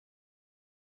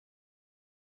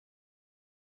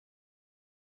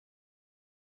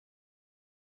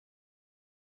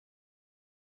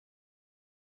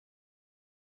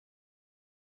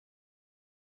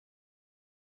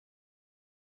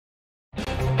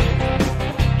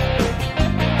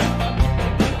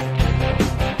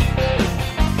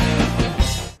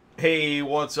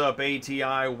what's up,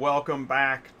 ATI? Welcome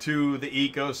back to the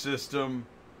ecosystem.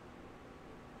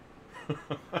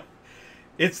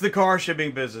 It's the Car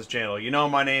Shipping Business Channel. You know,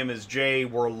 my name is Jay.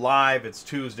 We're live. It's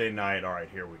Tuesday night. All right,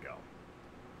 here we go.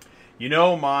 You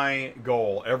know, my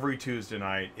goal every Tuesday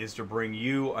night is to bring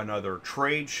you another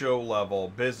trade show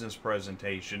level business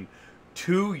presentation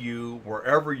to you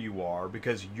wherever you are,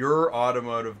 because your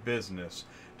automotive business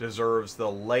deserves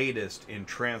the latest in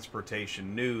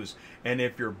transportation news. And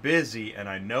if you're busy, and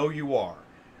I know you are,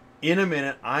 in a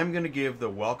minute I'm going to give the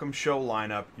welcome show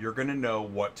lineup. You're going to know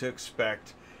what to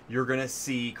expect. You're going to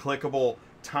see clickable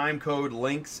time code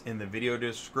links in the video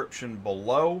description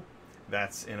below.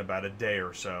 That's in about a day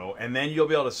or so, and then you'll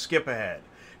be able to skip ahead.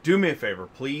 Do me a favor,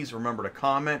 please remember to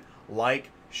comment,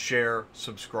 like, share,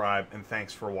 subscribe, and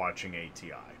thanks for watching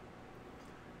ATI.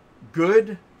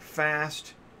 Good,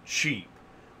 fast, cheap.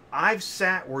 I've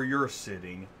sat where you're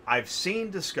sitting. I've seen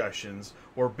discussions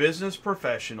where business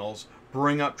professionals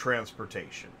bring up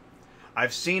transportation.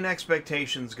 I've seen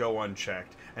expectations go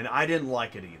unchecked, and I didn't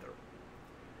like it either.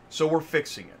 So we're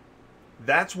fixing it.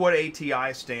 That's what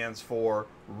ATI stands for,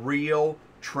 Real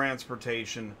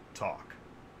Transportation Talk.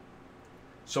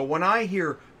 So when I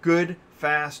hear good,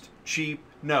 fast, cheap,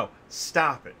 no,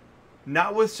 stop it.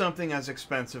 Not with something as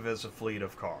expensive as a fleet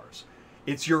of cars.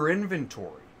 It's your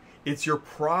inventory. It's your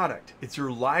product. It's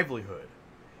your livelihood.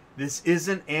 This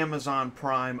isn't Amazon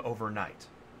Prime overnight.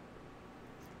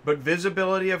 But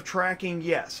visibility of tracking,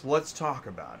 yes, let's talk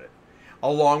about it.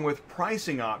 Along with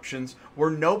pricing options where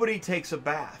nobody takes a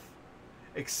bath,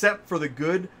 except for the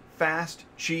good, fast,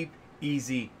 cheap,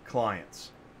 easy clients.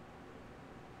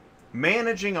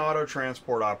 Managing auto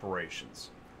transport operations.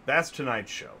 That's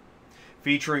tonight's show.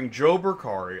 Featuring Joe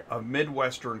Burkari of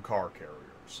Midwestern Car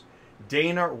Carriers,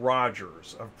 Dana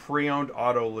Rogers of Pre-Owned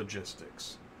Auto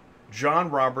Logistics, John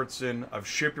Robertson of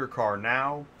Ship Your Car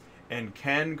Now, and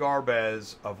Ken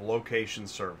Garbez of Location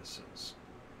Services.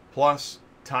 Plus,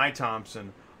 Ty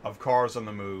Thompson of Cars on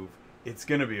the Move. It's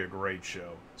going to be a great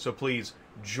show. So please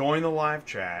join the live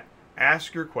chat,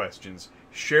 ask your questions,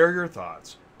 share your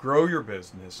thoughts, grow your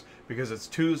business, because it's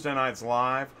Tuesday nights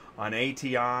live on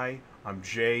ATI. I'm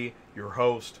Jay, your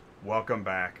host. Welcome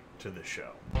back to the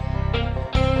show.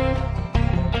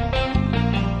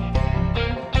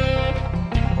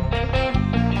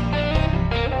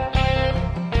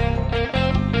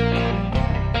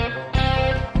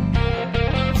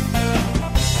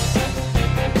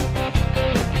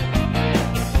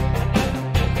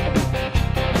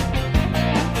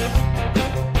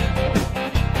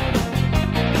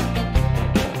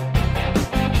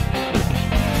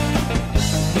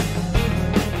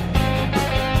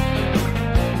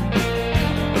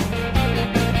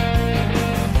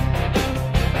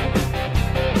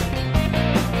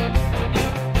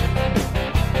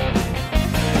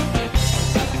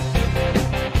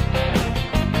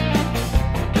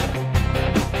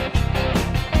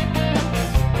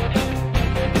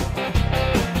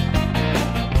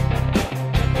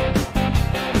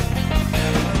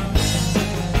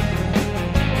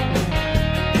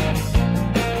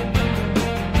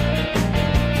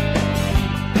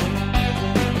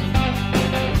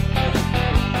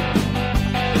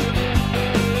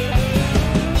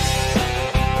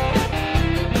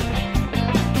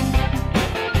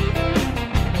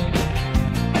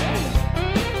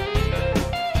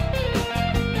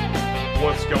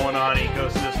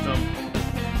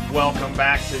 Welcome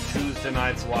back to Tuesday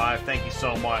Nights Live. Thank you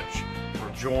so much for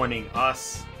joining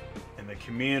us in the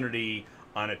community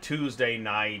on a Tuesday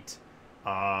night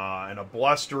and a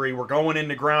blustery. We're going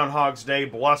into Groundhog's Day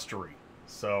blustery.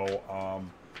 So I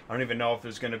don't even know if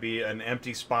there's going to be an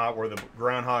empty spot where the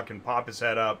groundhog can pop his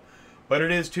head up. But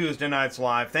it is Tuesday Nights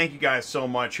Live. Thank you guys so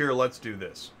much. Here, let's do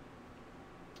this.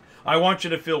 I want you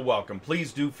to feel welcome.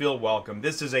 Please do feel welcome.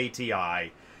 This is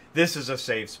ATI. This is a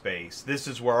safe space. This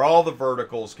is where all the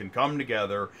verticals can come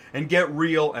together and get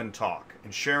real and talk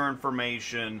and share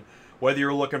information, whether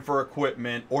you're looking for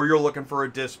equipment or you're looking for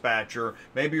a dispatcher.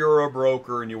 Maybe you're a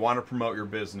broker and you want to promote your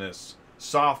business,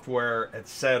 software,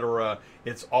 etc.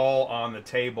 It's all on the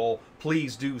table.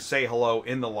 Please do say hello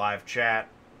in the live chat.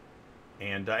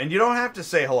 And you don't have to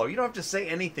say hello. You don't have to say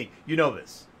anything. You know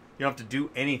this. You don't have to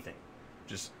do anything.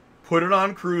 Just put it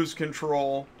on cruise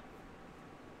control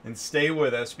and stay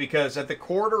with us, because at the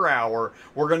quarter hour,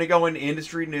 we're going to go into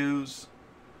industry news.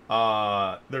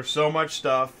 There's so much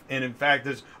stuff. And in fact,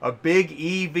 there's a big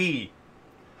EV.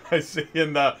 I see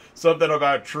in the something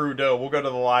about Trudeau. We'll go to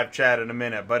the live chat in a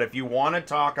minute. But if you want to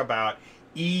talk about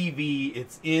EV,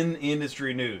 it's in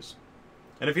industry news.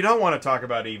 And if you don't want to talk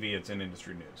about EV, it's in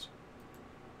industry news.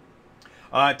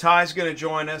 Ty's going to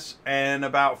join us in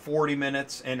about 40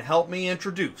 minutes and help me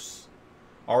introduce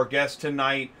our guest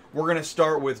tonight. We're going to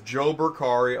start with Joe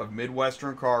Burkari of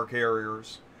Midwestern Car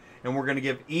Carriers, and we're going to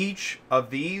give each of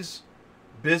these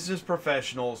business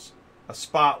professionals a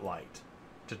spotlight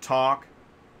to talk,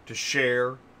 to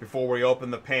share before we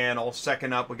open the panel.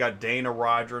 Second up, we got Dana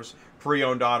Rogers,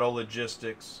 Pre-Owned Auto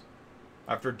Logistics.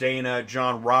 After Dana,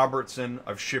 John Robertson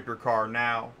of Ship Your Car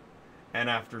Now. And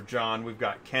after John, we've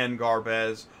got Ken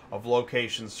Garbez of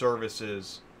Location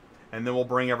Services. And then we'll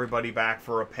bring everybody back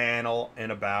for a panel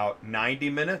in about 90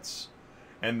 minutes.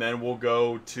 And then we'll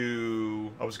go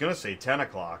to, I was going to say 10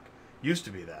 o'clock. Used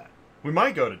to be that. We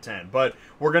might go to 10, but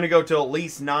we're going to go till at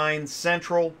least 9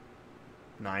 Central,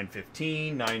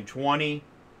 9:15, 9:20.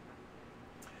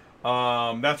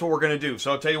 That's what we're going to do.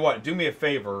 So I'll tell you what, do me a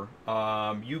favor.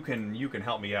 You can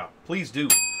help me out. Please do.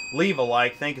 Leave a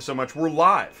like. Thank you so much. We're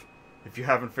live. If you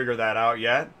haven't figured that out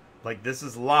yet, like, this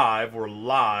is live. We're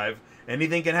live.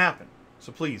 Anything can happen.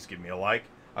 So please give me a like.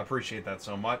 I appreciate that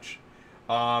so much.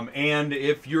 And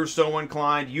if you're so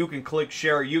inclined, you can click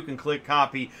share. You can click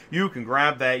copy. You can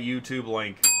grab that YouTube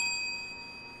link.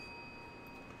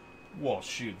 Well,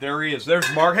 shoot. There he is. There's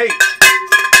Mark. Hey!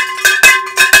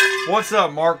 What's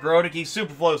up, Mark Grodicke,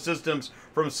 Superflow Systems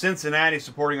from Cincinnati,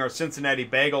 supporting our Cincinnati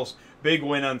Bagels. Big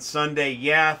win on Sunday.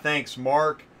 Yeah, thanks,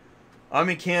 Mark. I'm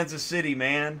in Kansas City,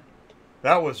 man.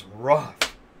 That was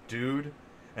rough, dude.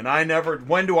 And I never...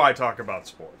 When do I talk about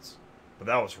sports? But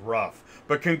that was rough.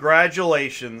 But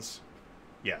congratulations.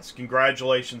 Yes,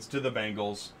 congratulations to the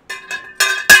Bengals.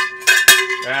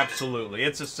 Absolutely.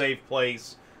 It's a safe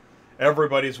place.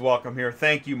 Everybody's welcome here.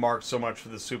 Thank you, Mark, so much for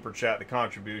the super chat, the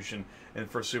contribution,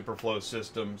 and for Superflow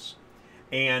Systems.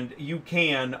 And you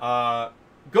can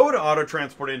go to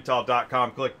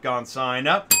autotransportintel.com, click on sign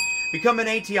up, become an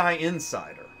ATI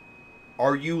insider.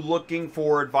 Are you looking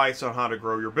for advice on how to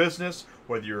grow your business?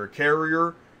 Whether you're a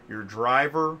carrier, you're a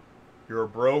driver, you're a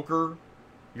broker,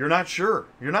 you're not sure.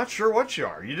 You're not sure what you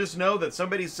are. You just know that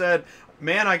somebody said,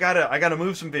 man, I gotta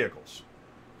move some vehicles.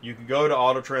 You can go to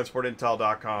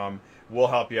autotransportintel.com. We'll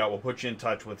help you out. We'll put you in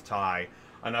touch with Ty.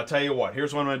 And I'll tell you what,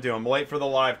 here's what I'm going to do. I'm late for the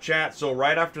live chat, so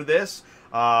right after this,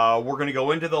 we're going to go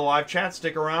into the live chat.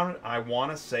 Stick around. I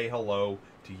want to say hello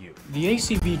to you. The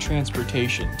ACV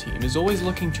Transportation team is always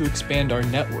looking to expand our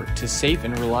network to safe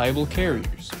and reliable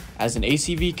carriers. As an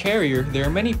ACV carrier, there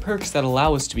are many perks that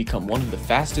allow us to become one of the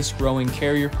fastest growing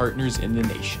carrier partners in the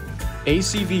nation.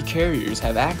 ACV carriers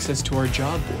have access to our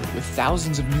job board with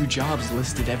thousands of new jobs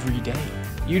listed every day.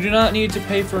 You do not need to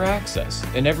pay for access,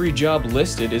 and every job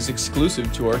listed is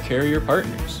exclusive to our carrier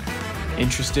partners.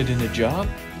 Interested in a job?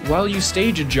 While you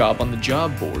stage a job on the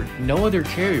job board, no other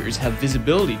carriers have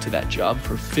visibility to that job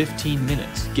for 15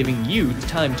 minutes, giving you the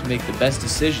time to make the best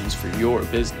decisions for your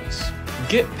business.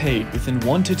 Get paid within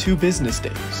 1 to 2 business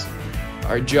days.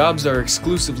 Our jobs are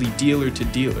exclusively dealer to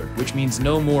dealer, which means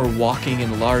no more walking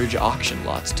in large auction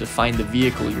lots to find the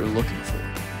vehicle you're looking for.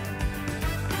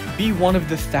 Be one of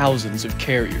the thousands of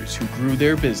carriers who grew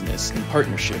their business in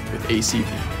partnership with ACV.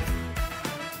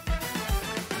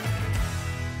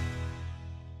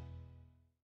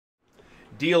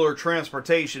 Dealer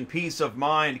transportation, peace of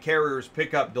mind, carriers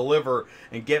pick up, deliver,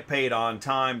 and get paid on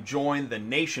time. Join the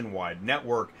nationwide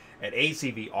network at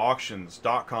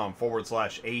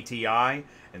acvauctions.com/ATI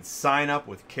and sign up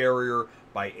with Carrier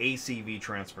by ACV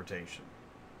Transportation.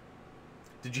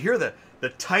 Did you hear the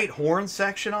tight horn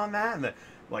section on that? And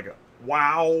like a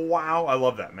wow, wow. I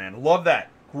love that, man. Love that.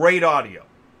 Great audio.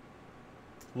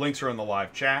 Links are in the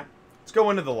live chat. Let's go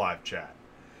into the live chat.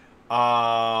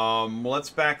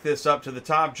 Let's back this up to the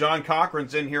top. John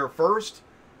Cochran's in here first.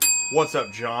 What's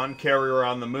up, John? Carrier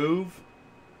on the move.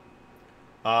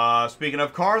 Speaking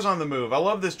of cars on the move, I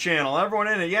love this channel. Everyone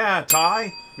in it. Yeah,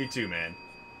 Ty? Me too, man.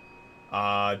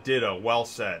 Ditto. Well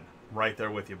said. Right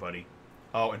there with you, buddy.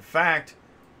 Oh, in fact,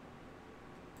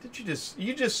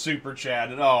 you just super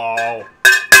chatted. Oh.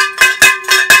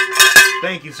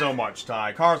 Thank you so much,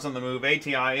 Ty. Cars on the move.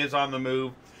 ATI is on the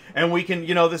move. And we can,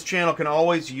 this channel can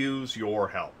always use your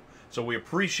help. So we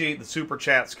appreciate the super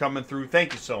chats coming through.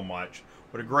 Thank you so much.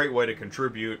 What a great way to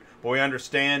contribute. But we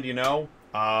understand,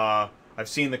 I've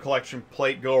seen the collection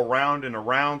plate go around and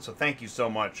around. So thank you so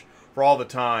much for all the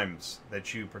times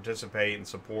that you participate and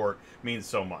support. It means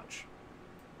so much.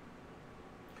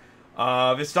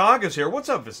 Vistaga's here. What's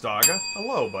up, Vistaga?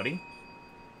 Hello, buddy.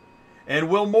 And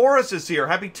Will Morris is here.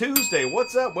 Happy Tuesday.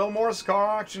 What's up, Will Morris, car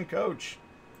auction coach?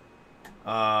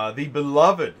 The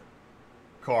beloved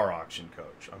car auction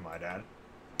coach, I might add.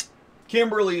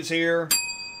 Kimberly's here.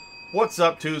 What's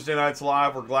up, Tuesday Nights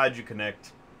Live? We're glad you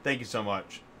connect. Thank you so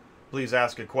much. Please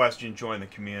ask a question. Join the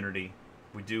community.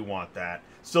 We do want that.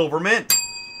 Silver Mint.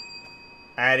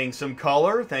 Adding some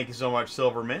color. Thank you so much,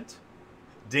 Silver Mint.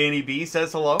 Danny B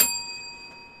says hello.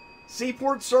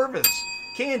 Seaport Service.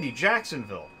 Candy,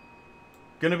 Jacksonville.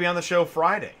 Going to be on the show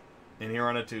Friday and here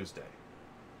on a Tuesday.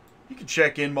 You can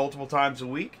check in multiple times a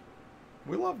week.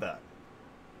 We love that.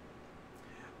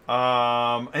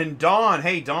 And Dawn.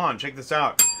 Hey, Dawn, check this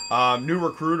out. New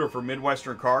recruiter for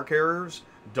Midwestern Car Carriers.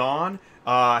 Dawn.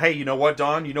 Hey, you know what,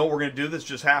 Dawn? You know what we're going to do? This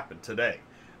just happened today.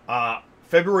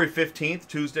 February 15th,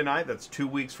 Tuesday night, that's 2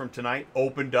 weeks from tonight,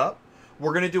 opened up.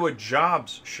 We're going to do a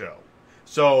jobs show.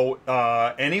 So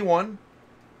anyone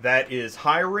that is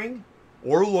hiring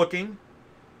or looking,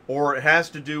 or it has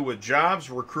to do with jobs,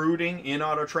 recruiting in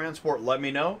auto transport, let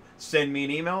me know. Send me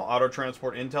an email,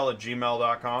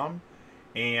 autotransportintel@gmail.com,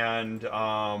 and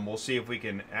we'll see if we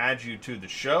can add you to the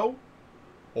show,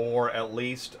 or at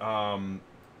least, you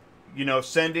know,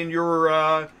 send in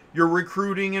your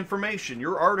recruiting information,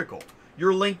 your article,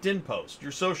 your LinkedIn post,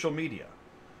 your social media.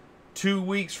 2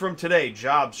 weeks from today,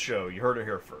 jobs show. You heard it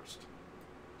here first.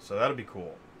 So that'll be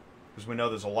cool, because we know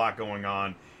there's a lot going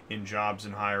on in jobs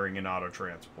and hiring in auto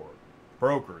transport.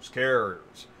 Brokers,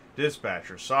 carriers,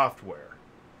 dispatchers, software.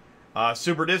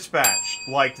 Super Dispatch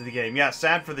liked the game. Yeah,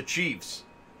 sad for the Chiefs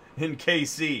in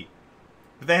KC.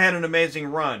 But they had an amazing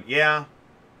run. Yeah.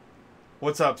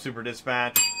 What's up, Super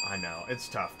Dispatch? I know, it's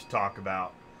tough to talk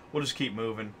about. We'll just keep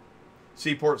moving.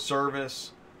 Seaport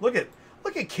Service. Look at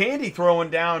Candy throwing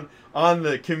down on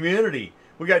the community.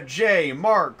 We got Jay,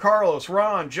 Mark, Carlos,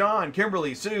 Ron, John,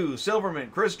 Kimberly, Sue,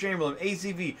 Silverman, Chris Chamberlain,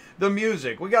 ACV, The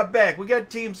Music. We got Beck. We got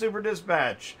Team Super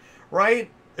Dispatch. Right?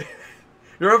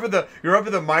 You're up at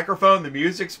the microphone. The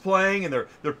music's playing, and they're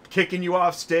kicking you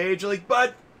off stage. You're like,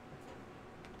 but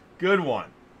good one.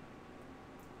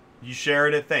 You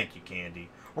shared it. Thank you, Candy.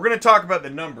 We're gonna talk about the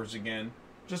numbers again,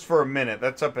 just for a minute.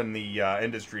 That's up in the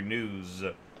industry news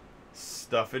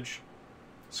stuffage.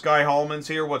 Sky Hallman's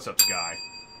here. What's up, Sky?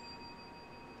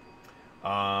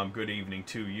 Good evening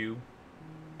to you.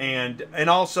 And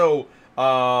also,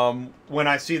 when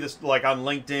I see this like on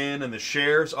LinkedIn and the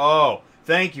shares, oh,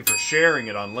 thank you for sharing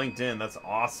it on LinkedIn. That's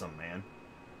awesome, man.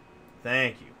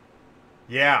 Thank you.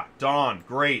 Yeah, Dawn,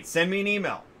 great. Send me an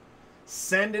email.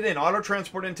 Send it in,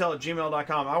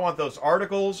 autotransportintel@gmail.com. I want those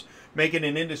articles, make it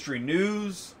in industry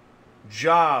news,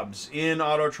 jobs in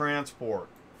auto transport,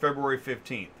 February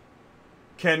 15th.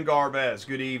 Ken Garbez,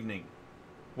 good evening.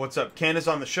 What's up? Ken is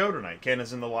on the show tonight. Ken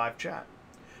is in the live chat.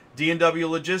 D&W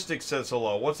Logistics says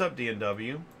hello. What's up,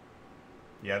 D&W?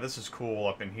 Yeah, this is cool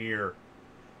up in here.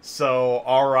 So,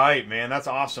 all right, man, that's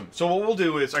awesome. So what we'll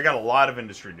do is, I got a lot of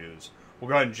industry news. We'll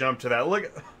go ahead and jump to that.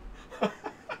 Look at...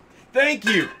 Thank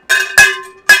you.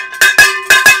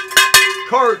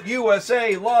 Cart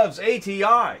USA loves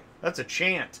ATI. That's a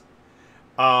chant.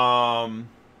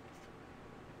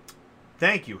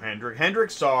 Thank you, Hendrik.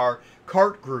 Hendrik Saar,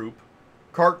 Cart Group,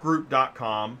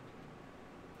 cartgroup.com.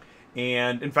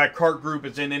 And, in fact, Cart Group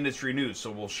is in industry news,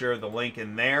 so we'll share the link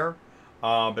in there.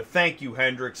 But thank you,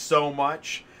 Hendrik, so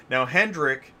much. Now,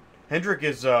 Hendrik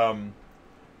is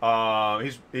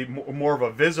he's more of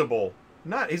a visible...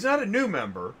 He's not a new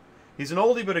member. He's an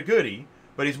oldie but a goodie,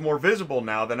 but he's more visible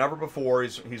now than ever before.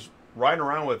 He's riding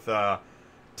around with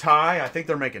Ty. I think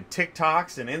they're making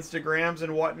TikToks and Instagrams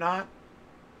and whatnot.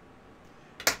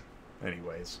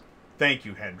 Anyways, thank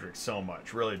you, Hendrik, so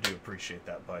much. Really do appreciate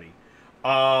that, buddy.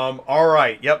 All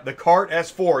right. Yep, the Cart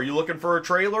S4. Are you looking for a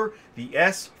trailer? The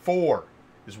S4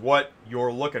 is what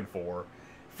you're looking for.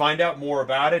 Find out more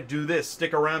about it. Do this.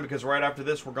 Stick around, because right after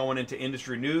this, we're going into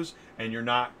industry news, and you're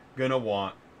not going to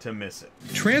want to miss it.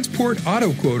 Transport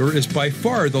Auto Quoter is by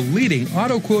far the leading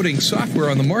auto quoting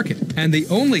software on the market, and the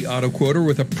only auto quoter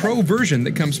with a pro version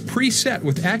that comes preset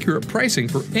with accurate pricing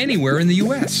for anywhere in the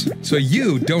U.S. So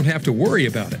you don't have to worry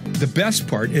about it. The best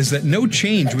part is that no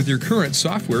change with your current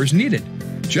software is needed.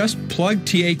 Just plug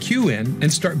TAQ in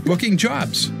and start booking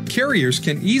jobs. Carriers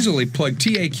can easily plug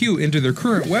TAQ into their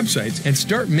current websites and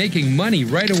start making money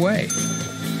right away.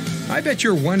 I bet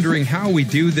you're wondering how we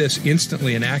do this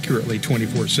instantly and accurately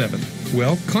 24/7.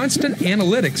 Well, constant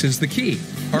analytics is the key.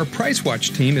 Our Price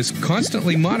Watch team is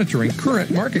constantly monitoring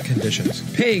current market conditions,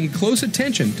 paying close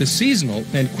attention to seasonal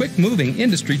and quick-moving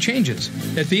industry changes.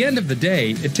 At the end of the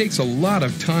day, it takes a lot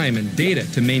of time and data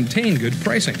to maintain good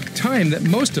pricing, time that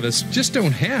most of us just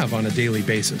don't have on a daily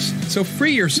basis. So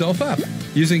free yourself up.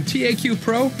 Using TAQ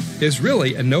Pro is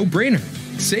really a no-brainer.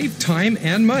 Save time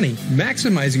and money,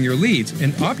 maximizing your leads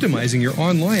and optimizing your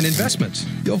online investments.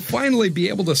 You'll finally be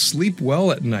able to sleep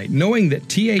well at night knowing that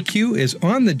TAQ is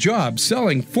on the job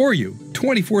selling for you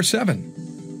 24/7.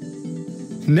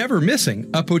 Never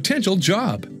missing a potential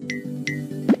job.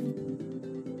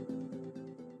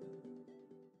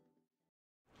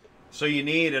 So you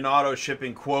need an auto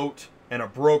shipping quote and a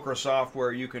broker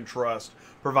software you can trust.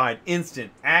 Provide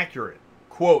instant, accurate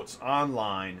quotes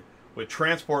online with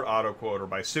Transport Auto Quoter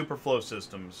by Superflow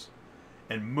Systems,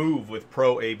 and move with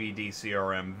Pro ABD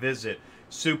CRM. Visit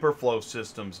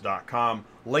superflowsystems.com.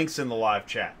 Links in the live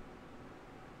chat.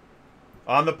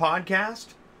 On the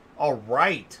podcast? All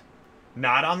right.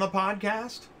 Not on the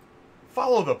podcast?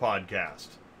 Follow the podcast.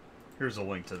 Here's a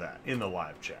link to that in the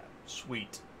live chat.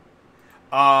 Sweet.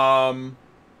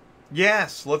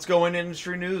 Yes, let's go into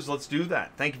industry news. Let's do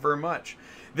that. Thank you very much.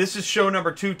 This is show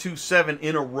number 227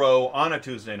 in a row on a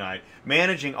Tuesday night.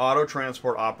 Managing Auto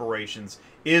Transport Operations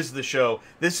is the show.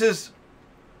 This is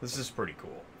pretty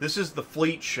cool. This is the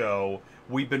fleet show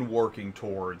we've been working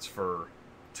towards for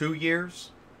 2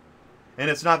 years. And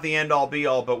it's not the end all be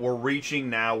all, but we're reaching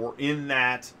now. We're in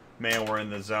that. Man, we're in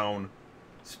the zone.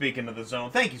 Speaking of the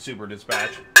zone, thank you, Super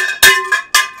Dispatch.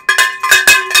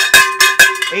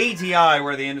 ATI,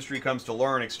 where the industry comes to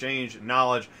learn, exchange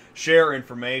knowledge, share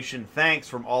information. Thanks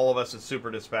from all of us at Super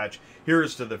Dispatch.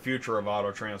 Here's to the future of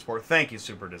auto transport. Thank you,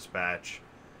 Super Dispatch.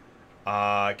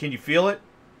 Can you feel it?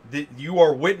 You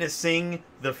are witnessing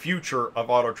the future of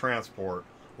auto transport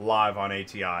live on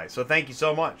ATI. So thank you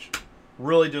so much.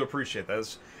 Really do appreciate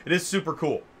that. It is super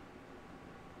cool.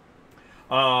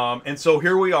 And so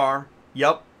here we are.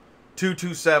 Yep.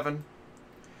 227.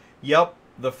 Yep.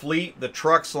 The fleet, the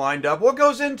trucks lined up. What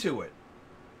goes into it?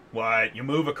 What? You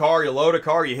move a car, you load a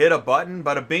car, you hit a button,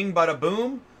 bada bing, bada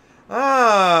boom?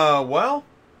 Well,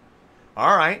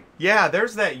 all right. Yeah,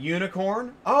 there's that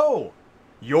unicorn. Oh,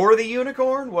 you're the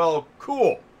unicorn? Well,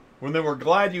 cool. Well, then we're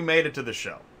glad you made it to the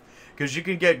show. Because you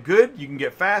can get good, you can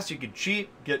get fast, you can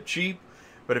get cheap.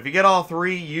 But if you get all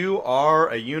three, you are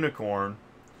a unicorn.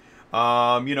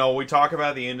 You know, we talk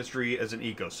about the industry as an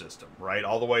ecosystem, right?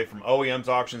 All the way from OEMs,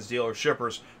 auctions, dealers,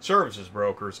 shippers, services,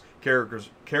 brokers, characters.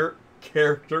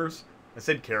 I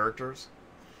said characters.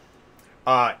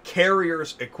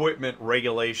 Carriers, equipment,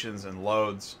 regulations, and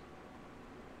loads.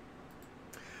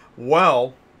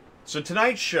 Well, so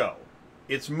tonight's show,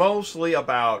 it's mostly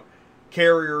about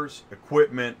carriers,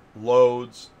 equipment,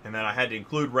 loads, and then I had to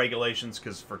include regulations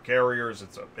because for carriers,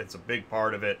 it's a big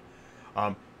part of it.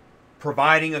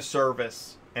 Providing a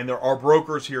service, and there are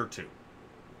brokers here too.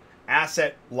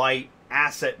 Asset light,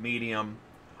 asset medium,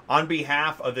 on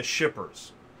behalf of the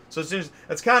shippers. So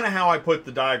that's kind of how I put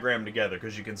the diagram together,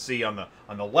 because you can see on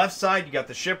the left side you got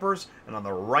the shippers, and on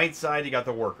the right side you got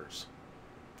the workers,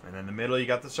 and in the middle you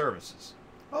got the services.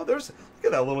 Oh, look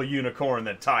at that little unicorn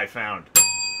that Ty found.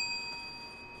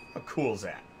 How cool is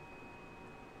that?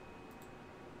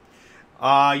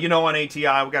 You know, on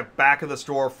ATI, we got back of the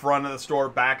store, front of the store,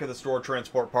 back of the store,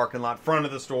 transport parking lot, front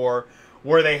of the store,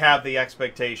 where they have the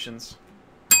expectations.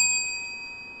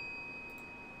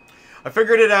 I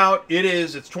figured it out.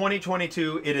 It's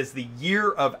 2022. It is the year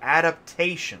of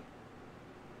adaptation.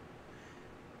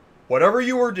 Whatever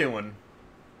you are doing,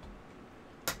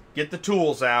 get the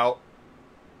tools out,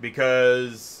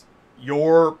 because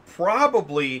you're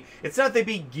probably, it's not the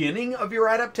beginning of your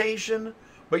adaptation,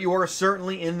 but you are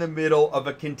certainly in the middle of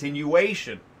a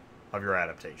continuation of your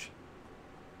adaptation.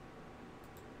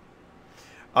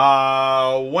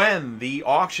 When the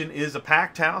auction is a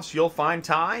packed house, you'll find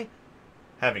Ty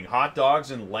having hot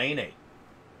dogs in lane 8.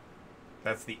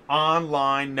 That's the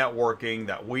online networking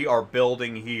that we are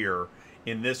building here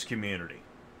in this community.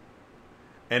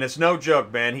 And it's no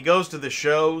joke, man. He goes to the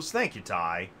shows. Thank you,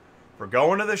 Ty, for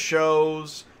going to the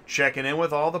shows, checking in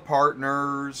with all the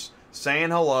partners, saying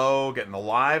hello, getting the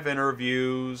live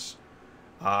interviews,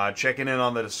 checking in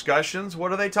on the discussions.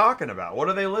 What are they talking about? What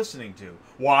are they listening to?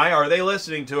 Why are they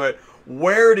listening to it?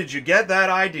 Where did you get that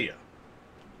idea?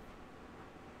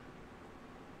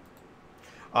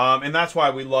 And that's why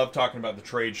we love talking about the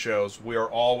trade shows. We are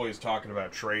always talking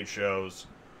about trade shows,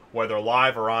 whether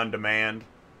live or on demand.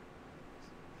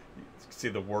 You can see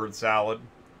the word salad.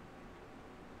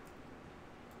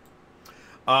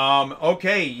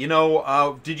 Okay, you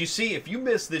know, did you see, if you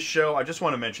missed this show, I just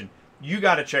want to mention, you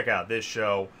got to check out this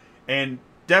show, and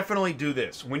definitely do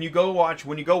this. When you go watch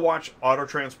Auto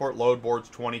Transport Load Boards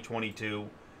 2022,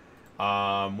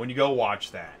 when you go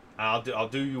watch that, I'll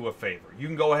do you a favor. You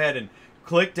can go ahead and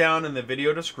click down in the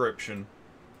video description.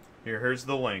 Here's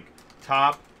the link.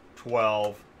 Top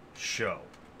 12 show.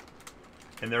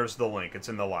 And there's the link. It's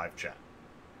in the live chat.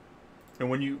 And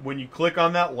when you click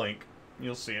on that link,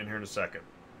 you'll see it here in a second.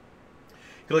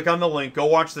 Click on the link, go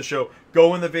watch the show,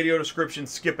 go in the video description,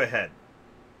 skip ahead.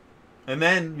 And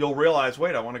then you'll realize,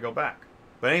 wait, I want to go back.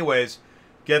 But anyways,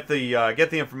 get the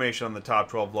information on the top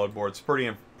 12 load boards. Pretty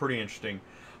interesting.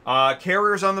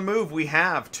 Carriers on the move. We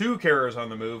have 2 carriers on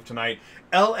the move tonight.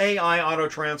 LAI Auto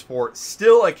Transport,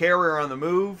 still a carrier on the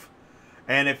move.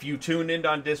 And if you tuned in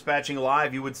on Dispatching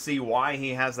Live, you would see why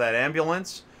he has that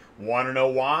ambulance. Want to know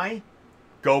why?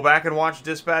 Go back and watch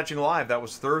Dispatching Live. That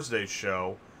was Thursday's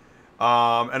show.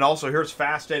 And also, here's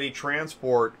Fast Eddie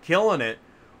Transport killing it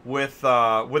with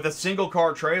a single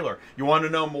car trailer. You want to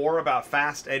know more about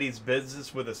Fast Eddie's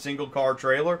business with a single car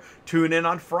trailer? Tune in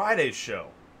on Friday's show.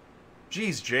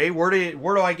 Geez, Jay, where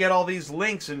do I get all these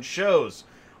links and shows?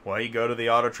 Well, you go to the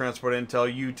Auto Transport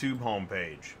Intel YouTube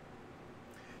homepage.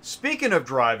 Speaking of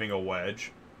driving a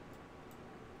wedge,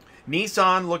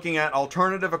 Nissan looking at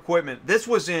alternative equipment. This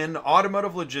was in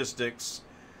Automotive Logistics.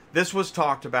 This was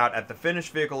talked about at the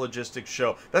Finished Vehicle Logistics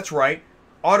show. That's right,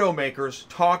 automakers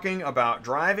talking about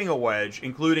driving a wedge,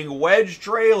 including wedge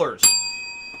trailers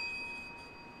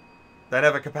that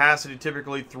have a capacity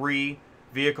typically 3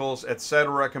 vehicles,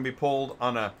 etc., can be pulled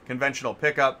on a conventional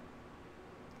pickup.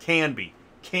 Can be.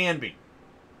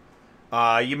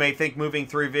 You may think moving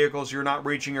 3 vehicles, you're not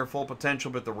reaching your full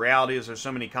potential, but the reality is there's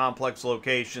so many complex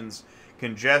locations,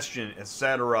 congestion,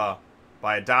 etc.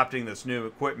 By adopting this new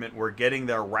equipment, we're getting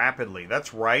there rapidly.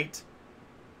 That's right.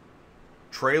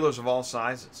 Trailers of all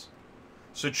sizes.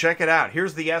 So check it out.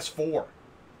 Here's the S4.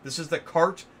 This is the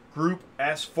Cart Group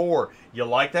S4. You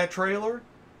like that trailer?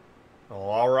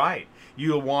 All right.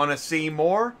 You want to see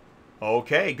more?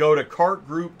 Okay, go to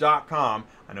cartgroup.com.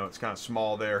 I know it's kind of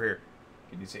small there. Here,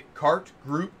 can you see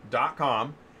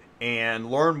cartgroup.com and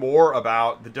learn more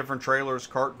about the different trailers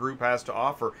Cart Group has to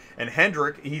offer. And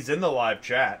Hendrick, he's in the live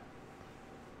chat.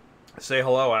 Say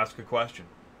hello, ask a question.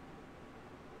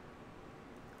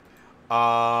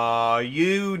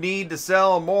 You need to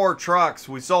sell more trucks.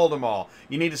 We sold them all.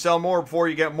 You need to sell more before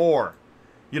you get more.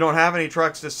 You don't have any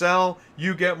trucks to sell.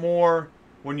 You get more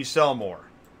when you sell more.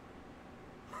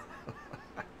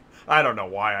 I don't know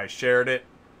why I shared it.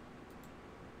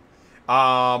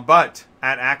 But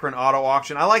at Akron Auto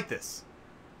Auction, I like this.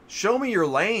 Show me your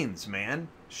lanes, man.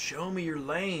 Show me your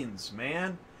lanes,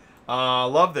 man.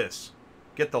 Love this.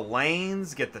 Get the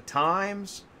lanes, get the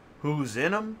times, who's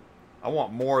in them. I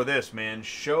want more of this, man.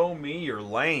 Show me your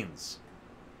lanes.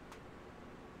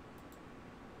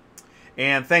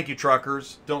 And thank you,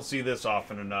 truckers. Don't see this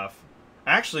often enough.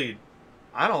 Actually,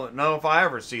 I don't know if I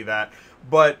ever see that.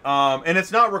 But, and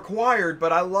it's not required,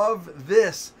 but I love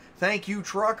this. Thank you,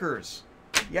 truckers.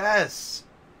 Yes.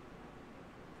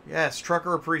 Yes,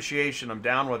 trucker appreciation. I'm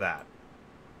down with that.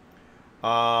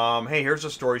 Hey, here's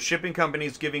a story. Shipping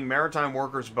companies giving maritime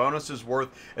workers bonuses worth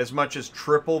as much as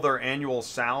triple their annual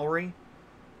salary.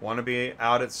 Want to be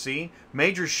out at sea?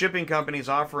 Major shipping companies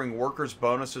offering workers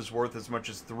bonuses worth as much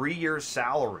as 3 years'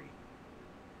 salary.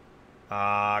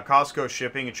 Costco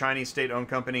Shipping, a Chinese state-owned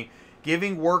company,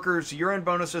 giving workers year-end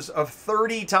bonuses of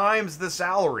 30 times the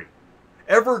salary.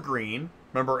 Evergreen,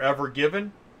 remember Ever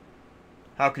Given?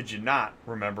 How could you not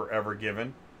remember Ever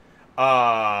Given?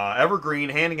 Evergreen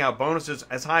handing out bonuses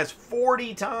as high as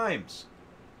 40 times.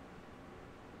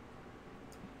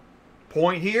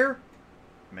 Point here?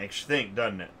 Makes you think,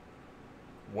 doesn't it?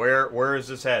 Where is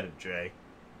this headed, Jay?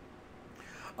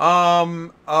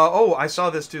 Oh, I saw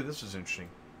this too. This is interesting.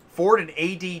 Ford and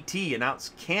ADT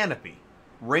announced Canopy.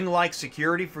 Ring-like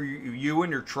security for you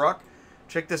and your truck.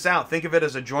 Check this out. Think of it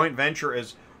as a joint venture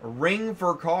as Ring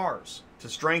for Cars to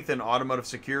strengthen automotive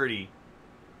security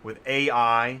with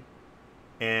AI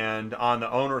and on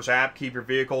the owner's app, keep your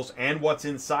vehicles and what's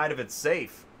inside of it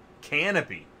safe.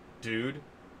 Canopy, dude.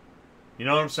 You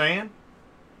know what I'm saying?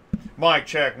 Mic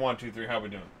check, 1, 2, 3. How we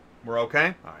doing? We're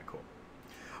okay? All right, cool.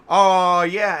 Oh,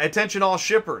 yeah. Attention all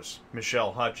shippers,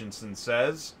 Michelle Hutchinson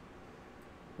says.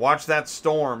 Watch that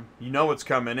storm. You know it's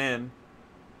coming in.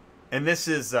 And this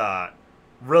is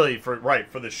really for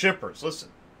the shippers. Listen,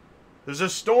 there's a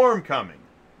storm coming.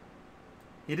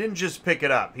 He didn't just pick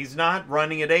it up. He's not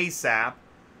running it ASAP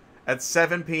at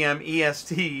 7 p.m.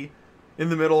 EST in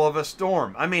the middle of a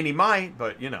storm. I mean, he might,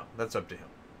 but, you know, that's up to him.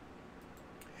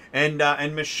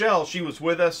 And Michelle, she was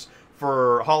with us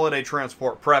for Holiday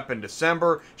Transport Prep in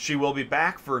December. She will be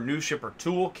back for New Shipper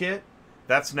Toolkit.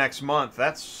 That's next month.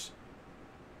 That's,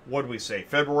 what did we say,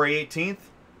 February 18th?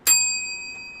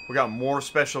 We got more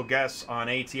special guests on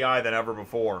ATI than ever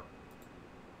before.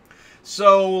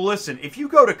 So, listen, if you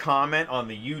go to comment on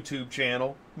the YouTube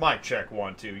channel, mic check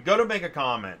 1, 2. You go to make a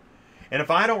comment. And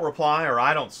if I don't reply or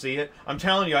I don't see it, I'm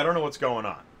telling you, I don't know what's going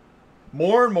on.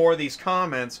 More and more of these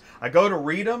comments, I go to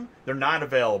read them, they're not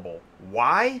available.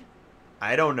 Why?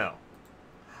 I don't know.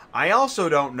 I also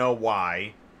don't know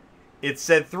why it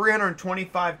said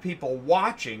 325 people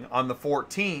watching on the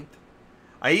 14th.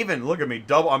 I even, look at me,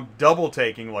 I'm double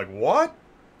taking, like, what?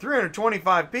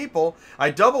 325 people. I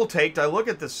double-taked. I look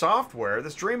at the software,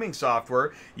 the streaming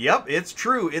software. Yep, it's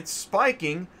true. It's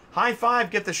spiking. High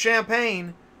five, get the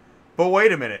champagne. But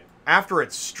wait a minute. After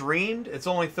it's streamed, it's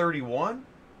only 31?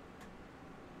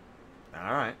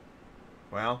 All right.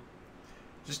 Well,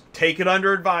 just take it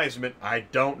under advisement. I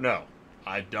don't know.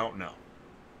 I don't know.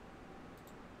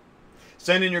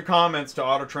 Send in your comments to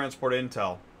Autotransport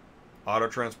Intel.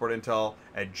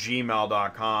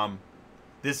 Autotransportintel@gmail.com.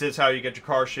 This is how you get your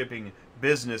car shipping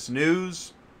business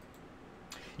news.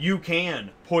 You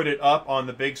can put it up on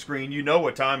the big screen. You know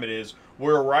what time it is.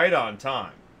 We're right on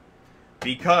time.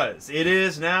 Because it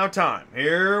is now time.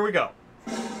 Here we go.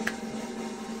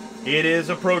 It is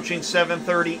approaching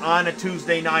 7:30 on a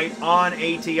Tuesday night on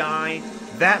ATI.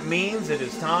 That means it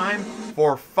is time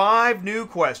for 5 new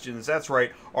questions. That's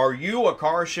right. Are you a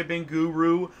car shipping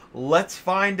guru? Let's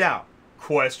find out.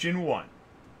 Question 1.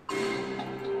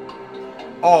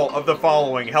 All of the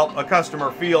following help a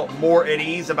customer feel more at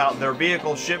ease about their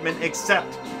vehicle shipment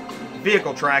except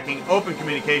vehicle tracking, open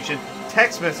communication,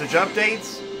 text message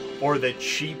updates, or the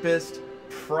cheapest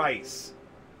price.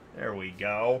 There we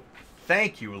go.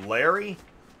 Thank you, Larry.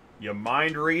 You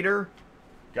mind reader.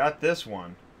 Got this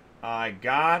one. I'm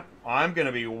going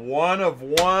to be one of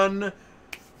one.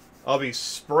 I'll be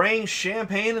spraying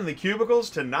champagne in the cubicles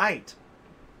tonight.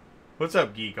 What's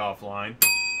up, Geek Offline?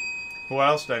 Who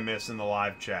else did I miss in the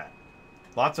live chat?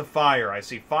 Lots of fire. I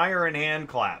see fire and hand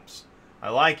claps. I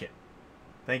like it.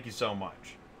 Thank you so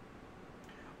much.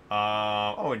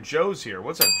 Oh, and Joe's here.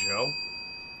 What's up, Joe?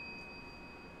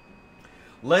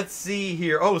 Let's see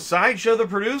here. Oh, Sideshow the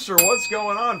producer. What's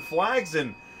going on? Flags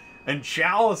and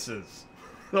chalices.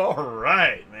 All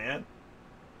right, man.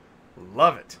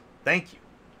 Love it. Thank you.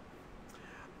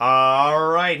 All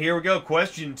right, here we go.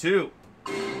 Question 2.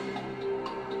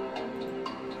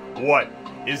 What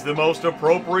is the most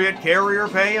appropriate carrier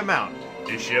pay amount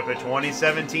to ship a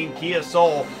 2017 Kia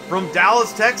Soul from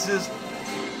Dallas, Texas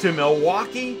to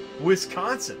Milwaukee,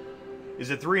 Wisconsin? Is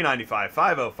it $395,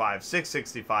 $505,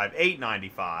 $665,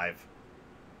 $895?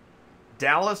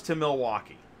 Dallas to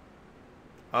Milwaukee.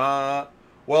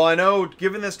 Well, I know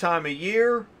given this time of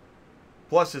year,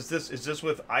 plus is this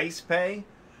with ICE pay?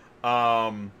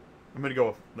 I'm gonna go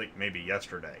with like maybe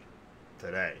yesterday.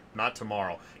 Today, not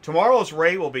tomorrow. Tomorrow's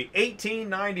rate will be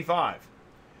 $18.95.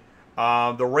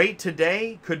 The rate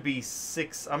today could be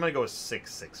I'm gonna go with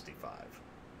 $665.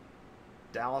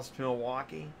 Dallas to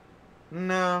Milwaukee?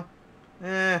 No.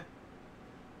 I'm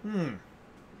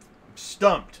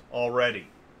stumped already.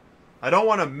 I don't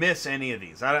want to miss any of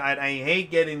these. I hate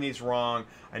getting these wrong.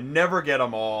 I never get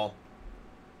them all.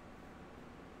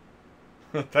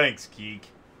 Thanks, Geek.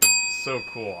 So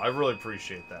cool. I really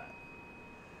appreciate that.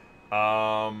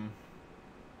 But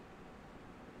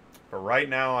right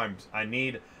now I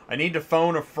need to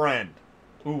phone a friend.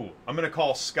 Ooh, I'm gonna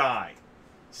call Sky.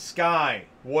 Sky,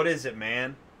 what is it,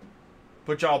 man?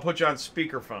 I'll put you on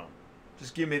speakerphone.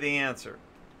 Just give me the answer.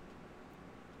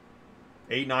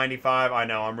 $8.95. I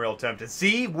know, I'm real tempted.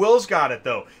 See, Will's got it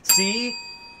though. See,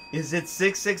 is it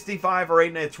 $6.65 or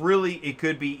 $8? It's really, it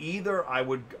could be either. I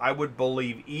would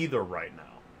believe either right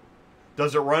now.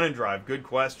 Does it run and drive? Good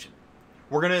question.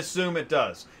 We're gonna assume it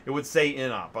does. It would say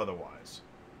in-op otherwise.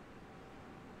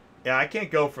 Yeah, I can't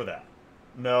go for that.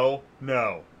 No,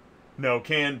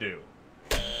 can do.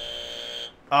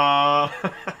 I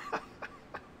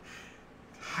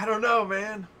don't know,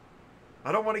 man.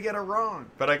 I don't want to get it wrong,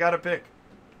 but I gotta pick.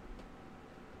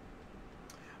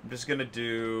 I'm gonna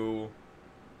do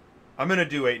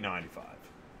 $8.95.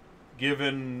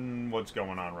 Given what's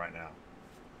going on right now.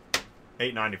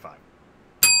 $8.95.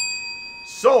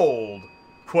 Sold.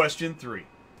 Question 3.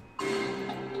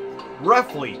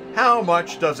 Roughly, how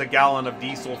much does a gallon of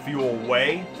diesel fuel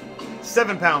weigh?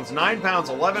 7 pounds, 9 pounds,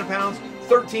 11 pounds,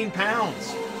 13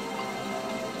 pounds.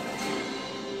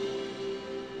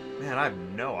 Man, I have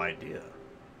no idea.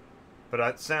 But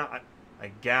a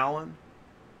gallon?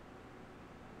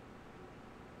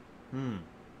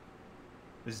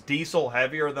 Is diesel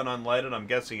heavier than unleaded? I'm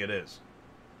guessing it is.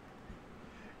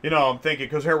 You know, I'm thinking,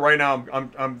 because here right now,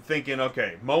 I'm thinking,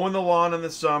 okay, mowing the lawn in the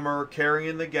summer,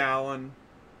 carrying the gallon,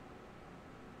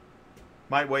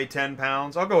 might weigh 10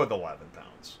 pounds. I'll go with 11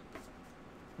 pounds.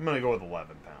 I'm going to go with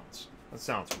 11 pounds. That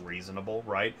sounds reasonable,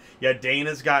 right? Yeah,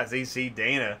 Dana's got,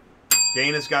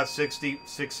 Dana's got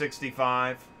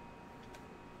 665.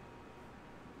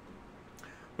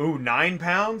 Ooh, 9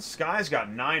 pounds? Sky's got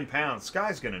 9 pounds.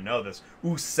 Sky's going to know this.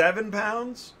 Ooh, 7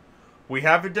 pounds? We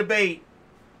have a debate.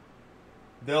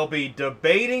 They'll be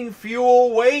debating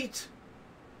fuel weight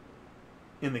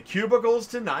in the cubicles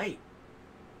tonight.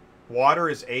 Water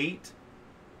is 8.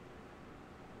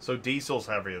 So diesel's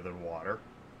heavier than water.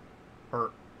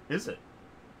 Or is it?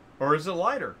 Or is it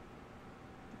lighter?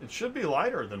 It should be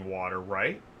lighter than water,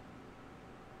 right?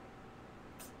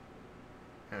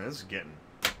 Man, this is getting...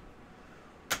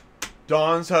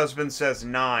 Dawn's husband says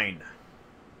 9.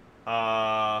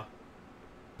 Well,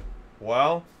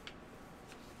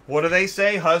 what do they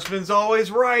say? Husband's always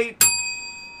right.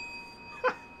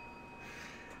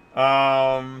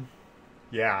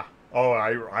 Yeah. Oh,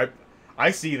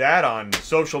 I see that on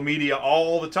social media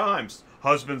all the time.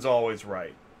 Husband's always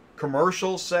right.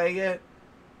 Commercials say it.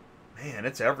 Man,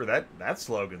 it's that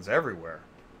slogan's everywhere.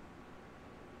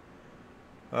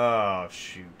 Oh,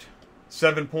 shoot.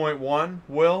 7.1,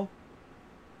 Will?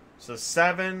 So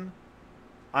 7.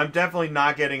 I'm definitely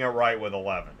not getting it right with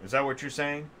 11. Is that what you're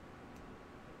saying?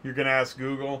 You're going to ask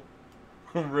Google?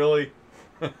 Really?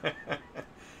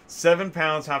 7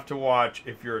 pounds have to watch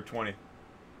if you're a 20.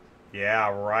 Yeah,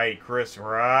 right, Chris,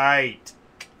 right.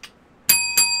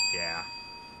 Yeah.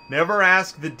 Never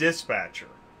ask the dispatcher.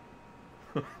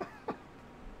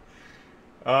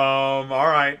 All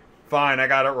right. Fine, I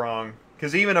got it wrong.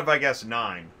 Because even if I guess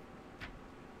 9.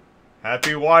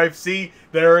 Happy wife, see?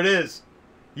 There it is.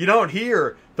 You don't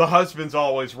hear the husband's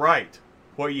always right.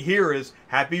 What you hear is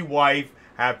happy wife,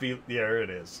 happy... There it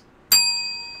is.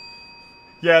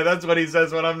 Yeah, that's what he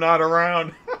says when I'm not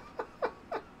around.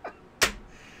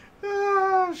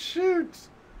 Oh, shoot.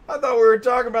 I thought we were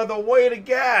talking about the weight of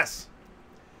gas.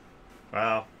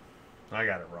 Well, I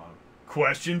got it wrong.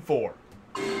 Question 4.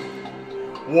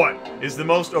 What is the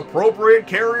most appropriate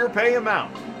carrier pay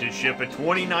amount to ship a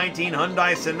 2019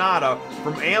 Hyundai Sonata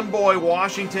from Amboy,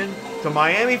 Washington to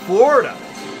Miami, Florida?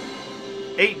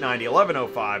 890,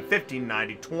 1105,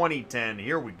 1590, 2010.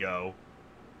 Here we go.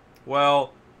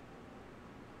 Well,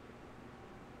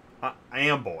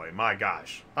 Amboy, my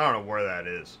gosh. I don't know where that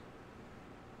is.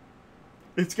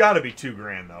 It's got to be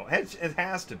 $2,000 though. It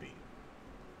has to be.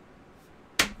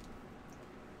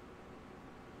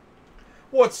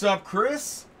 What's up,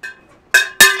 Chris?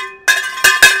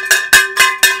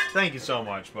 Thank you so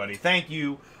much, buddy. Thank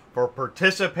you for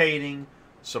participating,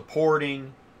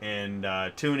 supporting, and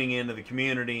tuning into the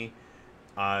community.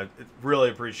 Really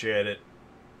appreciate it.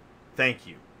 Thank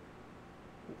you.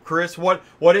 Chris, what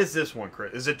is this one,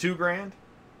 Chris? Is it $2,000?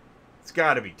 It's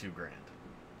got to be $2,000.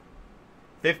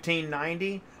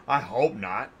 1590? I hope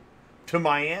not. To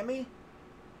Miami?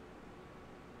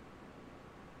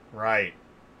 Right.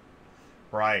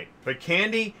 Right. But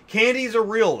Candy's a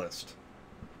realist.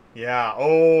 Yeah.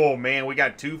 Oh, man, we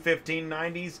got two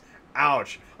 1590s.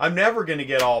 Ouch. I'm never going to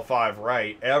get all 5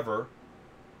 right, ever.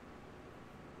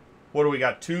 What do we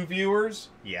got? 2 viewers?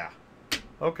 Yeah.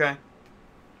 Okay.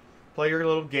 Play your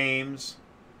little games.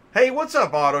 Hey, what's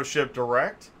up, Auto Ship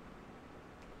Direct?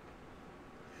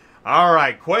 All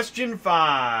right, question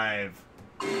 5.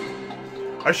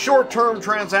 A short-term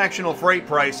transactional freight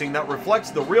pricing that reflects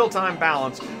the real-time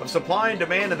balance of supply and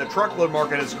demand in the truckload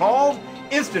market is called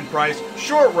instant price,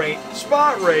 short rate,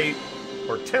 spot rate,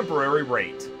 or temporary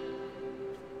rate.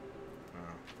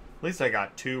 At least I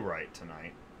got 2 right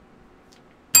tonight.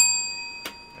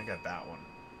 I got that one.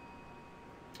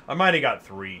 I might have got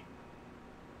 3.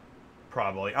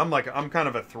 Probably. I'm kind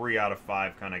of a 3 out of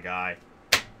 5 kind of guy.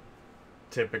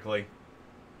 Typically.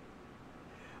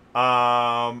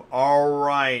 All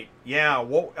right. Yeah.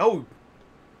 Well, oh,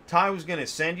 Ty was going to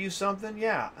send you something?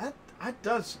 Yeah. That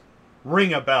does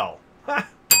ring a bell. Okay.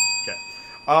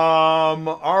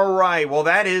 All right. Well,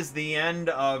 that is the end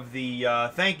of the,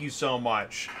 thank you so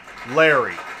much,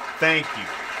 Larry. Thank you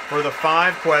for the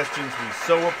 5 questions. We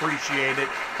so appreciate it.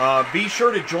 Be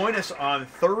sure to join us on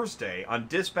Thursday on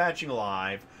Dispatching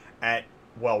Live at,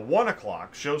 well, 1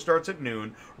 o'clock. Show starts at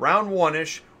noon. Round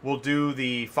 1-ish, we'll do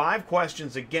the 5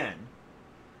 questions again,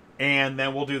 and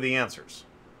then we'll do the answers.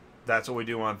 That's what we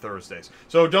do on Thursdays.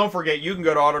 So don't forget, you can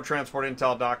go to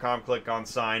autotransportintel.com, click on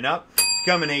sign up,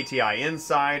 become an ATI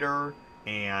insider,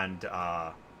 and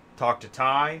talk to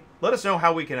Ty. Let us know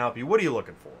how we can help you. What are you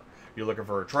looking for? You're looking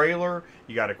for a trailer?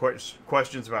 You got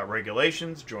questions about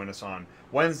regulations? Join us on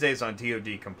Wednesdays on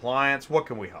TOD compliance. What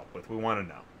can we help with? We want to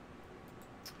know.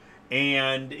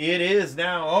 And it is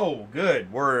now, oh,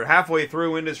 good. We're halfway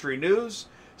through industry news.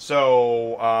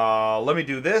 So let me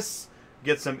do this,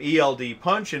 get some ELD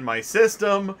punch in my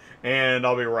system, and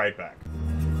I'll be right back.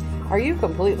 Are you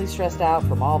completely stressed out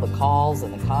from all the calls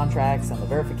and the contracts and the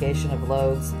verification of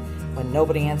loads when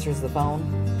nobody answers the phone?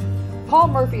 Call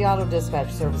Murphy Auto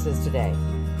Dispatch Services today.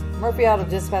 Murphy Auto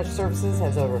Dispatch Services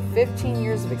has over 15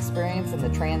 years of experience in the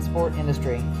transport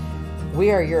industry.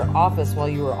 We are your office while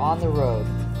you are on the road.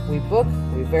 We book,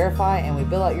 we verify, and we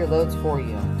bill out your loads for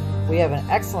you. We have an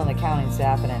excellent accounting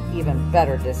staff and an even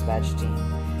better dispatch team.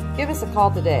 Give us a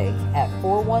call today at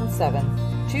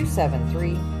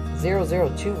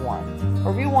 417-273-0021.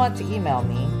 Or if you want to email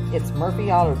me, it's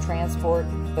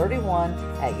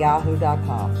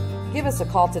murphyautotransport31@yahoo.com. Give us a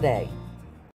call today.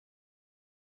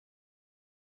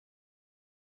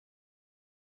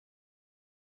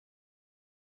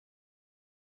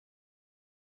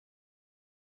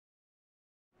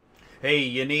 Hey,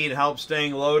 you need help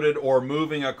staying loaded or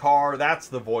moving a car? That's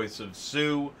the voice of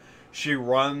Sue. She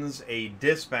runs a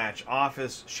dispatch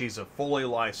office. She's a fully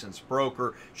licensed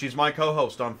broker. She's my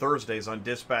co-host on Thursdays on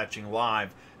Dispatching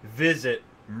Live. Visit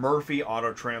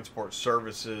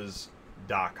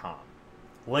murphyautotransportservices.com.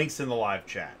 Links in the live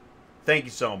chat. Thank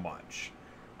you so much.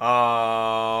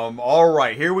 All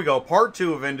right, here we go. Part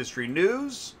 2 of industry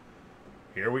news.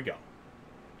 Here we go.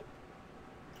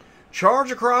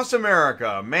 Charge across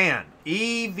America. Man,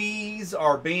 EVs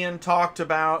are being talked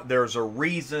about. There's a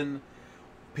reason.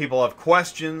 People have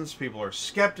questions. People are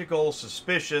skeptical,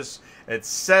 suspicious,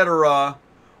 etc.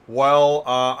 Well,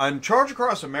 on Charge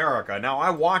Across America, now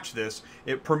I watched this.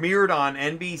 It premiered on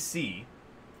NBC.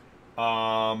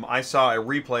 I saw a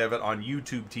replay of it on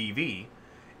YouTube TV.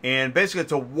 And basically,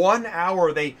 it's a 1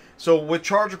 hour. So with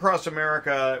Charge Across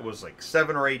America, it was like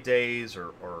 7 or 8 days,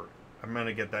 or I'm going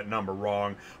to get that number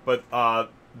wrong. But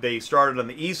they started on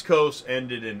the East Coast,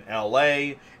 ended in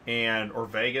LA or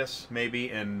Vegas, maybe.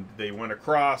 And they went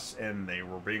across, and they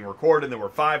were being recorded. There were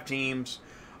 5 teams,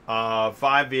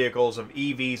 5 vehicles of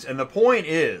EVs. And the point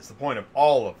of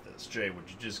all of this, Jay, would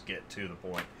you just get to the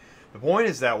point? The point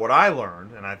is that what I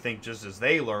learned, and I think just as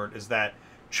they learned, is that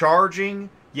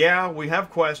charging, yeah, we have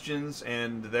questions,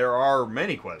 and there are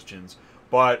many questions,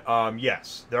 but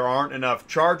yes, there aren't enough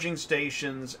charging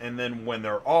stations, and then when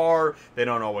there are, they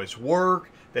don't always work.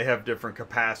 They have different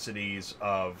capacities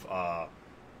of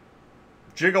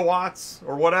gigawatts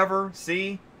or whatever.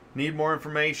 See? Need more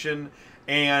information.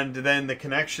 And then the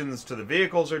connections to the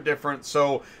vehicles are different.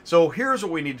 So here's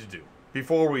what we need to do.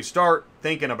 Before we start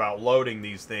thinking about loading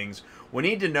these things, we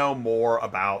need to know more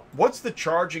about what's the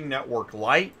charging network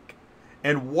like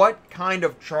and what kind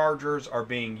of chargers are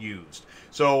being used.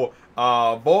 So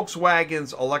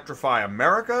Volkswagen's Electrify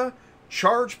America,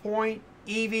 ChargePoint,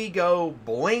 EVgo,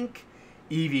 Blink,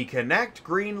 EV Connect,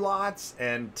 Green Lots,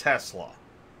 and Tesla.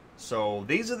 So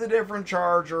these are the different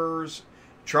chargers,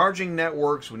 charging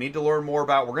networks we need to learn more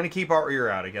about. We're going to keep our ear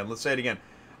out again. Let's say it again.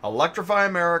 Electrify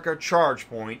America,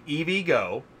 ChargePoint,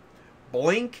 EVgo,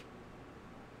 Blink,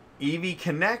 EV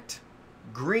Connect,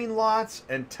 Green Lots,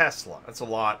 and Tesla. That's a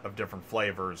lot of different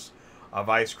flavors of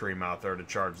ice cream out there to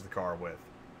charge the car with.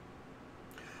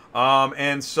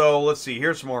 And so, let's see.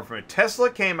 Here's some more information. Tesla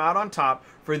came out on top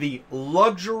for the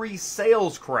luxury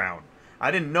sales crown.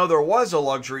 I didn't know there was a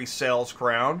luxury sales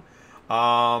crown.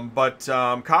 But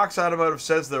Cox Automotive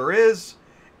says there is.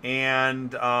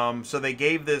 And so they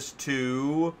gave this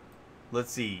to,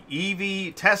 let's see,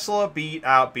 Tesla beat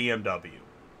out BMW.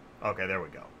 Okay, there we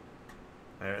go.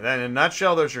 Then in a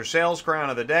nutshell, there's your sales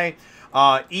crown of the day.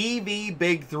 EV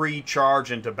Big Three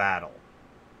charge into battle.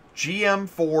 GM,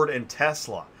 Ford, and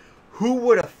Tesla. Who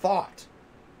would have thought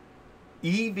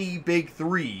EV Big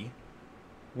Three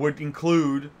would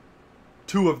include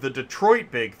 2 of the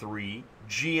Detroit Big Three,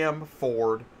 GM,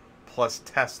 Ford, plus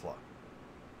Tesla?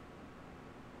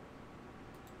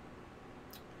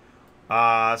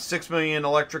 6 million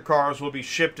electric cars will be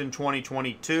shipped in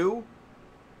 2022.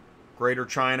 Greater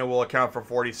China will account for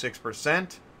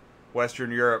 46%. Western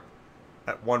Europe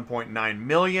at 1.9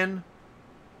 million.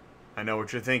 I know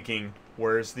what you're thinking.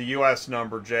 Where's the U.S.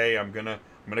 number, Jay? I'm gonna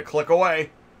click away.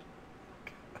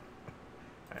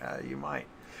 You might.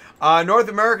 North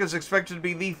America is expected to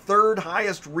be the 3rd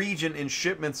highest region in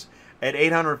shipments at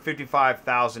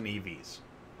 855,000 EVs.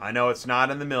 I know it's not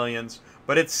in the millions,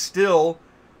 but it's still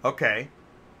okay.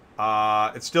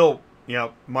 It's still,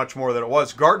 much more than it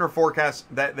was. Gartner forecasts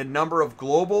that the number of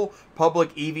global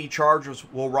public EV chargers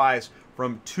will rise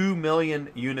from 2 million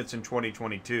units in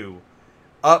 2022,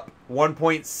 up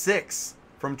 1.6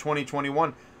 from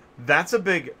 2021. That's a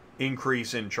big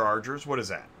increase in chargers. What is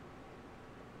that?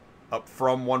 Up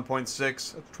from 1.6,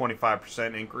 that's a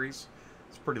 25% increase.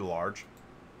 It's pretty large.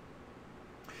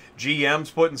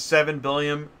 GM's putting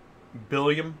 $7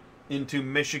 billion into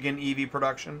Michigan EV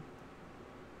production.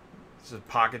 This is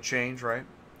pocket change, right?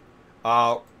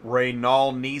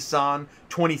 Renault Nissan,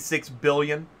 $26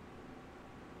 billion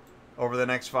over the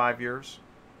next 5 years.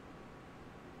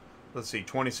 Let's see,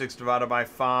 26 divided by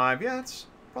 5. Yeah, it's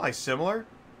probably similar.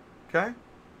 Okay.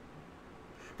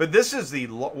 But this is the,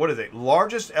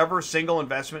 largest ever single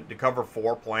investment to cover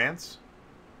 4 plants.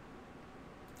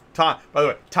 By the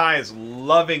way, Ty is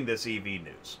loving this EV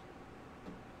news.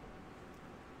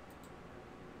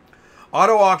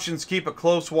 Auto auctions keep a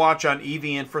close watch on EV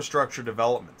infrastructure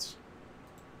developments.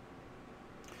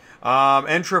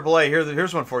 NAAA,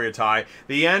 here's one for you, Ty.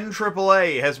 The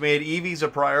NAAA has made EVs a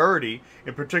priority,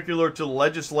 in particular to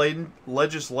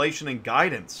legislation and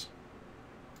guidance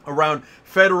around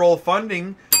federal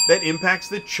funding that impacts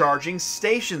the charging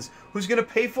stations. Who's going to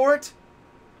pay for it?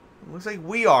 It looks like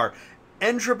we are.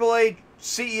 NAAA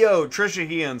CEO Tricia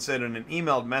Heon said in an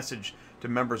emailed message to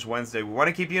members Wednesday, we want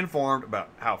to keep you informed about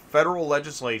how federal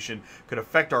legislation could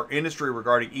affect our industry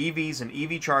regarding EVs and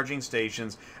EV charging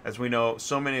stations. As we know,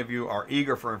 so many of you are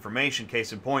eager for information.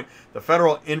 Case in point, the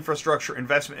Federal Infrastructure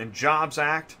Investment and Jobs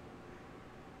Act,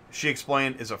 she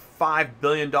explained, is a $5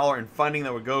 billion in funding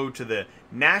that would go to the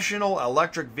National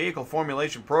Electric Vehicle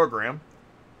Formulation Program.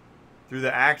 Through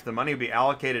the act, the money would be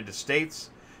allocated to states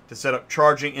to set up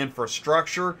charging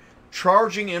infrastructure.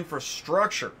 Charging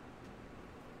infrastructure.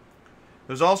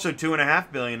 There's also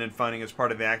 $2.5 billion in funding as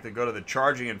part of the act that go to the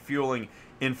Charging and Fueling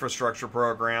Infrastructure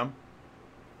Program.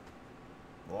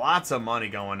 Lots of money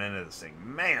going into this thing.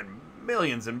 Man,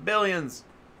 millions and billions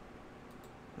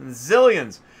and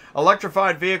zillions.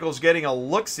 Electrified vehicles getting a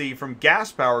look-see from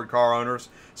gas-powered car owners,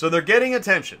 so they're getting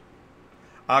attention.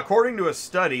 According to a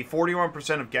study,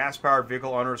 41% of gas-powered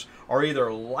vehicle owners are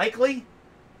either likely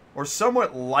or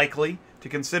somewhat likely to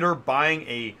consider buying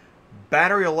a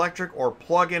battery electric or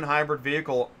plug-in hybrid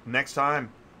vehicle next time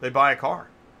they buy a car.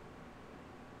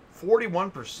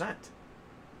 41%. Of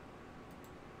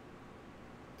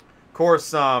course,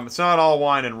 it's not all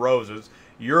wine and roses.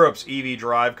 Europe's EV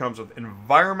drive comes with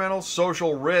environmental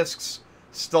social risks.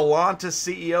 Stellantis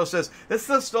CEO says. That's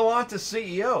the Stellantis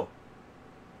CEO.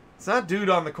 It's not dude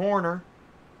on the corner.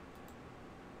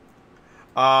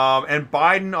 And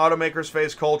Biden automakers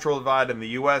face cultural divide in the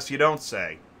U.S. You don't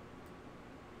say.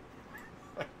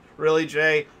 Really,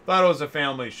 Jay? Thought it was a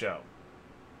family show.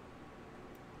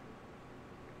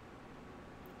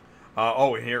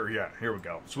 Here we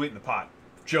go. Sweeten the pot.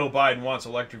 Joe Biden wants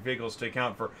electric vehicles to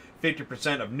account for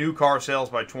 50% of new car sales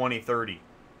by 2030.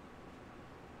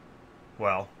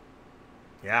 Well,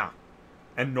 yeah.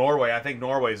 And Norway. I think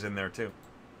Norway's in there, too.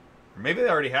 Or maybe they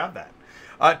already have that.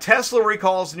 Tesla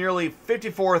recalls nearly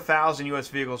 54,000 U.S.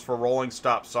 vehicles for rolling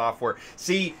stop software.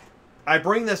 See, I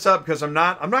bring this up because I'm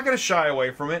not going to shy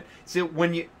away from it. See,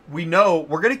 we know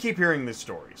we're going to keep hearing these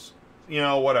stories. You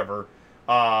know, whatever,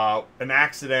 an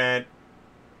accident,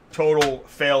 total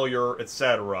failure,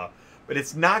 etc. But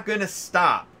it's not going to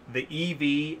stop the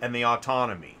EV and the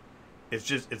autonomy.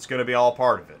 It's going to be all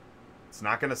part of it. It's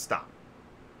not going to stop.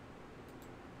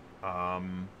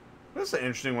 That's an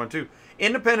interesting one too.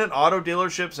 Independent auto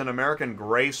dealerships and American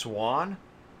gray swan.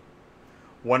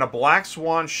 When a black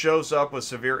swan shows up with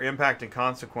severe impact and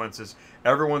consequences,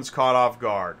 everyone's caught off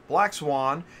guard. Black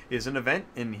swan is an event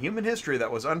in human history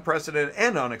that was unprecedented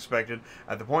and unexpected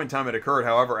at the point in time it occurred.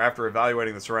 However, after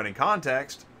evaluating the surrounding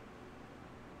context,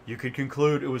 you could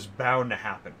conclude it was bound to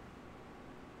happen.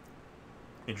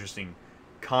 Interesting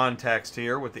context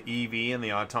here with the EV and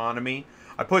the autonomy.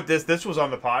 I put this was on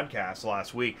the podcast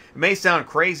last week. It may sound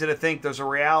crazy to think there's a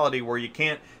reality where you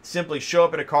can't simply show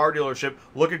up at a car dealership,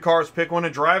 look at cars, pick one,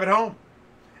 and drive it home.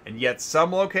 And yet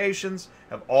some locations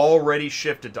have already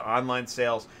shifted to online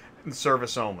sales and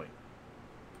service only.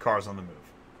 Cars on the move.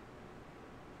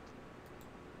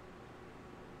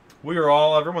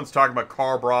 Everyone's talking about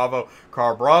Car Bravo.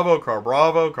 Car Bravo, Car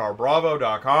Bravo,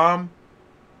 CarBravo.com.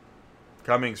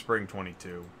 Coming spring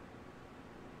 22.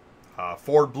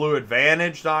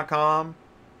 FordBlueAdvantage.com.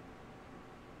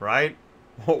 Right?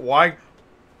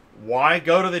 Why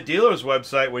go to the dealer's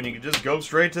website when you can just go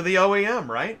straight to the OEM,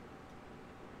 right?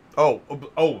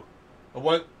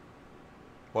 What?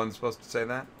 Wasn't supposed to say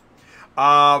that?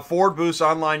 Ford boosts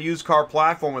online used car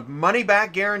platform with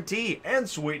money-back guarantee and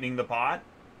sweetening the pot.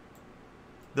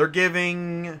 They're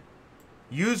giving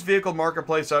used vehicle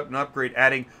marketplace an upgrade,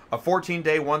 adding a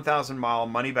 14-day, 1,000-mile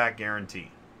money-back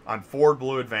guarantee on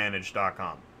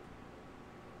FordBlueAdvantage.com.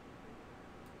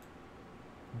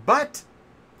 But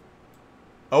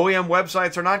OEM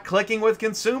websites are not clicking with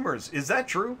consumers. Is that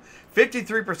true?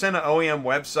 53% of OEM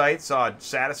websites saw a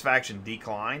satisfaction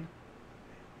decline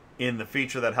in the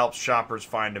feature that helps shoppers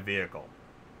find a vehicle.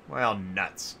 Well,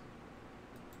 nuts.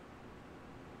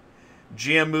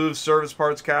 GM moves service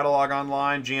parts catalog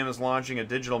online. GM is launching a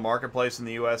digital marketplace in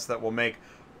the U.S. that will make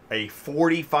a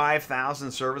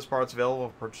 45,000 service parts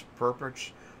available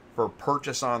for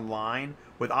purchase online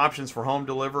with options for home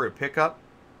delivery or pickup.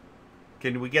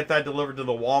 Can we get that delivered to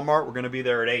the Walmart? We're going to be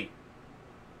there at 8.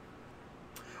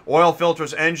 Oil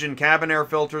filters, engine, cabin air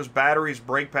filters, batteries,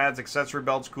 brake pads, accessory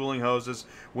belts, cooling hoses,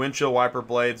 windshield wiper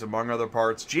blades, among other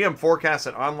parts. GM forecasts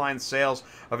that online sales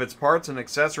of its parts and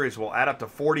accessories will add up to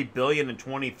 $40 billion in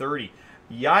 2030.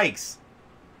 Yikes!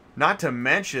 Not to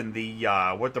mention the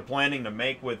what they're planning to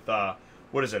make with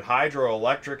what is it,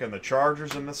 hydroelectric and the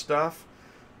chargers and the stuff.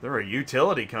 They're a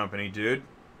utility company, dude.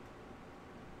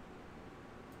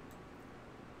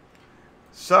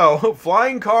 So,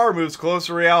 flying car moves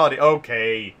closer to reality.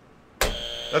 Okay.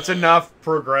 That's enough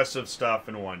progressive stuff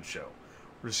in one show.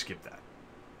 We'll just skip that.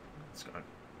 Let's go.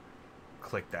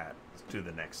 Click that. Let's do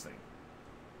the next thing.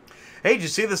 Hey, did you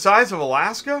see the size of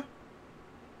Alaska?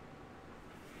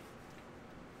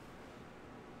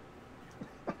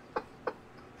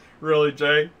 Really,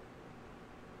 Jay?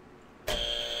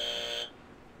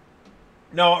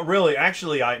 No, really.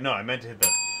 Actually, I meant to hit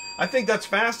that. I think that's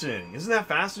fascinating. Isn't that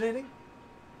fascinating?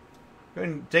 Go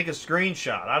ahead and take a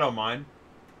screenshot. I don't mind.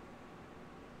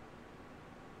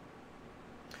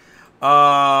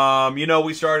 You know,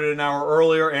 we started an hour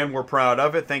earlier, and we're proud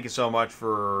of it. Thank you so much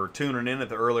for tuning in at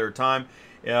the earlier time.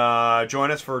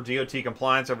 Join us for DOT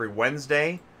Compliance every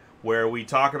Wednesday, where we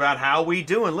talk about how we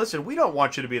do. And listen, we don't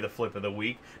want you to be the flip of the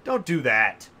week. Don't do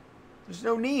that. There's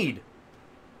no need.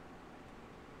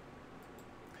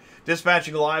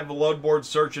 Dispatching live load board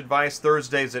search advice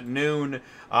Thursdays at noon.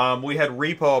 We had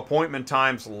repo appointment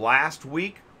times last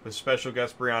week with special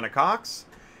guest Brianna Cox.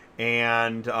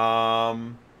 And,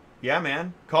 yeah,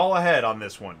 man, call ahead on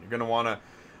this one. You're going to want to...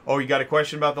 Oh, you got a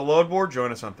question about the load board?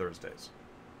 Join us on Thursdays.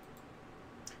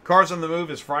 Cars on the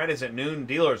Move is Fridays at noon.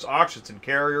 Dealers, auctions, and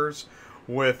carriers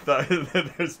with...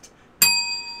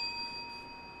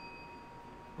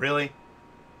 Really?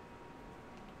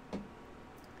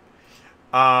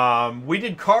 We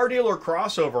did Car Dealer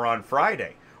Crossover on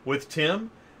Friday with Tim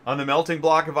on the Melting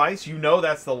Block of Ice. You know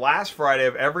that's the last Friday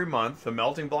of every month, the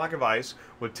Melting Block of Ice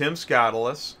with Tim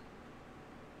Scoutelis.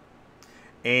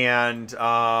 And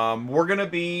we're going to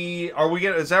be...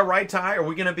 Is that right, Ty?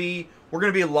 We're going to be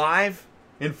live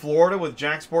in Florida with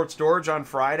Jack Sports Storage on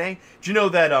Friday. Do you know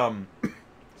that,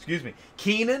 excuse me,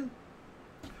 Keenan,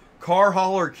 Car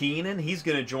Hauler Keenan, he's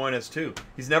going to join us too.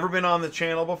 He's never been on the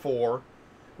channel before.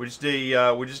 We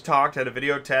just talked, had a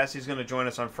video test. He's going to join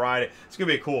us on Friday. It's going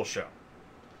to be a cool show.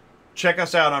 Check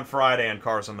us out on Friday on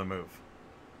Cars on the Move.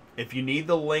 If you need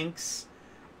the links,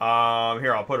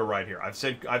 here, I'll put it right here. I've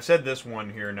said this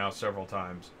one here now several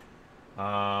times.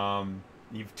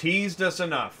 You've teased us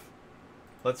enough.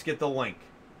 Let's get the link.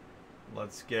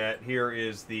 Here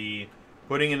is the,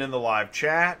 putting it in the live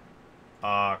chat.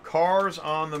 Cars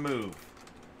on the Move.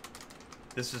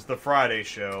 This is the Friday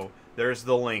show. There's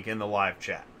the link in the live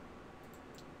chat.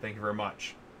 Thank you very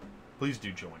much. Please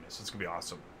do join us. It's going to be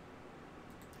awesome.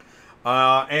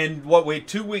 And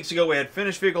 2 weeks ago, we had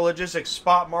Finished Vehicle Logistics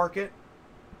Spot Market.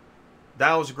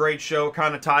 That was a great show.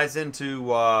 Kind of ties into,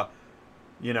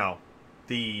 you know,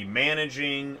 the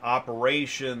managing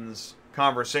operations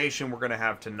conversation we're going to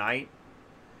have tonight.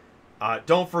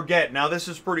 Don't forget, now this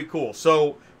is pretty cool.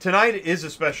 So tonight is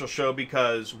a special show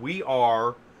because we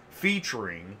are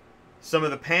featuring some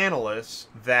of the panelists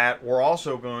that we're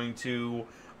also going to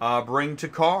bring to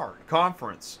CAR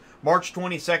Conference. March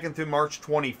 22nd through March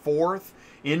 24th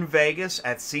in Vegas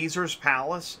at Caesars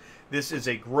Palace. This is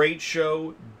a great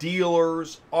show.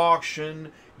 Dealers,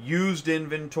 auction, used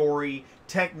inventory,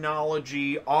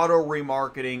 technology, auto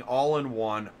remarketing, all in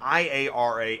one.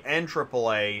 IARA and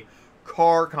AAA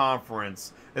CAR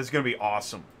Conference. It's going to be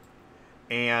awesome.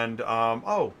 And,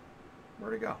 oh,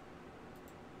 where'd it go?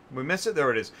 We missed it?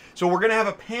 There it is. So we're going to have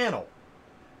a panel.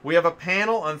 We have a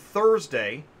panel on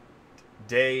Thursday,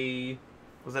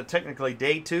 was that technically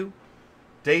day 2?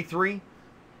 Day 3?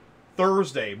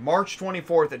 Thursday, March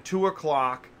 24th at 2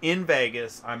 o'clock in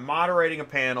Vegas. I'm moderating a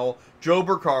panel. Joe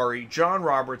Bercari, John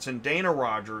Robertson, Dana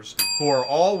Rogers, who are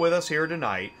all with us here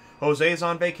tonight. Jose's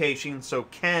on vacation, so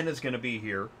Ken is going to be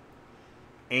here.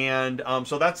 And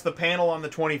so that's the panel on the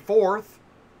 24th.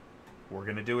 We're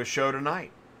going to do a show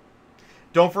tonight.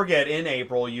 Don't forget, in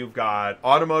April, you've got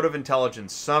Automotive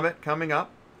Intelligence Summit coming up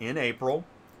in April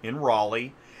in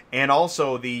Raleigh. And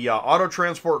also the Auto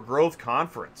Transport Growth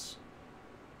Conference.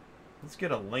 Let's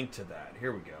get a link to that.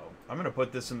 Here we go. I'm going to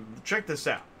put this in. Check this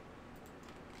out.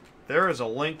 There is a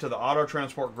link to the Auto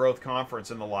Transport Growth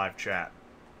Conference in the live chat.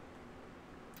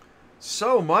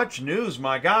 So much news,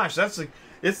 my gosh.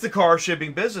 It's the Car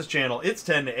Shipping Business Channel. It's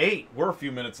 10 to 8. We're a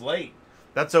few minutes late.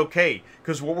 That's okay,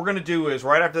 because what we're going to do is,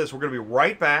 right after this, we're going to be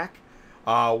right back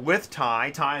with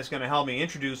Ty. Ty is going to help me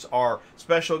introduce our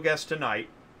special guest tonight.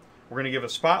 We're going to give a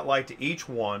spotlight to each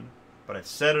one, but I've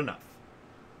said enough.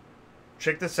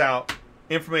 Check this out.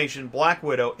 information, Black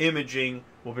Widow Imaging.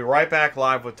 We'll be right back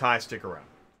live with Ty. Stick around.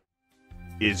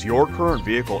 Is your current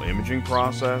vehicle imaging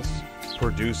process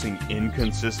producing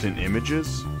inconsistent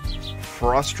images?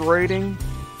 Frustrating?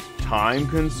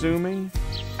 Time-consuming?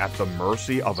 At the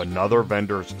mercy of another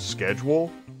vendor's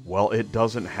schedule? Well, it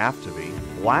doesn't have to be.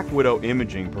 Black Widow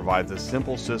Imaging provides a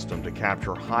simple system to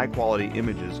capture high-quality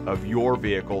images of your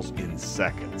vehicles in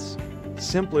seconds.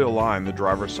 Simply align the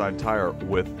driver's side tire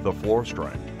with the floor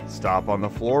stripe. Stop on the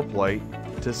floor plate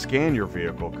to scan your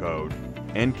vehicle code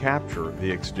and capture the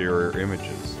exterior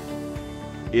images.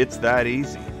 It's that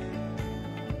easy.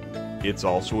 It's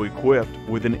also equipped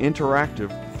with an interactive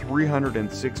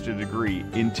 360-degree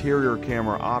interior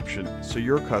camera option so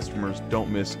your customers don't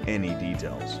miss any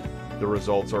details. The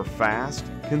results are fast,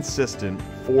 consistent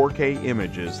 4K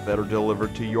images that are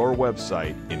delivered to your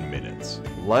website in minutes.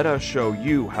 Let us show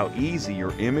you how easy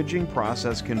your imaging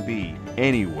process can be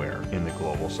anywhere in the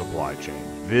global supply chain.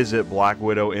 Visit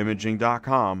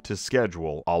blackwidowimaging.com to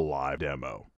schedule a live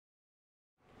demo.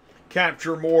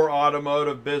 Capture more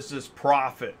automotive business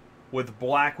profit with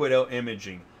Black Widow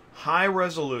Imaging.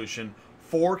 High-resolution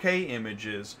 4K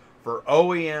images for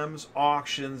OEMs,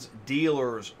 auctions,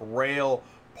 dealers, rail,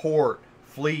 port,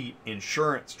 fleet,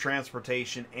 insurance,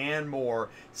 transportation, and more.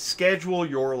 Schedule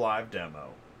your live demo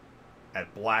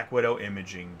at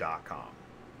blackwidowimaging.com.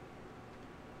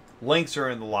 Links are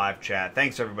in the live chat.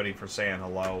 Thanks everybody for saying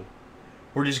hello.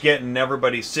 We're just getting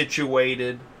everybody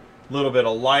situated. A little bit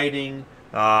of lighting.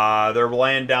 They're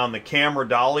laying down the camera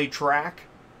dolly track.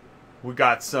 We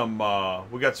got some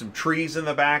trees in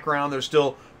the background. They're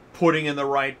still putting in the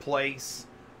right place.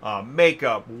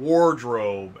 Makeup,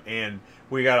 wardrobe, and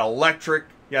we got electric.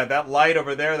 Yeah, that light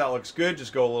over there, that looks good.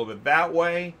 Just go a little bit that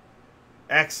way.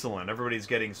 Excellent. Everybody's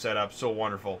getting set up. So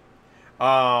wonderful.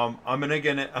 I'm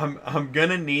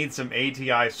gonna need some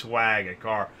ATI swag at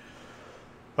car.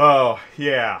 Oh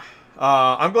yeah.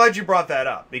 I'm glad you brought that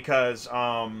up because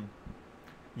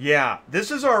yeah, this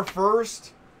is our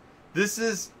first. This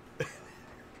is.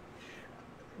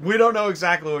 We don't know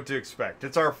exactly what to expect.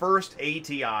 It's our first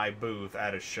ATI booth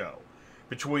at a show.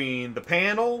 Between the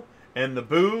panel and the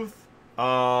booth,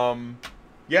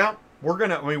 yeah,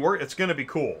 it's gonna be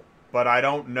cool. But I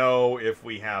don't know if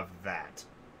we have that.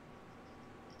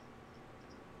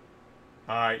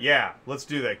 Yeah, let's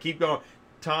do that. Keep going.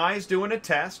 Ty's doing a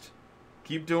test.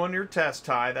 Keep doing your test,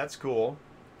 Ty. That's cool.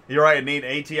 You're right, I need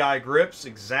ATI grips.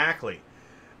 Exactly.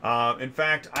 In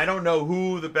fact, I don't know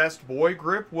who the best boy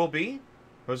grip will be.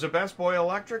 Was it Best Boy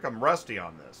Electric? I'm rusty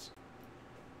on this.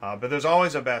 But there's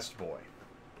always a Best Boy.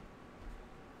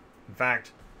 In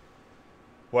fact,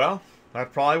 well,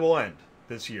 that probably will end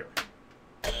this year.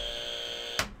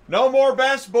 No more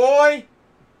Best Boy!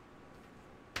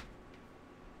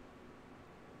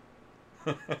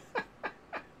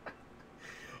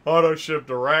 Auto Ship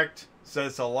Direct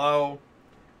says hello.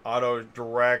 Auto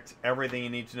Direct, everything you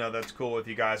need to know. That's cool with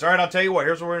you guys. All right, I'll tell you what.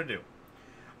 Here's what we're going to do.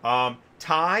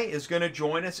 Ty is going to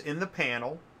join us in the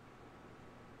panel.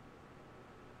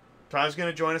 Ty's going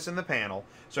to join us in the panel.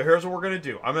 So here's what we're going to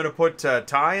do. I'm going to put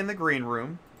Ty in the green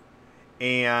room.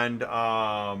 And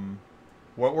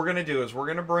what we're going to do is we're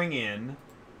going to bring in...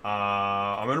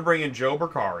 I'm going to bring in Joe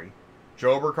Bercari.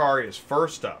 Joe Bercari is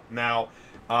first up. Now,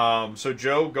 so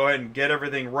Joe, go ahead and get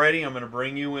everything ready. I'm going to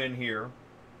bring you in here.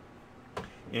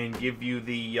 And give you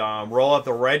the... roll out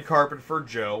the red carpet for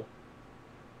Joe.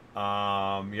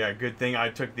 Yeah, good thing I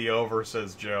took the over,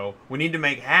 says Joe. We need to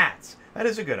make hats. That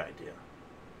is a good idea.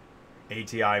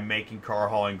 ATI making car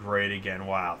hauling great again.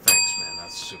 Wow, thanks, man.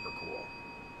 That's super cool.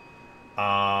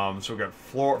 So we got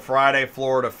Friday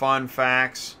Florida Fun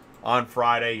Facts on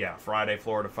Friday. Yeah, Friday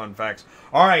Florida Fun Facts.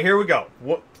 All right, here we go.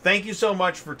 Thank you so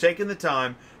much for taking the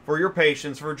time, for your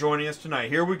patience, for joining us tonight.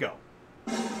 Here we go.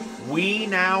 We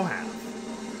now have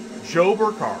Joe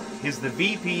Bercari. He's the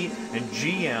VP and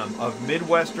GM of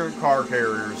Midwestern Car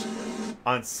Carriers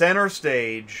on center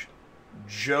stage.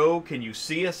 Joe, can you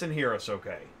see us and hear us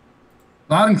okay?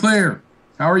 Loud and clear.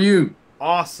 How are you?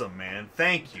 Awesome, man.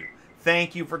 Thank you.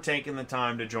 Thank you for taking the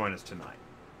time to join us tonight.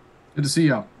 Good to see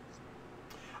y'all.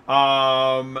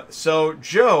 So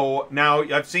Joe, now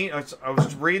I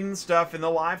was reading stuff in the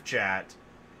live chat.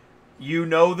 You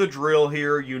know the drill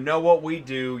here. You know what we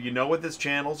do. You know what this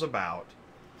channel's about.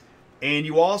 And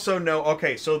you also know,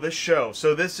 okay, so this show,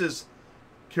 so this is,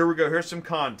 here we go, here's some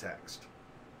context.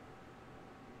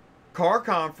 Car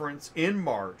Conference in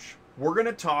March, we're going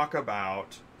to talk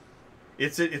about,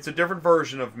 it's a different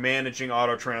version of managing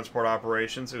auto transport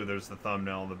operations. Ooh, there's the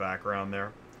thumbnail in the background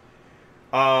there.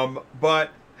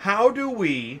 But how do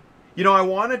we, you know, I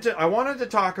wanted to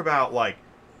talk about, like,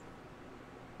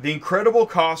 the incredible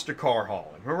cost of car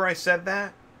hauling. Remember I said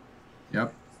that?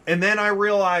 Yep. And then I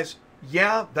realized,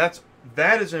 yeah,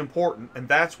 that is important, and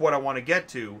that's what I want to get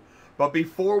to. But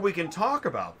before we can talk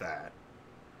about that,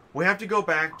 we have to go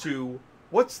back to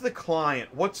what's the client,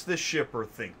 what's the shipper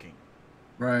thinking?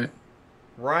 Right.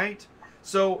 Right?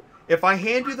 So if I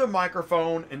hand you the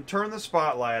microphone and turn the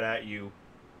spotlight at you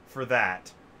for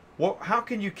that, how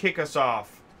can you kick us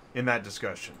off in that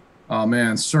discussion? Oh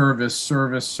man, service,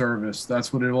 service, service.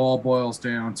 That's what it all boils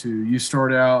down to. You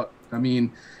start out, I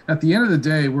mean, at the end of the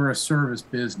day, we're a service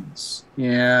business,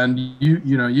 and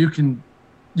you can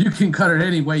cut it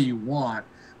any way you want,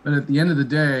 but at the end of the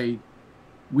day,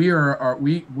 we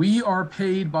are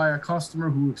paid by a customer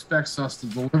who expects us to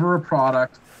deliver a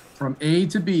product from A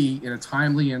to B in a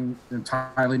timely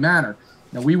manner.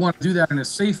 Now we want to do that in a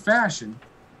safe fashion,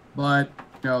 but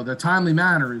the timely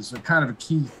manner is a kind of a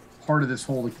key part of this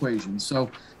whole equation. So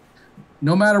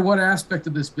no matter what aspect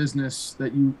of this business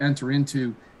that you enter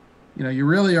into, you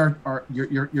really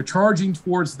you're charging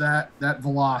towards that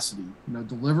velocity.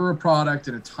 Deliver a product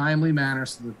in a timely manner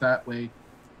so that way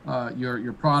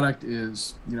your product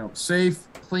is safe,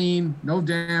 clean, no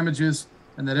damages,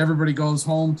 and that everybody goes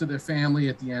home to their family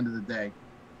at the end of the day.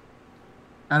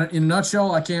 And in a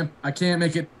nutshell, I can't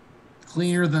make it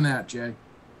cleaner than that, Jay.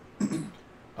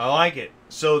 I like it.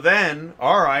 So then,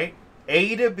 all right,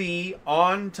 A to B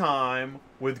on time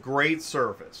with great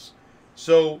service.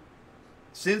 So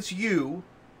since you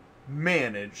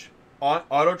manage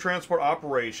auto transport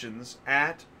operations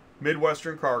at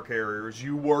Midwestern Car Carriers,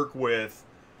 you work with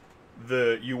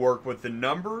the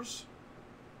numbers,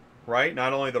 right?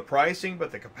 Not only the pricing,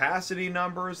 but the capacity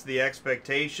numbers, the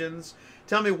expectations.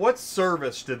 Tell me, what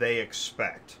service do they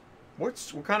expect?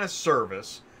 What kind of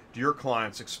service do your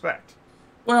clients expect?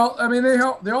 Well, I mean, they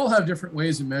all have different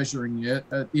ways of measuring it.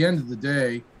 At the end of the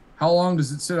day, how long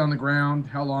does it sit on the ground?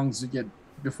 How long does it get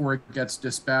before it gets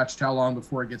dispatched? How long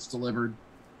before it gets delivered?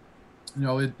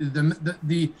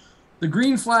 The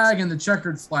green flag and the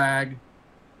checkered flag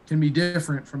can be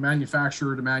different from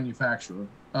manufacturer to manufacturer.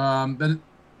 But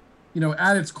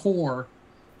at its core,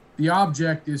 the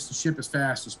object is to ship as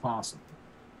fast as possible.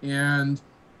 And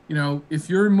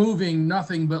if you're moving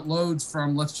nothing but loads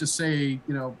from, let's just say,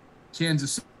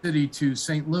 Kansas City to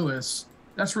St. Louis,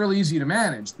 that's really easy to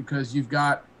manage because you've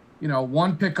got,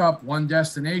 one pickup, one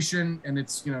destination, and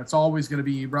it's always going to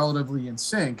be relatively in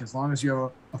sync. As long as you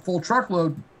have a full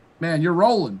truckload, man, you're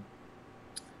rolling.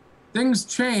 Things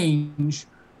change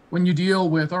when you deal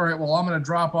with, all right, well, I'm going to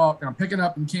drop off, I'm picking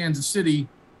up in Kansas City,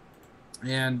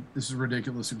 and this is a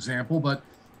ridiculous example, but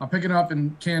I'm picking up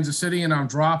in Kansas City and I'm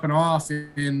dropping off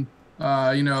in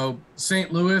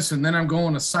St. Louis, and then I'm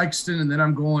going to Sykeston, and then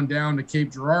I'm going down to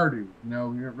Cape Girardeau.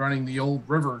 You're running the old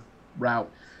river route.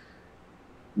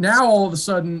 Now all of a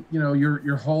sudden,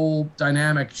 your whole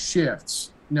dynamic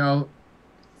shifts. The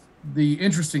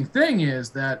interesting thing is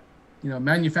that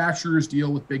manufacturers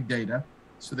deal with big data,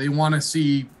 so they want to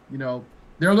see.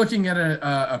 They're looking at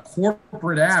a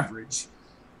corporate average.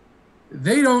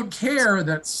 They don't care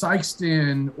that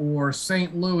Sykeston or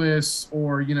St. Louis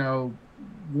or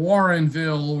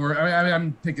Warrenville, or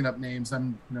I'm picking up names.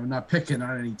 I'm not picking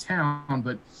on any town,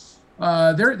 but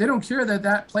they don't care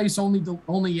that place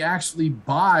only actually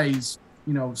buys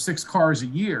 6 cars a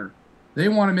year. They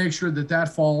want to make sure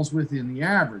that falls within the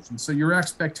average. And so your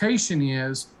expectation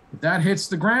is if that hits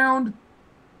the ground,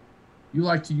 you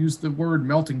like to use the word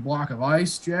melting block of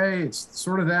ice, Jay. It's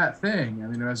sort of that thing. I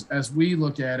mean, as we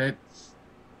look at it,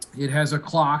 it has a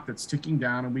clock that's ticking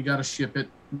down, and we got to ship it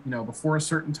before a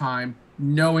certain time,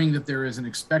 knowing that there is an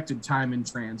expected time in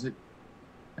transit,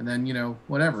 and then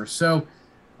whatever. So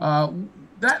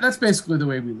that's basically the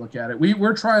way we look at it.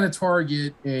 We're trying to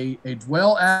target a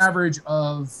dwell average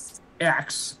of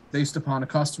X based upon a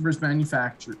customer's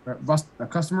manufacturer's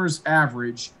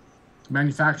average,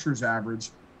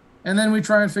 and then we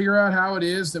try and figure out how it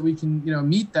is that we can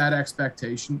meet that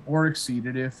expectation or exceed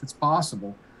it if it's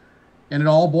possible. And it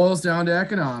all boils down to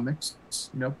economics.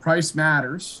 Price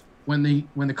matters. When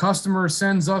the customer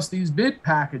sends us these bid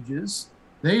packages,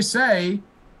 they say,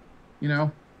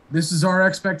 this is our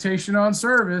expectation on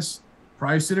service,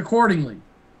 price it accordingly.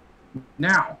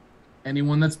 Now,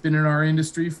 anyone that's been in our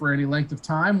industry for any length of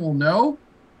time will know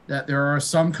that there are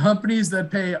some companies that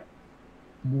pay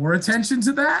more attention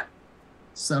to that,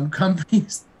 some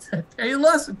companies that pay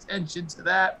less attention to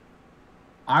that.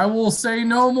 I will say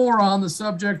no more on the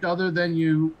subject other than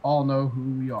you all know who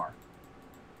we are.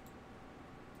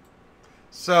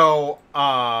 So,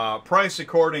 price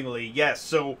accordingly, yes.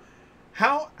 So,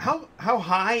 how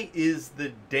high is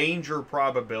the danger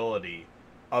probability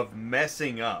of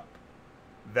messing up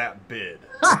that bid?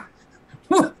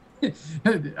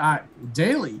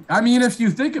 Daily. I mean, if you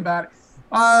think about it,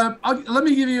 let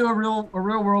me give you a real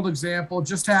world example.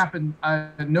 Just happened.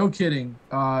 No kidding.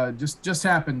 Just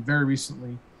happened very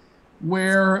recently,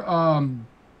 where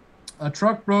a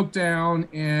truck broke down,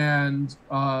 and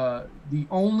the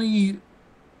only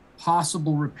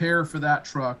possible repair for that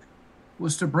truck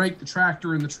was to break the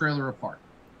tractor and the trailer apart.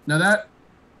 Now, that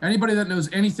anybody that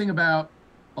knows anything about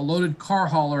a loaded car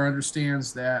hauler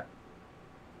understands that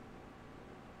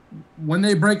when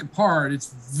they break apart,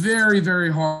 it's very,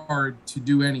 very hard to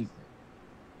do anything.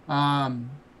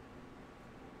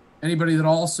 Anybody that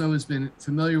also has been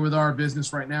familiar with our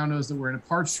business right now knows that we're in a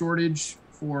parts shortage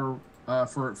for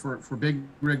big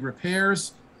rig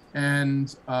repairs.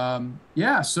 And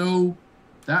yeah, so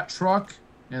that truck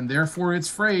and therefore its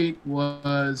freight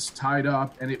was tied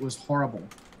up, and it was horrible.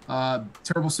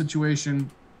 Terrible situation.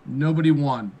 Nobody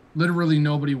won. Literally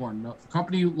nobody won. No, the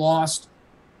company lost.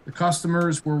 The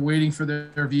customers were waiting for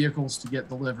their vehicles to get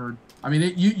delivered. I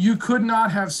mean, you could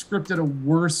not have scripted a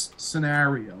worse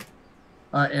scenario,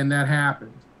 and that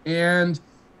happened. And,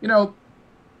 you know,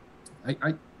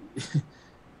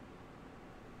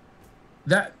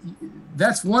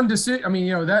 that's one decision. I mean,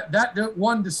 you know, that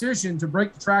one decision to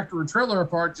break the tractor and trailer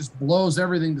apart just blows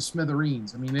everything to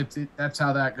smithereens. I mean, that's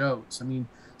how that goes. I mean,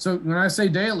 so when I say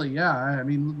daily, yeah, I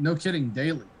mean, no kidding,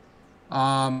 daily.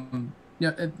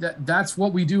 Yeah, that's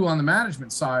what we do on the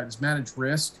management side, is manage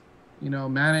risk,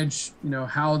 manage,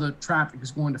 how the traffic is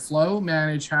going to flow,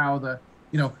 manage how the,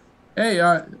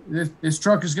 hey, this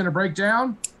truck is going to break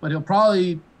down, but he'll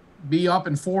probably be up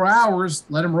in 4 hours.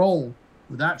 Let him roll.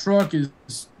 If that truck is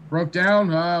broke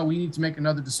down, we need to make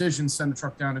another decision, send the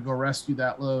truck down to go rescue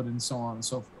that load, and so on and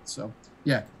so forth. So,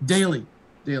 yeah, daily.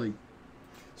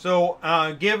 So,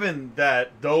 given that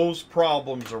those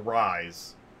problems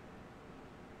arise,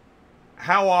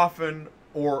 how often,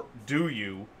 or do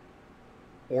you,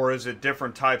 or is it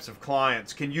different types of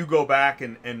clients, can you go back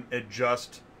and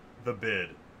adjust the bid?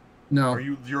 No. Or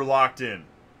you're locked in?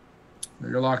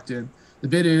 You're locked in. The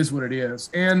bid is what it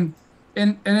is. And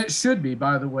it should be,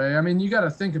 by the way. I mean, you got to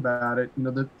think about it.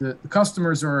 The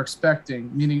customers are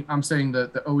expecting, meaning I'm saying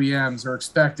that the OEMs are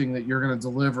expecting that you're going to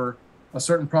deliver a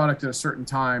certain product at a certain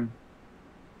time.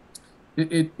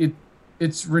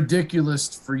 It's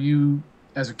ridiculous for you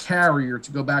as a carrier to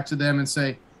go back to them and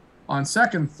say, on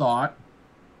second thought,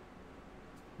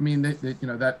 I mean,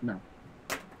 no,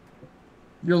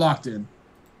 you're locked in.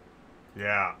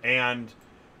 Yeah. And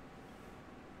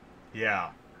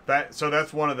yeah, that's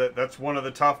one of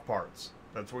the tough parts.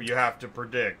 That's what you have to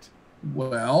predict.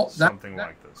 Well, something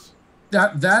like this.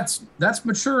 That's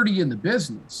maturity in the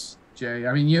business, Jay.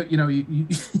 I mean, you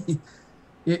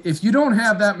if you don't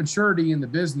have that maturity in the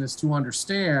business to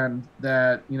understand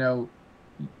that,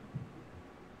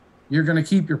 you're going to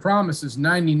keep your promises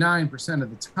 99% of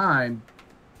the time,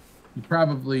 you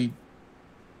probably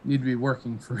need to be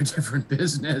working for a different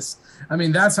business. I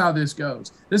mean, that's how this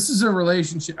goes. This is a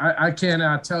relationship. I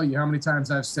cannot tell you how many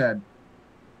times I've said,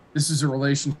 this is a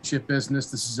relationship business.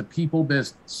 This is a people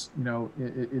business.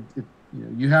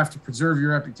 You have to preserve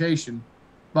your reputation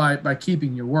by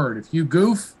keeping your word. If you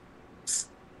goof,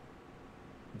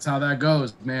 that's how that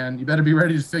goes, man. You better be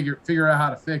ready to figure out how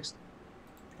to fix it.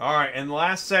 All right, and the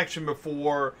last section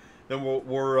before, then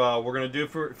we're going to do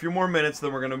for a few more minutes,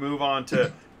 then we're going to move on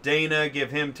to Dana,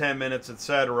 give him 10 minutes,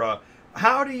 etc.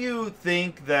 How do you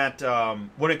think that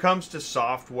when it comes to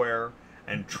software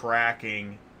and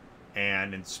tracking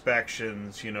and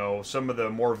inspections, some of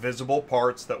the more visible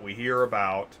parts that we hear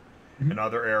about in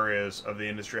other areas of the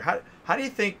industry, how do you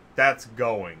think that's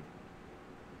going?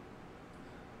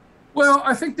 Well,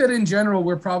 I think that in general,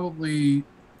 we're probably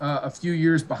a few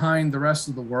years behind the rest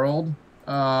of the world,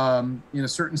 in a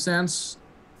certain sense.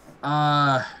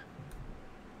 I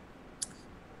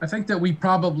think that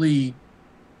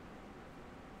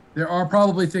there are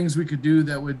probably things we could do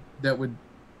that would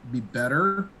be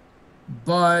better.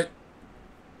 But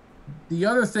the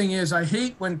other thing is, I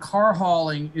hate when car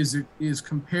hauling is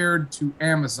compared to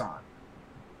Amazon,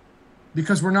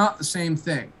 because we're not the same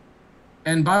thing.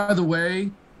 And by the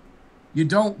way, you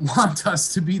don't want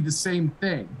us to be the same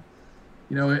thing.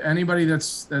 Anybody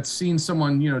that's seen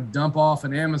someone, dump off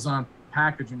an Amazon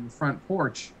package in your front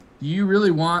porch, do you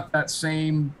really want that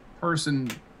same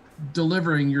person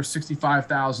delivering your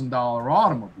 $65,000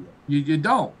 automobile? You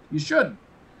don't. You shouldn't.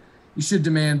 You should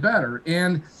demand better.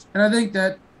 And I think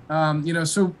that,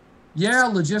 so yeah,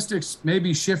 logistics may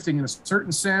be shifting in a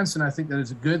certain sense, and I think that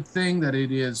it's a good thing that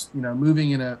it is,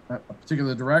 moving in a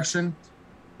particular direction.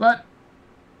 But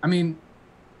I mean,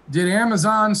 did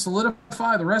Amazon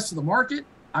solidify the rest of the market?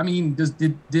 I mean,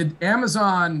 did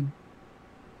Amazon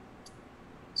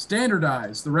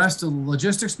standardize the rest of the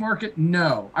logistics market?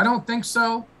 No, I don't think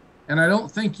so. And I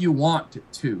don't think you want it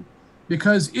to.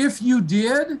 Because if you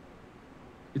did,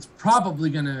 it's probably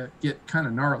going to get kind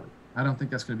of gnarly. I don't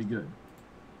think that's going to be good.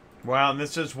 Well, and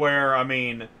this is where, I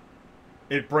mean,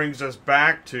 it brings us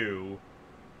back to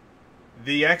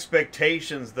the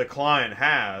expectations the client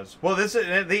has. Well, this is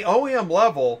at the OEM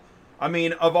level. I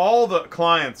mean, of all the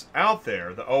clients out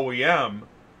there, the OEM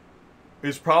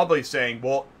is probably saying,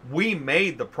 well, we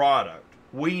made the product.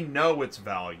 We know its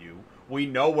value. We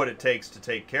know what it takes to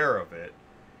take care of it.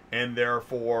 And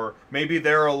therefore, maybe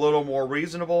they're a little more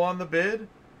reasonable on the bid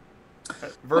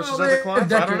versus other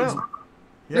clients. I don't know.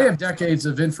 Yeah. They have decades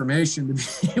of information to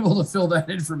be able to fill that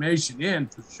information in,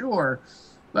 for sure.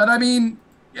 But I mean,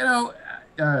 you know,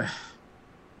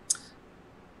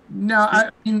 no, I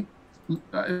mean,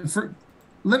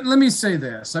 let me say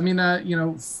this. I mean, you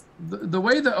know, the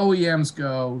way the OEMs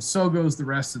go, so goes the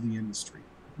rest of the industry.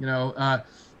 You know,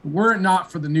 were it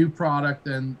not for the new product,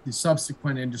 then the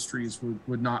subsequent industries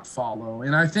would not follow.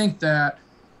 And I think that,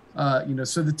 you know,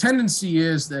 so the tendency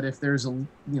is that if there's a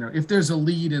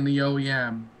lead in the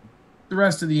OEM, the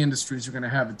rest of the industries are going to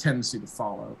have a tendency to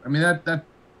follow. I mean,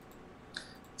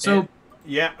 so. And,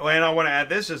 yeah, and I want to add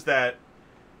this is that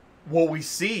what we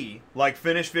see, like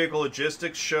Finished Vehicle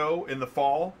Logistics show in the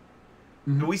fall,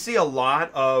 Mm-hmm. we see a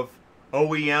lot of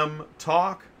OEM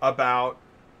talk about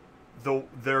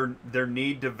their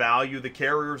need to value the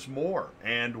carriers more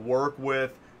and work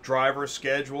with driver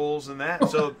schedules and that.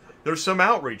 So there's some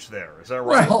outreach there. Is that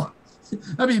right? Well,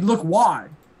 I mean, look why.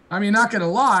 I mean, not going to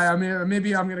lie. I mean,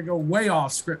 maybe I'm going to go way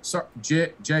off script. Sorry,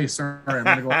 Jay, sorry. I'm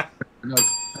going to go. I know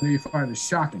you find this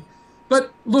shocking.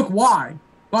 But look why.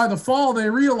 By the fall,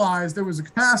 they realized there was a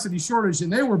capacity shortage,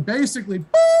 and they were basically,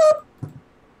 boop.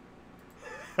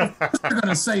 Of course they're going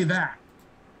to say that.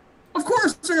 Of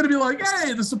course they're going to be like,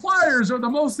 hey, the suppliers are the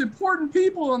most important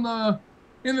people in the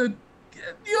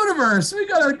universe.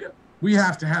 We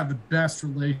have to have the best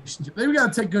relationship. We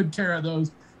got to take good care of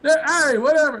those. Hey,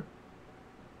 whatever.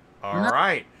 All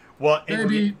right. Well,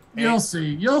 maybe you'll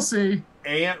see. You'll see.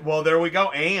 And well, there we go.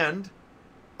 And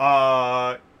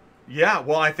yeah.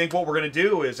 Well, I think what we're going to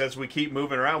do is, as we keep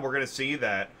moving around, we're going to see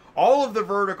that all of the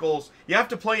verticals. You have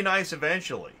to play nice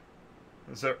eventually.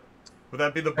 Would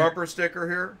that be the bumper sticker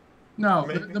here? No,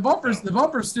 the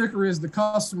bumper sticker is the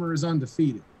customer is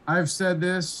undefeated. I've said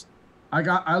this.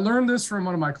 I learned this from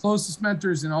one of my closest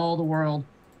mentors in all the world.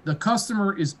 The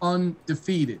customer is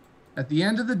undefeated. At the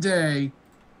end of the day,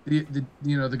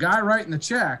 the guy writing the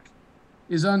check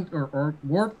is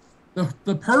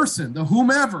the person, the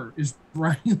whomever is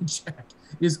writing the check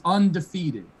is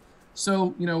undefeated.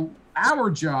 So, you know, our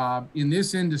job in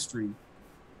this industry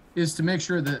is to make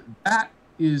sure that that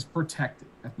is protected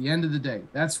at the end of the day.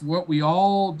 That's what we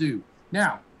all do.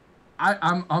 Now,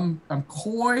 I'm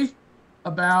coy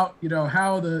about, you know,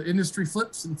 how the industry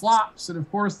flips and flops, and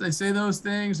of course they say those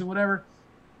things and whatever.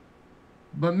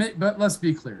 But let's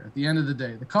be clear. At the end of the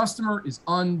day, the customer is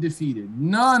undefeated.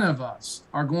 None of us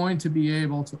are going to be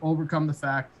able to overcome the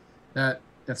fact that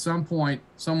at some point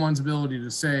someone's ability to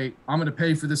say, I'm going to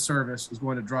pay for this service is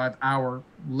going to drive our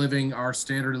living, our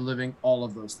standard of living, all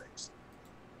of those things.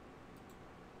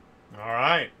 All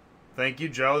right. Thank you,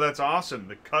 Joe. That's awesome.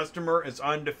 The customer is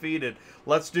undefeated.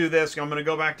 Let's do this. I'm going to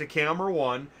go back to camera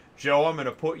one. Joe, I'm going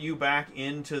to put you back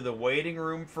into the waiting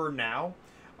room for now.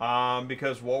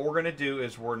 Because what we're going to do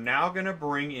is we're now going to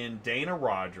bring in Dana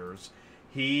Rogers.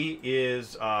 He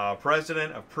is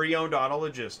president of Pre-Owned Auto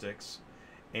Logistics.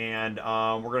 And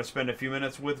we're going to spend a few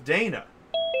minutes with Dana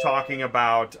talking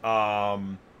about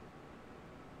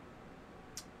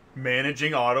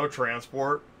managing auto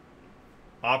transport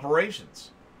operations.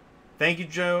 Thank you,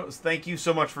 Joe. Thank you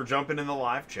so much for jumping in the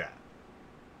live chat.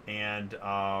 And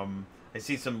I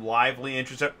see some lively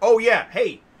interest. Oh, yeah.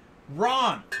 Hey,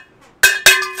 Ron.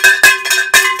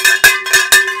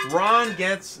 Ron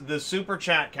gets the super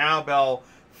chat cowbell.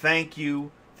 Thank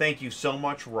you. Thank you so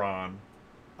much, Ron.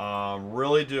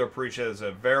 Really do appreciate it. It's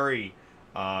a very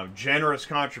generous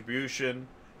contribution.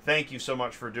 Thank you so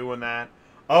much for doing that.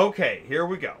 Okay, here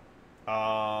we go.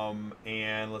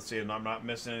 And let's see if I'm not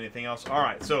missing anything else. All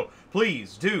right, so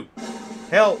please do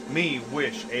help me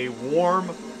wish a warm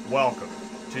welcome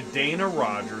to Dana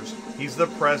Rogers. He's the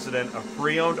president of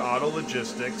Pre-Owned Auto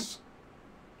Logistics,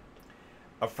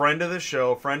 a friend of the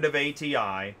show, friend of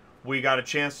ATI. We got a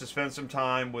chance to spend some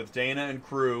time with Dana and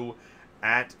crew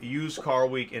at Used Car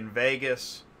Week in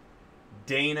Vegas.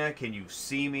 Dana, can you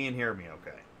see me and hear me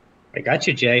okay? I got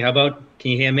you, Jay. How about,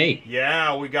 can you hear me?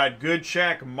 Yeah, we got good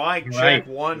check. Mic check,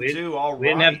 1, 2, all right. We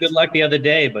didn't have good luck the other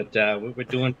day, but we're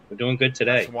doing good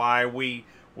today. That's why we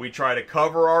We try to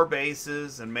cover our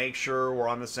bases and make sure we're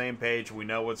on the same page. We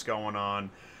know what's going on.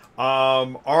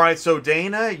 All right, so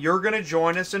Dana, you're going to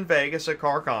join us in Vegas at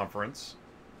Car Conference.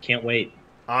 Can't wait.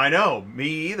 I know, me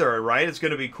either, right? It's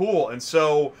going to be cool. And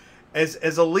so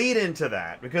as a lead into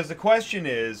that, because the question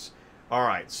is, all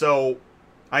right, so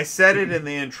I said it in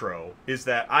the intro, is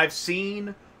that I've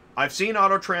seen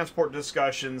auto transport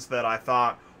discussions that I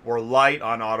thought were light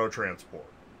on auto transport.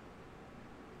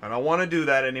 I don't want to do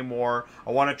that anymore.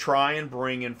 I want to try and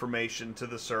bring information to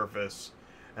the surface.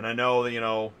 And I know that,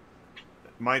 it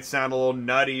might sound a little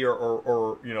nutty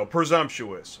or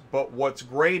presumptuous. But what's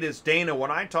great is, Dana, when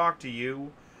I talk to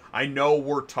you, I know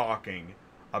we're talking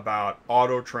about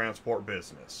auto transport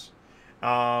business.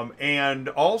 And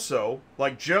also,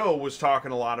 like Joe was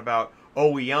talking a lot about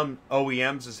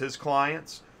OEMs as his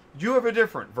clients. You have a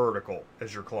different vertical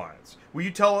as your clients. Will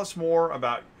you tell us more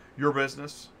about your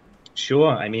business? Sure.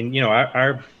 I mean,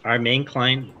 our main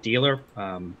client, dealer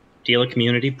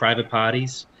community, private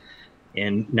parties.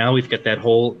 And now we've got that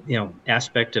whole,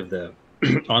 aspect of the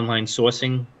online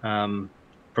sourcing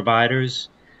providers,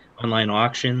 online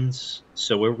auctions.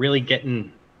 So we're really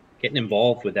getting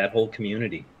involved with that whole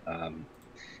community.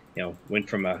 Went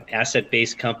from an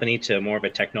asset-based company to more of a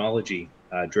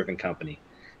technology-driven company.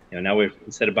 Now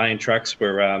instead of buying trucks,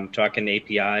 we're talking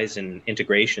APIs and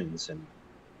integrations,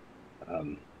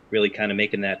 and really kind of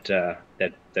making that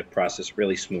process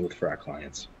really smooth for our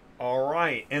clients. All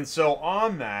right, and so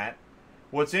on that,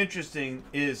 what's interesting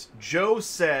is Joe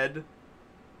said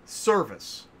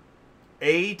service,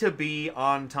 A to B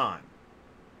on time.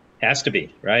 Has to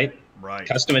be, right? Right.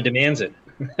 Customer demands it.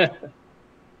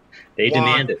 They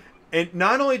demand it. And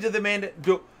not only do they demand it,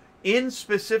 in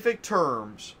specific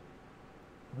terms,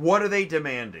 what are they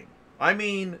demanding? I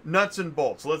mean, nuts and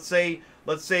bolts. Let's say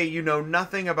you know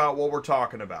nothing about what we're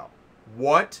talking about.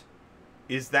 What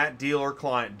is that dealer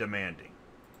client demanding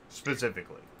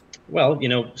specifically? Well,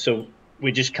 so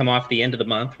we just come off the end of the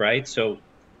month, right? So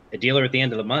a dealer at the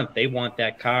end of the month, they want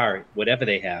that car, whatever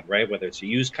they have, right? Whether it's a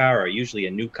used car or usually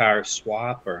a new car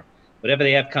swap or whatever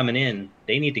they have coming in,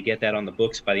 they need to get that on the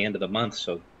books by the end of the month.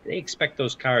 So they expect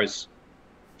those cars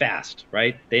fast,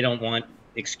 right? They don't want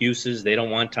excuses. They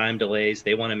don't want time delays.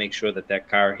 They want to make sure that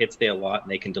car hits their lot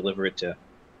and they can deliver it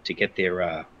to get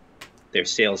their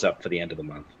sales up for the end of the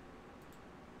month.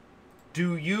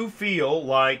 Do you feel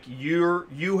like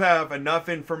you have enough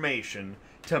information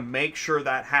to make sure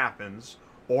that happens,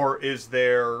 or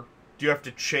do you have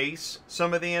to chase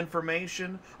some of the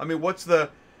information? I mean,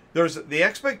 there's the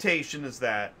expectation is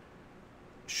that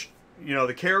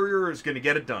the carrier is going to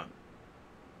get it done.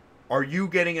 Are you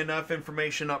getting enough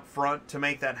information up front to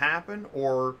make that happen,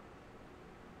 or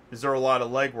is there a lot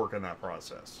of legwork in that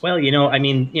process? Well,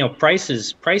 price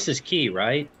is key,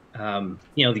 right? You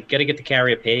got to get the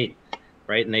carrier paid,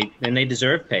 right? And they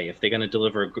deserve pay if they're going to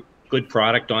deliver a good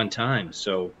product on time.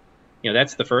 So,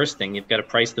 that's the first thing. You've got to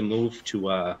price the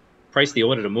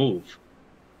order to move.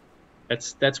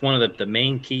 That's one of the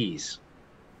main keys.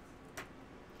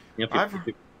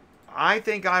 I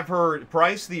think I've heard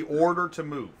price the order to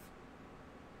move.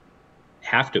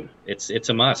 Have to. It's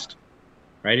a must,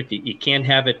 right? If you can't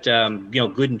have it,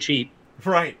 good and cheap.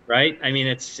 Right. Right. I mean,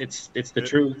 it's the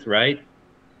truth, right?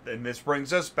 And this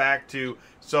brings us back to,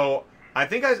 so I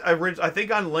think I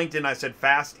think on LinkedIn I said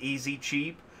fast, easy,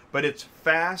 cheap, but it's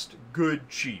fast, good,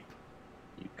 cheap.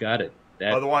 You got it.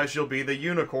 Otherwise, you'll be the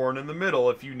unicorn in the middle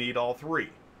if you need all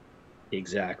three.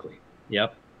 Exactly.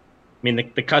 Yep. I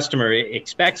mean, the customer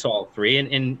expects all three,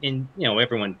 and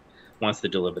everyone wants to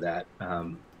deliver that.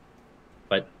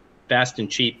 But fast and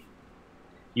cheap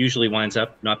usually winds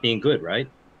up not being good, right?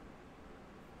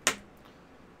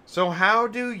 So how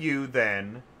do you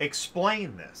then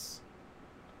explain this?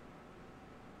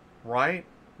 Right?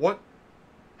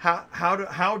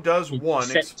 How does one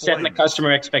explain setting the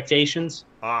customer expectations?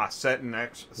 Set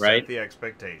the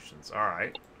expectations. All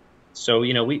right. So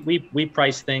we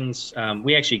price things.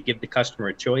 We actually give the customer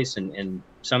a choice in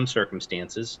some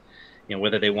circumstances.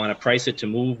 Whether they want to price it to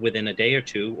move within a day or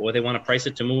two, or they want to price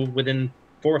it to move within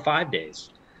 4 or 5 days.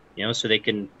 So they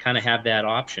can kind of have that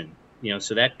option.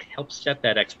 So that helps set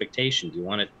that expectation. Do you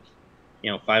want it,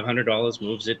 $500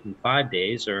 moves it in 5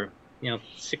 days, or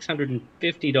 $650 or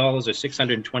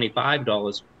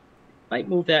 $625 might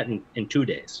move that in 2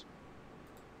 days.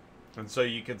 And so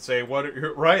you can say,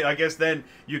 right? I guess then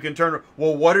you can turn,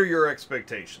 well, what are your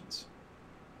expectations?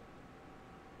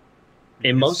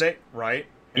 Right?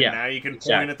 And now you can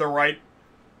point at the right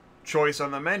choice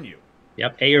on the menu.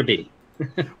 Yep, A or B.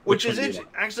 Which is interesting.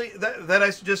 Actually, that I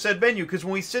just said menu, because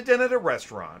when we sit down at a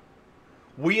restaurant,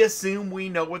 we assume we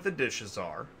know what the dishes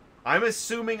are, I'm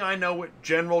assuming I know what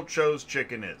General Cho's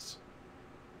chicken is.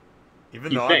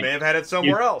 Even You though I think. may have had it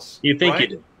somewhere else. You think right?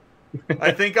 you do.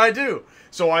 I think I do.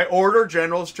 So I order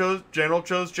General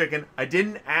Cho's chicken. I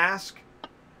didn't ask,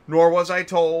 nor was I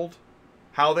told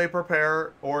how they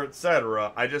prepare or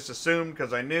etc. I just assumed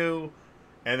because I knew,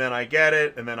 and then I get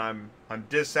it, and then I'm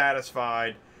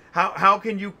dissatisfied. How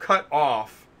can you cut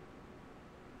off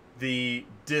the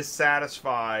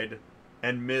dissatisfied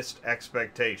and missed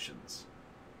expectations?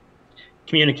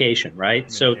 Communication,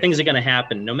 right? So things are going to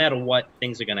happen. No matter what,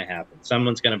 things are going to happen.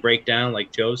 Someone's going to break down,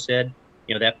 like Joe said.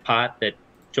 You know, that pot that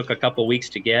took a couple of weeks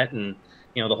to get, and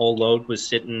you know the whole load was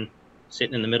sitting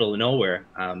in the middle of nowhere.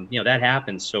 You know, that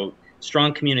happens. So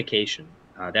strong communication.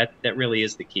 That really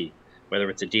is the key. Whether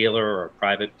it's a dealer or a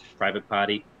private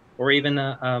party, or even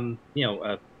a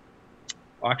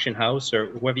auction house or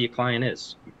whoever your client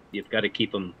is, you've got to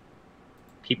keep them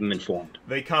informed.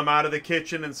 They come out of the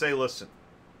kitchen and say, "Listen,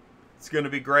 it's going to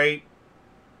be great.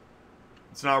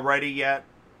 It's not ready yet.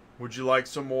 Would you like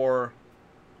some more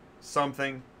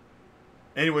something?"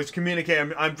 Anyways,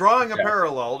 communicate. I'm drawing a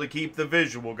parallel to keep the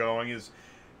visual going is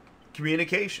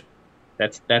communication.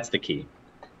 That's the key.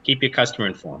 Keep your customer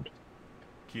informed.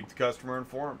 Keep the customer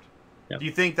informed. Yep. Do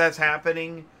you think that's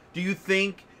happening? Do you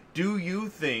think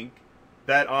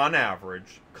that on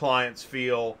average clients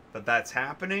feel that that's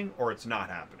happening or it's not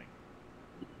happening?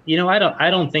 You know, I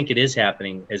don't think it is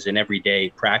happening as an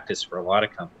everyday practice for a lot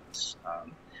of companies.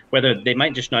 Whether they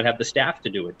might just not have the staff to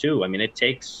do it too. I mean, it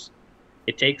takes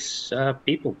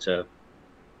people to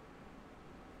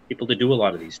do a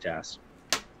lot of these tasks.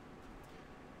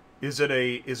 Is it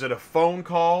a phone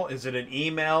call? Is it an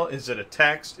email? Is it a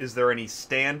text? Is there any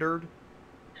standard?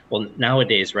 Well,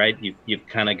 nowadays, right, you've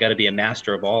kind of got to be a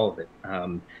master of all of it.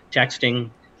 Texting,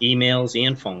 emails,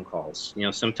 and phone calls. You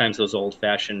know, sometimes those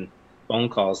old-fashioned phone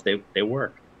calls, they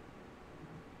work.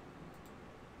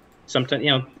 Sometimes, you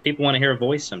know, people want to hear a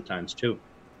voice sometimes too.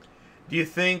 Do you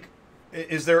think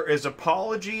is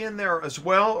apology in there as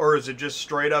well, or is it just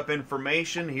straight up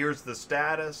information? Here's the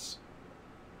status.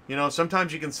 You know,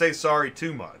 sometimes you can say sorry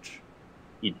too much.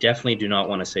 You definitely do not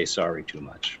want to say sorry too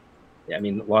much. I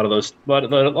mean, a lot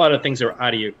of things are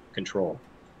out of your control.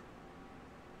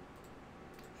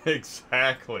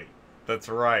 Exactly. That's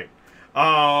right.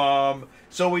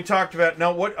 So we talked about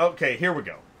okay, here we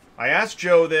go. I asked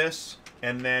Joe this,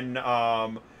 and then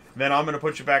I'm going to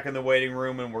put you back in the waiting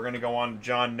room, and we're going to go on to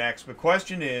John next. The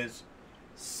question is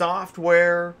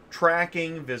software,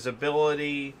 tracking,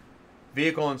 visibility,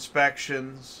 vehicle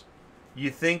inspections. You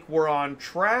think we're on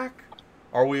track?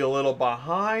 Are we a little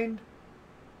behind?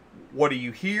 What do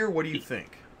you hear? What do you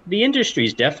think? The industry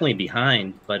is definitely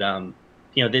behind, but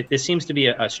you know, there seems to be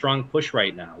a strong push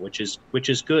right now, which is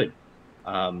good.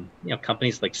 You know,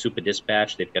 companies like Super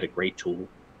Dispatch, they've got a great tool.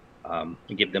 I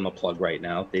give them a plug right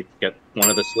now. They've got one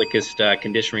of the slickest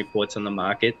condition reports on the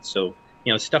market. So,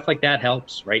 you know, stuff like that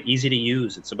helps, right? Easy to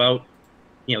use. It's about,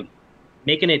 you know,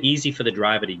 making it easy for the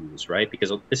driver to use, right?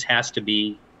 Because this has to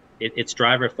be, it's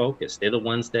driver focused. They're the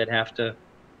ones that have to,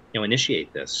 you know,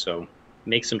 initiate this. So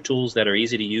make some tools that are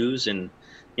easy to use and,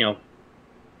 you know,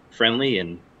 friendly,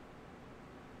 and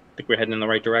I think we're heading in the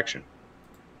right direction.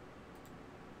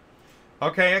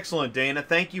 Okay, excellent, Dana.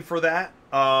 Thank you for that.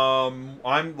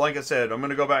 Like I said, I'm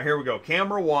going to go back. Here we go.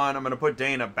 Camera one. I'm going to put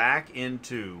Dana back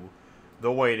into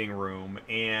the waiting room,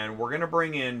 and we're going to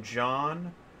bring in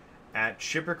John at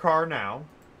Ship Your Car Now.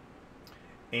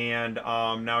 And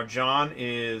now John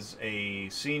is a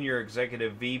senior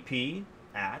executive VP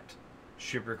at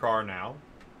Ship Your Car Now.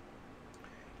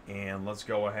 And let's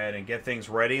go ahead and get things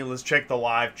ready. Let's check the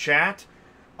live chat.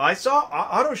 I saw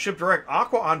Auto Ship Direct.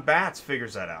 Aqua on Bats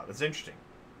figures that out. It's interesting.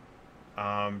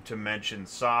 To mention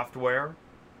software.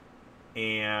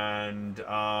 And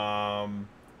love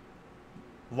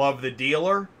the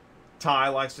dealer. Ty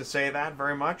likes to say that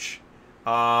very much.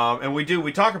 And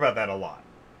we talk about that a lot.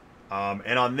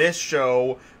 And on this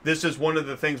show, this is one of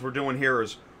the things we're doing here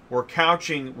is we're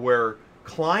couching where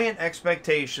client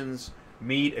expectations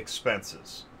meet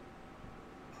expenses.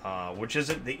 Which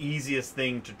isn't the easiest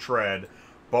thing to tread,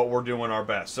 but we're doing our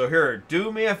best. So here,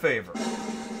 do me a favor.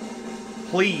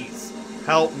 Please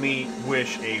help me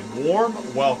wish a warm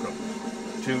welcome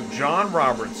to John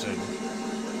Robertson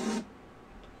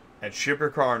at Ship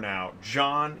Your Car Now.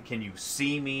 John, can you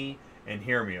see me and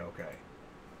hear me okay?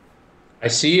 I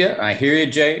see you, I hear you,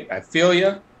 Jay, I feel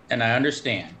you, and I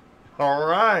understand. All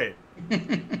right.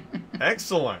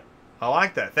 Excellent. I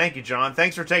like that. Thank you, John.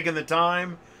 Thanks for taking the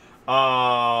time.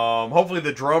 Hopefully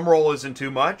the drum roll isn't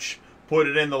too much. Put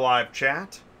it in the live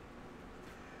chat.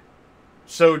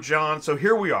 So, John, so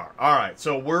here we are. All right,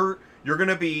 so you're going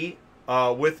to be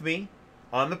with me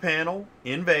on the panel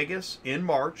in Vegas in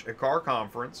March at Car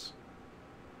Conference.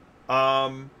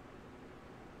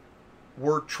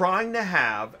 We're trying to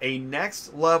have a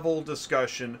next level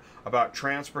discussion about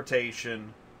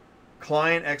transportation,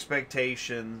 client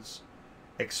expectations,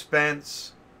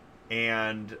 expense,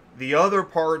 and the other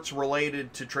parts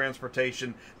related to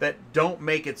transportation that don't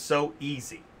make it so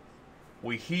easy.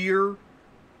 We hear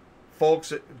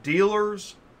folks at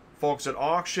dealers, folks at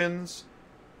auctions,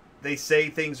 they say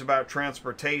things about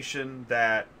transportation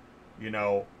that,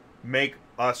 make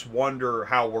us wonder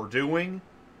how we're doing.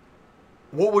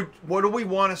 What do we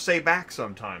want to say back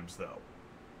sometimes, though?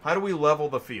 How do we level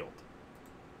the field?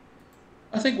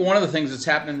 I think one of the things that's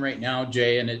happening right now,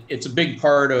 Jay, and it's a big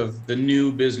part of the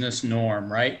new business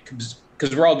norm, right?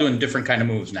 Because we're all doing different kind of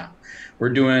moves now. We're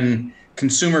doing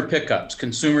consumer pickups,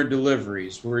 consumer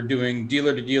deliveries. We're doing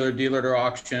dealer to dealer, dealer to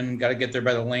auction. Got to get there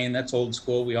by the lane. That's old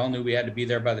school. We all knew we had to be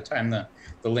there by the time the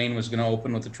lane was going to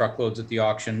open with the truckloads at the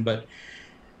auction. But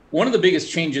one of the biggest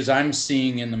changes I'm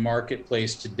seeing in the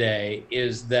marketplace today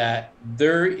is that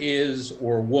there is,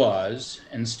 or was,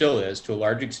 and still is to a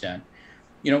large extent,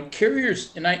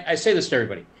 carriers, and I say this to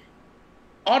everybody,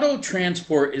 auto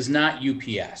transport is not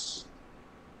UPS.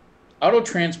 Auto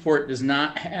transport does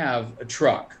not have a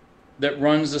truck that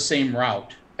runs the same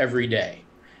route every day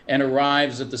and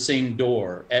arrives at the same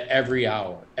door at every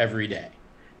hour, every day.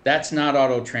 That's not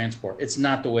auto transport. It's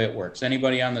not the way it works.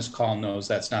 Anybody on this call knows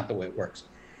that's not the way it works.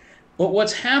 But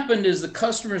what's happened is the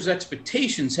customer's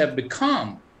expectations have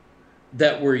become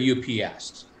that we're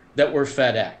UPS, that we're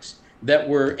FedEx, that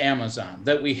we're Amazon,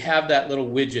 that we have that little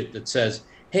widget that says,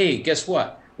 hey, guess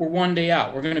what? We're one day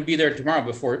out. We're going to be there tomorrow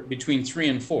between 3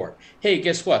 and 4. Hey,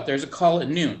 guess what? There's a call at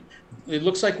noon. It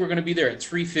looks like we're going to be there at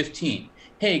 3:15.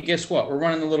 Hey, guess what? We're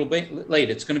running a little bit late.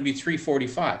 It's going to be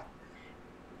 3:45.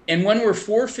 And when we're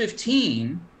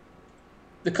 4:15,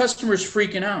 the customer's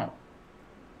freaking out.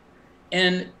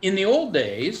 And in the old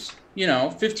days,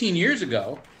 15 years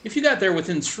ago, if you got there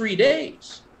within 3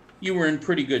 days, you were in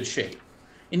pretty good shape.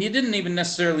 And you didn't even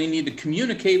necessarily need to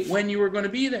communicate when you were going to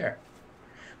be there.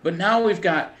 But now we've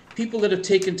got people that have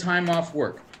taken time off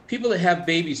work, people that have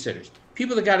babysitters,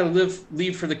 people that got to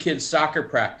leave for the kids' soccer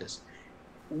practice.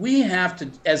 We have to,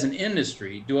 as an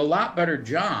industry, do a lot better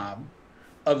job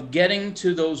of getting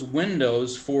to those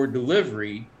windows for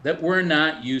delivery that we're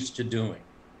not used to doing.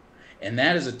 And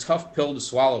that is a tough pill to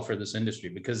swallow for this industry,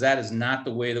 because that is not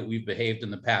the way that we've behaved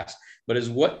in the past, but it's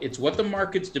what the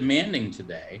market's demanding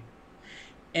today.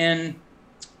 And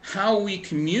how we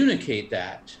communicate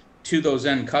that to those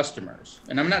end customers.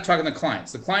 And I'm not talking the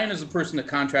clients. The client is the person that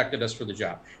contracted us for the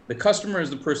job. The customer is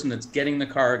the person that's getting the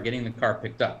car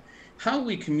picked up. How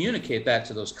we communicate that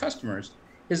to those customers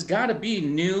has got to be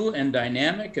new and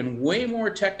dynamic and way more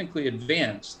technically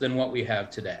advanced than what we have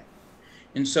today.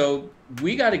 And so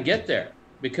we got to get there,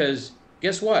 because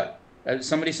guess what?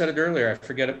 Somebody said it earlier. I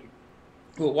forget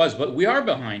who it was, but we are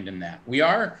behind in that. We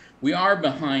are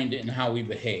behind in how we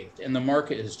behaved, and the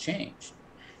market has changed.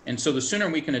 And so the sooner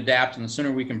we can adapt and the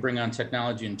sooner we can bring on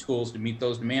technology and tools to meet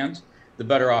those demands, the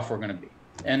better off we're going to be.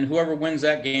 And whoever wins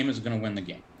that game is going to win the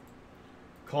game.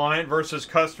 Client versus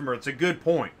customer. It's a good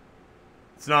point.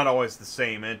 It's not always the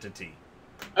same entity.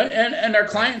 And our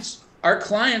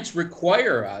clients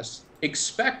require us,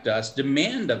 expect us,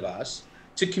 demand of us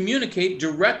to communicate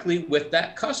directly with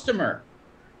that customer.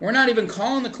 We're not even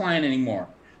calling the client anymore.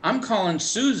 I'm calling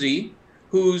Susie,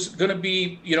 who's going to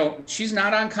be, she's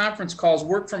not on conference calls,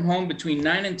 work from home between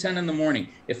 9 and 10 in the morning.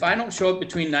 If I don't show up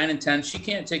between 9 and 10, she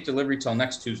can't take delivery till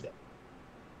next Tuesday.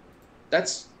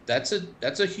 That's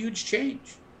a huge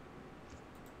change.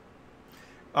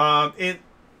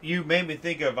 You made me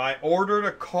think of, I ordered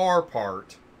a car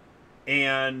part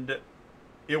and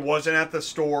it wasn't at the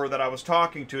store that I was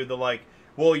talking to. They're like,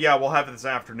 well, yeah, we'll have it this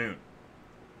afternoon.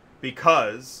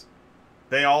 Because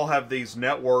they all have these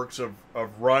networks of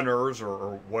runners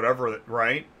or whatever,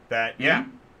 right? That, yeah.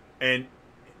 Mm-hmm. And,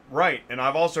 right. And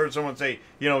I've also heard someone say,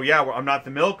 yeah, well, I'm not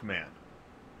the milkman.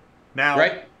 Now,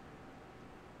 right.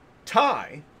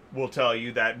 Ty will tell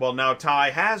you that, well, now Ty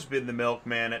has been the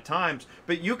milkman at times,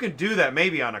 but you can do that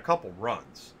maybe on a couple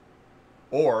runs.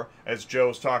 Or, as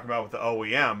Joe's talking about with the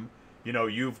OEM,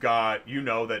 you've got,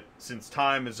 that since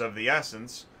time is of the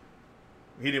essence,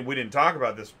 we didn't talk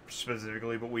about this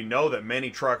specifically, but we know that many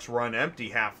trucks run empty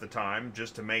half the time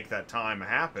just to make that time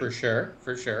happen.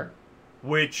 For sure.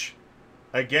 Which,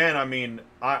 again, I mean,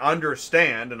 I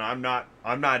understand, and I'm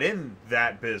not in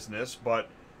that business, but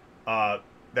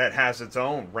that has its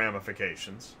own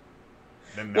ramifications.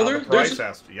 And now the price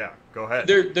has to, go ahead.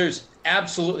 There's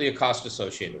absolutely a cost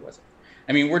associated with it.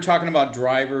 I mean, we're talking about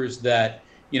drivers that,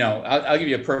 I'll give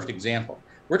you a perfect example.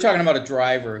 We're talking about a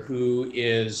driver who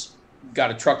is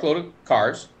got a truckload of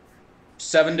cars,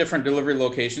 7 different delivery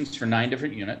locations for 9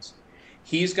 different units.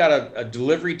 He's got a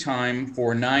delivery time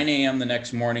for 9 a.m. the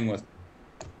next morning with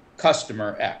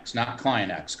customer X, not client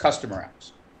X, customer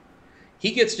X.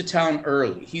 He gets to town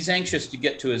early. He's anxious to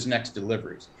get to his next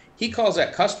deliveries. He calls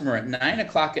that customer at 9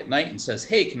 o'clock at night and says,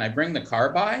 hey, can I bring the car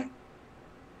by?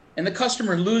 And the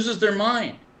customer loses their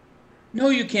mind. No,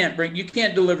 you can't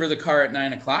deliver the car at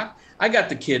 9 o'clock. I got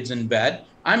the kids in bed.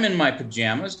 I'm in my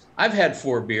pajamas. I've had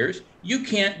 4 beers. You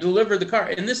can't deliver the car.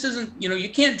 And this isn't, you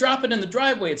can't drop it in the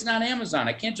driveway. It's not Amazon.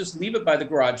 I can't just leave it by the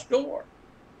garage door.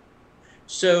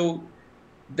 So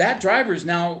that driver is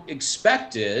now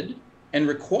expected and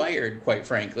required, quite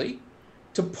frankly,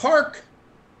 to park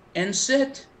and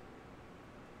sit.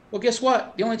 Well, guess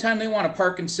what? The only time they want to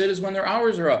park and sit is when their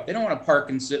hours are up. They don't want to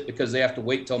park and sit because they have to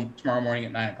wait till tomorrow morning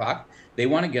at 9 o'clock. They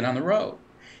want to get on the road.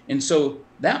 And so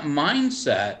that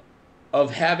mindset of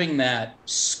having that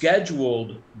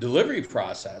scheduled delivery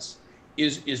process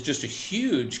is just a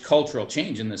huge cultural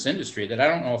change in this industry that I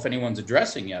don't know if anyone's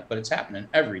addressing yet, but it's happening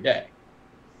every day.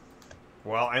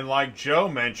 Well, and like Joe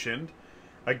mentioned,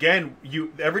 again,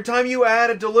 every time you add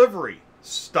a delivery,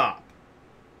 stop.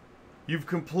 You've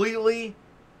completely...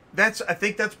 I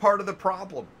think that's part of the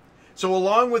problem. So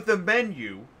along with the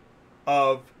menu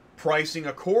of pricing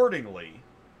accordingly,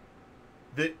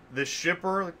 the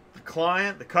shipper, the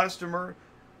client, the customer,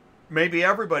 maybe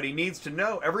everybody needs to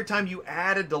know every time you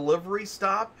add a delivery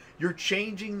stop, you're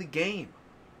changing the game.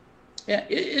 Yeah,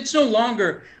 it's no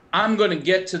longer, I'm going to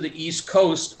get to the East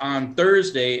Coast on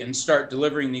Thursday and start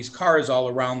delivering these cars all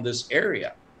around this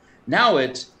area. Now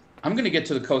it's, I'm going to get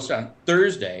to the coast on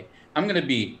Thursday. I'm going to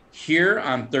be here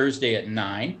on Thursday at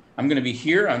 9. I'm going to be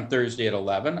here on Thursday at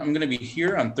 11. I'm going to be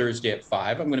here on Thursday at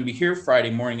 5. I'm going to be here Friday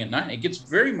morning at 9. It gets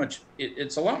very much,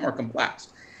 it's a lot more complex.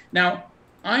 Now,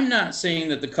 I'm not saying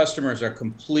that the customers are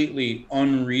completely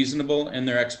unreasonable in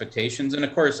their expectations. And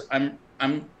of course, I'm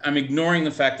ignoring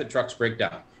the fact that trucks break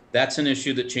down. That's an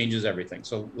issue that changes everything.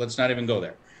 So let's not even go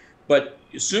there. But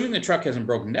assuming the truck hasn't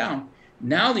broken down,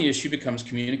 now the issue becomes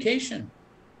communication.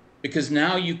 Because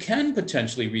now you can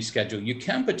potentially reschedule, you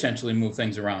can potentially move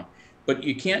things around, but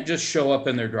you can't just show up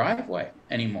in their driveway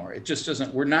anymore. It just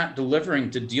doesn't, we're not delivering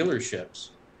to dealerships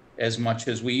as much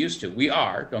as we used to. We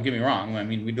are, don't get me wrong, I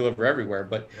mean, we deliver everywhere,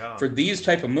 but for these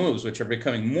type of moves, which are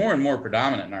becoming more and more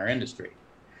predominant in our industry,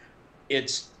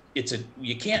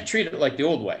 you can't treat it like the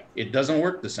old way. It doesn't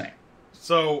work the same.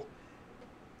 So,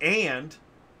 and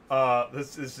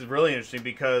this is really interesting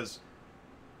because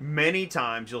many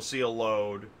times you'll see a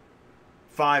load,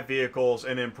 5 vehicles,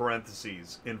 and in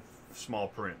parentheses, in small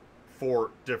print,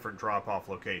 4 different drop-off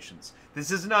locations.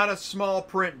 This is not a small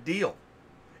print deal.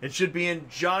 It should be in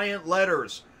giant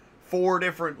letters, 4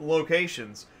 different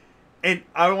locations. And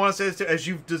I want to say this too, as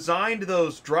you've designed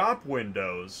those drop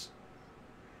windows,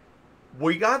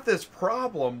 we got this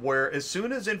problem where as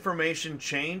soon as information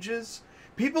changes,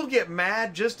 people get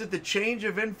mad just at the change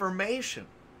of information.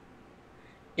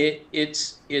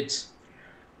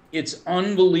 It's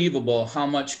unbelievable how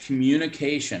much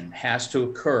communication has to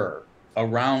occur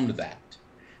around that,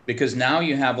 because now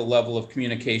you have a level of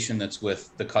communication that's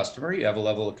with the customer, you have a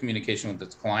level of communication with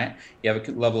its client, you have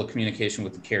a level of communication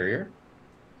with the carrier,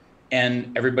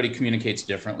 and everybody communicates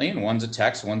differently, and one's a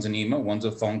text, one's an email, one's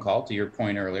a phone call, to your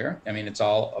point earlier. I mean, it's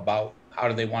all about how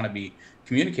do they want to be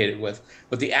communicated with,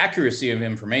 but the accuracy of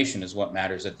information is what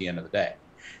matters at the end of the day.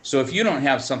 So if you don't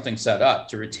have something set up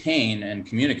to retain and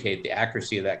communicate the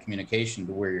accuracy of that communication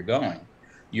to where you're going,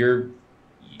 you're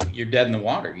dead in the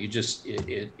water. You just,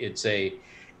 it's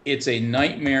a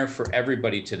nightmare for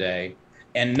everybody today.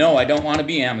 And no, I don't want to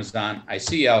be Amazon. I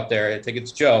see you out there. I think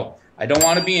it's Joe. I don't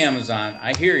want to be Amazon.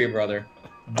 I hear you, brother.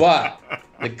 But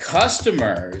the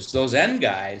customers, those end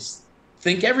guys,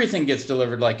 think everything gets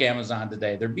delivered like Amazon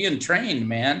today. They're being trained,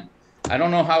 man. I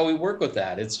don't know how we work with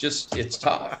that. It's just, it's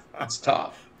tough. It's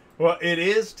tough. Well, it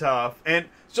is tough. And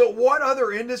so what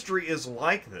other industry is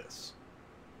like this?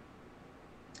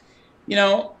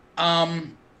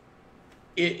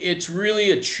 It's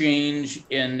really a change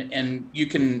and you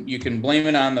can blame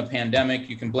it on the pandemic.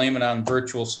 You can blame it on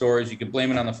virtual stores. You can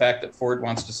blame it on the fact that Ford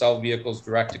wants to sell vehicles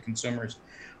direct to consumers.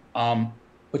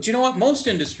 But you know what? Most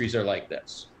industries are like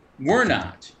this. We're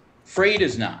not. Freight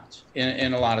is not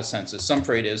in a lot of senses. Some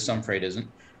freight is, some freight isn't.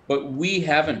 But we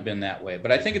haven't been that way.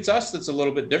 But I think it's us that's a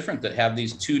little bit different that have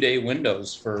these 2-day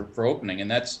windows for opening.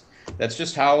 And that's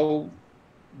just how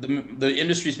the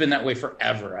industry's been that way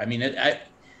forever. I mean,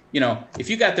 if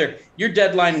you got there, your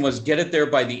deadline was get it there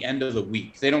by the end of the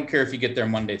week. They don't care if you get there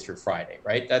Monday through Friday,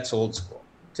 right? That's old school.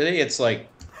 Today, it's like,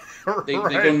 They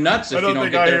go nuts if you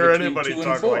don't get there between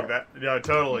 2 and 4. Like that. Yeah,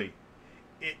 totally.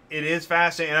 It is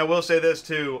fascinating, and I will say this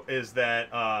too, is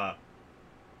that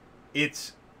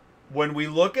it's when we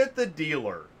look at the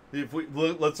dealer.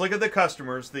 Let's look at the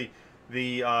customers, the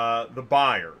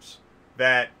buyers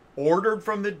that ordered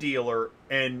from the dealer,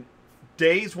 and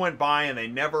days went by and they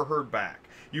never heard back.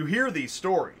 You hear these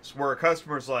stories where a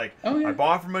customer's like, oh, yeah. I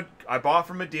bought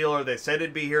from a dealer. They said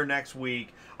it'd be here next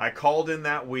week. I called in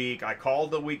that week. I called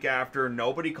the week after.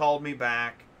 Nobody called me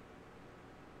back.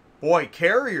 Boy,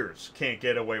 carriers can't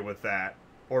get away with that,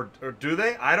 or do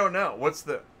they? I don't know. What's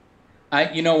the?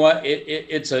 You know what?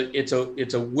 It's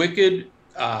a wicked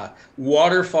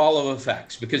waterfall of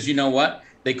effects, because you know what?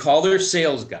 They call their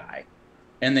sales guy,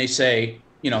 and they say,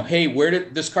 hey, where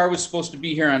did this car was supposed to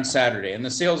be here on Saturday? And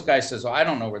the sales guy says, oh, I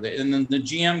don't know where they. And then the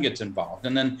GM gets involved,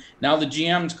 and then now the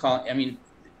GM's calling. I mean,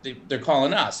 they're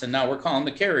calling us, and now we're calling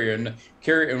the carrier, and the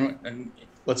carrier. And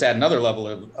let's add another level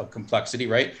of complexity,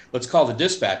 right? Let's call the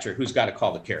dispatcher, who's got to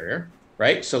call the carrier,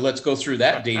 right? So let's go through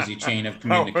that daisy chain of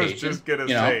communication. I was just gonna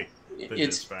say,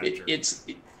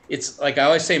 it's like I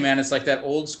always say, man, it's like that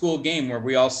old school game where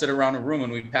we all sit around a room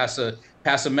and we pass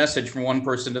a message from one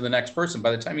person to the next person.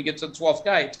 By the time you get to the 12th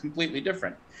guy, it's completely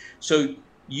different. So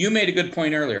you made a good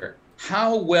point earlier.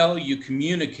 How well you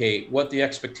communicate what the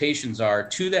expectations are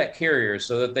to that carrier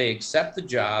so that they accept the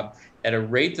job at a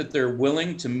rate that they're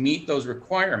willing to meet those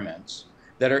requirements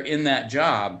that are in that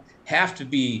job have to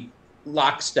be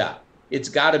lockstep. It's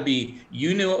got to be,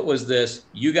 you knew it was this,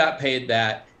 you got paid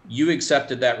that, you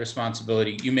accepted that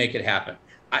responsibility, you make it happen.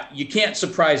 You can't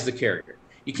surprise the carrier.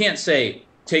 You can't say,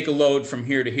 take a load from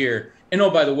here to here, and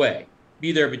oh, by the way,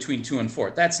 be there between 2 and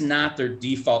 4. That's not their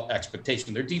default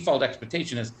expectation. Their default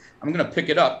expectation is, I'm going to pick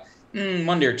it up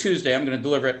Monday or Tuesday, I'm going to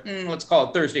deliver it, let's call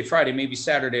it Thursday, Friday, maybe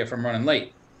Saturday if I'm running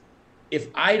late. If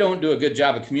I don't do a good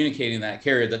job of communicating to that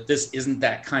carrier that this isn't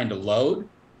that kind of load,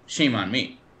 shame on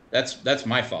me. That's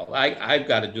my fault. I've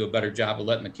got to do a better job of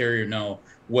letting the carrier know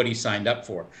what he signed up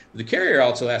for. The carrier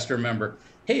also has to remember,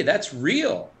 hey, that's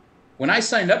real. When I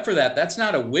signed up for that, that's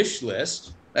not a wish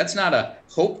list. That's not a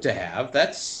hope to have.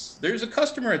 There's a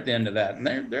customer at the end of that, and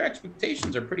their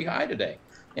expectations are pretty high today.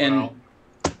 And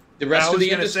the rest of the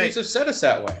industries have set us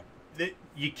that way.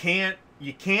 You can't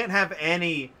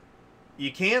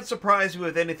surprise me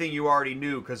with anything you already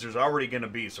knew, because there's already going to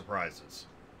be surprises.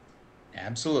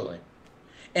 Absolutely.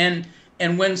 And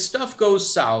when stuff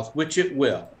goes south, which it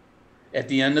will, at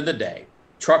the end of the day,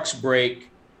 trucks break,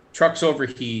 trucks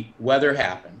overheat, weather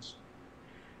happens.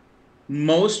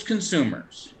 Most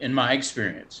consumers, in my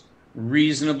experience,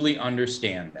 reasonably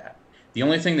understand that. The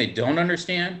only thing they don't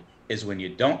understand is when you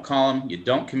don't call them, you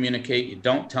don't communicate, you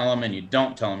don't tell them, and you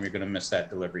don't tell them you're going to miss that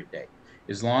delivery date.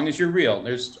 As long as you're real,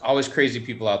 there's always crazy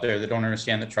people out there that don't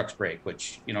understand that trucks break,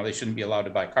 which, they shouldn't be allowed to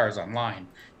buy cars online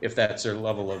if that's their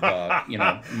level of,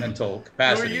 mental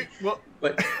capacity.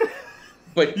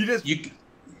 But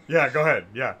yeah, go ahead.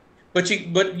 Yeah. But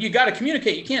you got to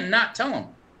communicate. You can't not tell them.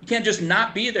 You can't just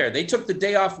not be there. They took the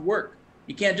day off work.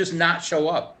 You can't just not show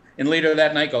up and later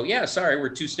that night go, yeah, sorry, we're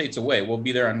 2 states away. We'll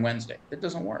be there on Wednesday. It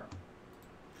doesn't work.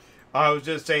 I was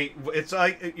just saying, it's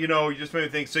like, you just made me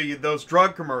think, so those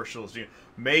drug commercials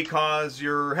may cause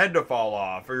your head to fall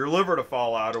off or your liver to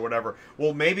fall out or whatever.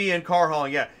 Well, maybe in car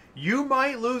hauling, yeah, you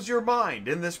might lose your mind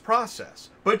in this process,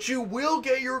 but you will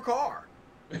get your car.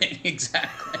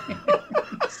 Exactly.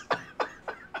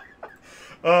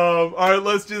 All right,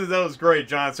 let's do this. That was great,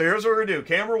 John. So here's what we're going to do.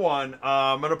 Camera one,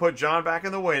 I'm going to put John back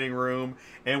in the waiting room,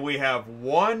 and we have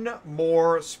one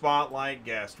more spotlight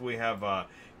guest. We have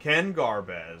Ken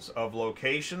Garbez of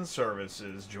Location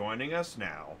Services joining us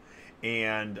now,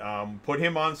 and put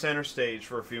him on center stage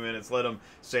for a few minutes. Let him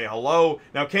say hello.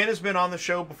 Now, Ken has been on the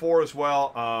show before as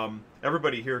well.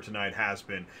 Everybody here tonight has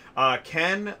been.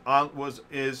 Ken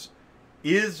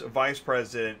is vice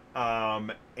president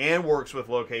and works with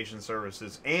Location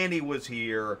Services, and he was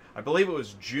here, I believe it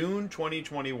was June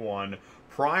 2021,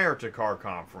 prior to Car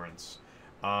Conference,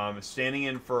 standing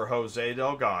in for Jose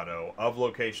Delgado of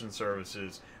Location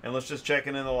Services. And let's just check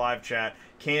in the live chat.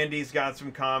 Candy's got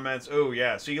some comments. Oh,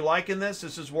 yeah. So you liking this?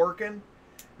 This is working?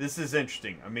 This is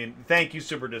interesting. I mean, thank you,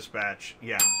 Super Dispatch.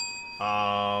 Yeah.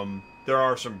 There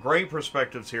are some great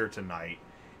perspectives here tonight.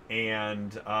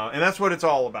 And that's what it's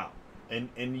all about.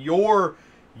 And your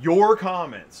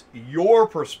comments, your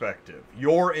perspective,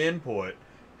 your input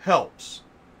helps.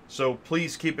 So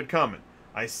please keep it coming.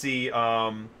 I see...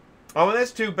 oh, and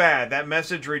that's too bad. That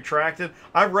message retracted.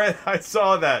 I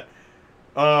saw that.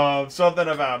 Something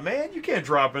about, man, you can't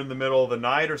drop in the middle of the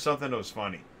night or something. That was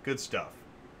funny. Good stuff.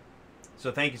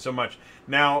 So thank you so much.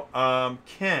 Now,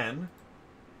 Ken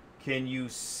Can you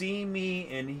see me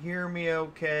and hear me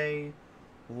okay?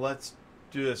 Let's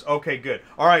do this. Okay, good.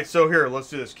 All right, so here, let's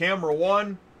do this. Camera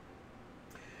one.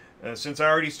 Since I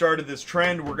already started this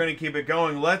trend, we're going to keep it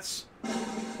going. Let's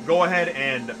go ahead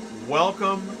and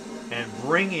welcome and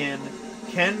bring in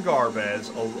Ken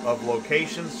Garbez of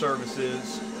Location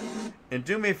Services. And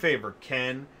do me a favor,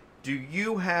 Ken, do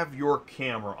you have your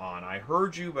camera on? I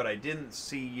heard you, but I didn't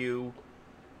see you.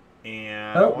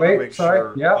 And I want to make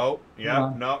sure. Yeah. Oh,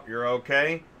 yeah. No, you're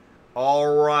okay.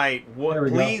 All right.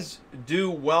 Please do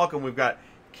welcome. We've got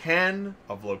Ken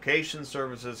of Location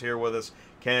Services here with us.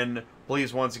 Ken,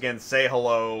 please once again say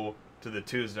hello to the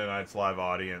Tuesday Nights Live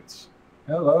audience.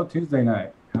 Hello, Tuesday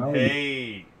night. How are you?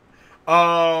 Hey.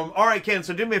 All right, Ken.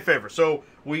 So do me a favor. So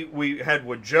we had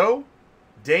with Joe,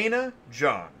 Dana,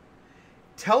 John.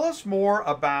 Tell us more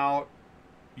about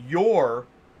your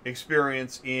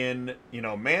experience in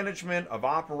management of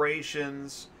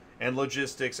operations and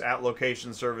logistics at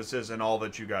Location Services and all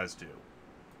that you guys do.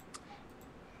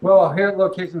 Well, here at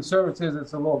Location Services,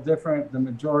 it's a little different. The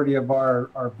majority of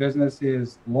our business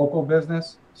is local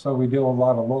business. So we deal with a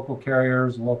lot of local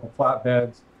carriers, local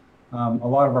flatbeds. A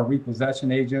lot of our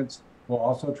repossession agents will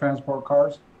also transport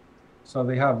cars. So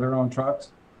they have their own trucks.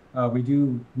 We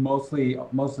do most of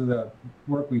the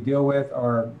work we deal with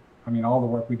all the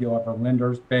work we deal with are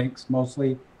lenders, banks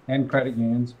mostly, and credit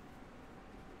unions.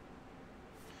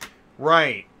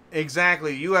 Right,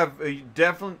 exactly. You have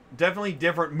definitely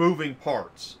different moving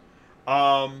parts.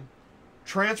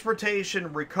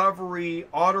 Transportation, recovery,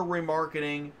 auto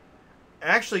remarketing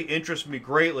actually interests me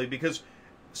greatly because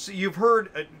you've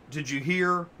heard,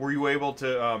 were you able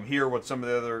to hear what some of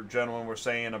the other gentlemen were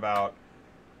saying about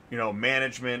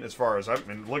management as far as,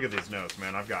 look at these notes,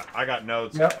 man. I got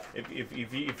notes. Yep.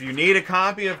 If you need a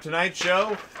copy of tonight's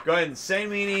show, go ahead and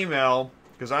send me an email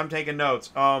because I'm taking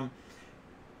notes.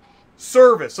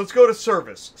 Service. Let's go to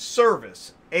service.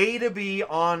 Service. A to B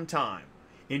on time.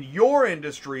 In your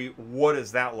industry, what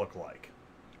does that look like?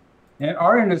 In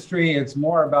our industry, it's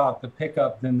more about the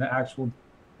pickup than the actual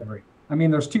delivery.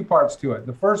 There's two parts to it.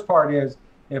 The first part is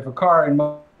if a car in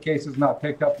most cases not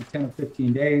picked up in 10 or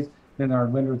 15 days, then our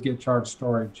lenders get charged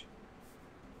storage.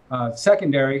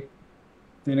 Secondary,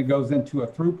 then it goes into a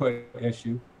throughput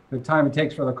issue. The time it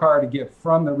takes for the car to get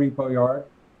from the repo yard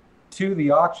to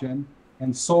the auction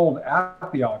and sold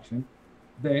at the auction,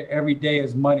 every day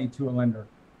is money to a lender.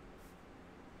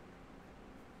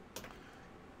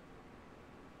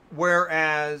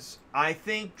 Whereas I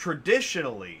think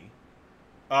traditionally,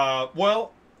 I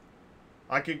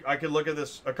could look at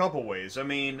this a couple ways.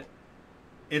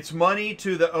 It's money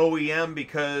to the OEM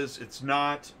because it's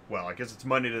not, I guess it's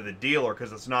money to the dealer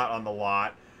because it's not on the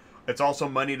lot. It's also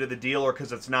money to the dealer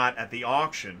because it's not at the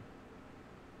auction.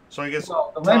 So I guess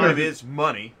time is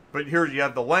money, but here you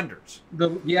have the lenders. The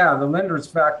lenders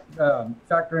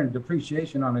factor in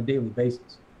depreciation on a daily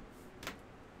basis.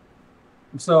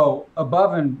 So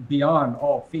above and beyond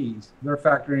all fees, they're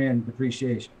factoring in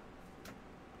depreciation.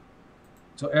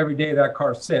 So every day that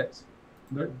car sits,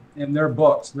 in their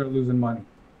books, they're losing money.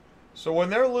 So when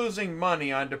they're losing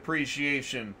money on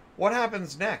depreciation, what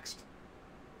happens next?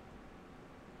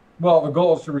 Well, the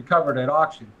goal is to recover it at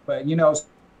auction. But,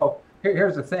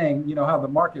 here's the thing, how the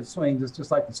market swings. It's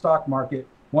just like the stock market.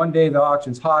 One day the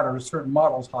auction's hot or a certain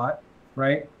model's hot,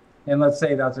 right? And let's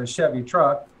say that's a Chevy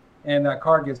truck and that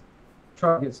truck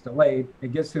gets delayed.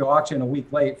 It gets to the auction a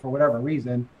week late for whatever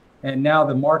reason. And now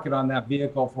the market on that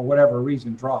vehicle, for whatever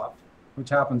reason, dropped, which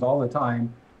happens all the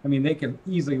time. They could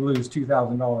easily lose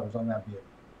 $2,000 on that vehicle.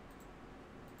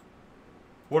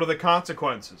 What are the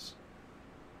consequences?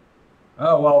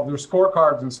 Oh, well, there's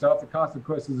scorecards and stuff. The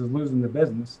consequences is losing the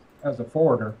business as a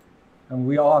forwarder. And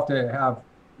we all have to have,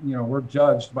 we're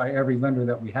judged by every lender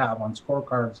that we have on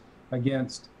scorecards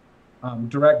against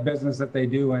direct business that they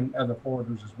do and other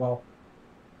forwarders as well.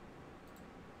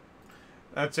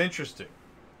 That's interesting.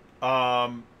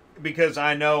 Because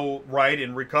I know,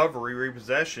 in recovery,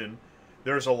 repossession,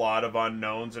 there's a lot of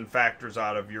unknowns and factors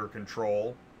out of your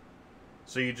control.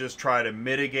 So you just try to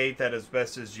mitigate that as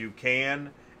best as you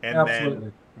can. And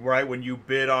Absolutely. Then, when you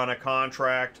bid on a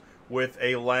contract with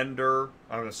a lender,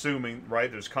 I'm assuming,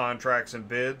 there's contracts and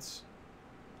bids?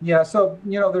 Yeah, so,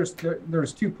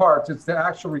 there's two parts. It's the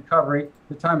actual recovery,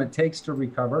 the time it takes to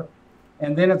recover,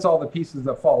 and then it's all the pieces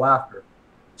that fall after.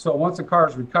 So once a car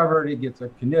is recovered, it gets a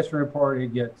condition report,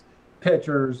 it gets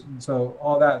pictures, and so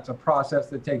all that's a process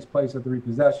that takes place at the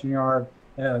repossession yard.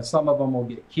 Some of them will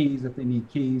get keys if they need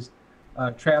keys.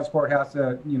 Transport has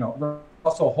to, there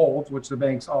also holds, which the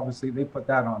banks obviously they put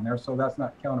that on there, so that's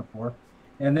not accounted for.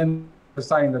 And then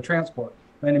assigning the transport.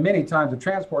 And many times the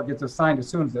transport gets assigned as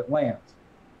soon as it lands.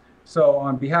 So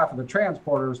on behalf of the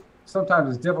transporters,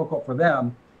 sometimes it's difficult for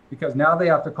them because now they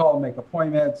have to call and make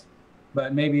appointments,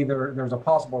 but maybe there's a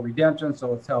possible redemption,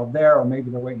 so it's held there, or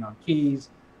maybe they're waiting on keys.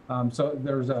 So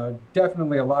there's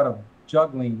definitely a lot of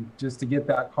juggling just to get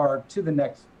that car to the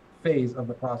next phase of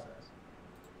the process.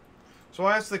 So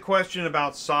I asked the question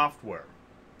about software.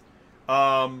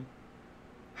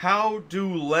 How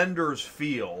do lenders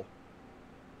feel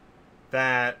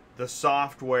that the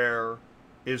software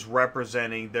is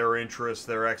representing their interests,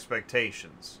 their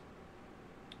expectations?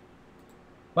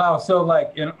 Wow, so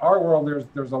like in our world,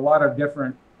 there's a lot of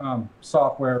different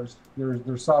softwares.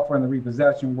 There's software in the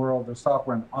repossession world, there's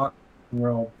software in the auction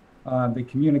world. They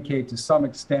communicate to some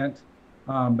extent,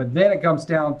 but then it comes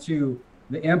down to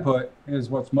the input is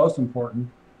what's most important,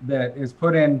 that is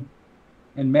put in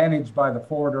and managed by the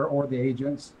forwarder or the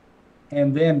agents,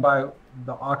 and then by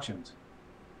the auctions.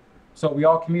 So we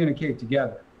all communicate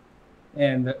together,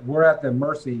 and we're at the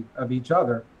mercy of each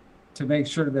other to make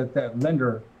sure that that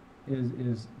lender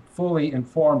is fully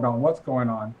informed on what's going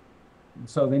on,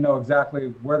 so they know exactly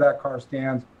where that car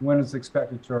stands, when it's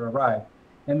expected to arrive.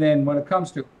 And then when it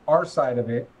comes to our side of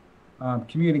it,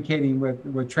 communicating with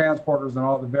transporters and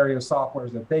all the various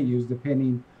softwares that they use,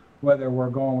 depending whether we're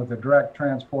going with a direct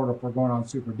transport or if we're going on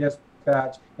super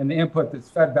dispatch, and the input that's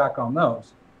fed back on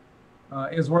those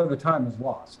is where the time is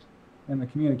lost and the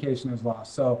communication is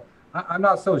lost. So I'm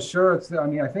not so sure.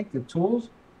 I think the tools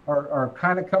are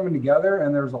kind of coming together,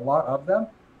 and there's a lot of them,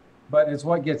 but it's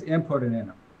what gets inputted in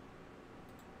them,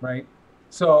 right?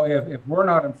 So if we're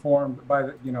not informed by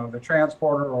the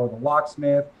transporter or the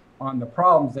locksmith on the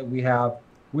problems that we have,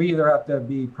 we either have to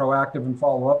be proactive and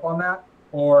follow up on that,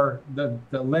 or the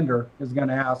lender is going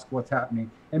to ask what's happening.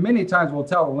 And many times we'll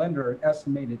tell the lender an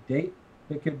estimated date.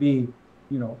 It could be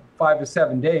 5 to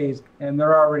 7 days, and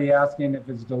they're already asking if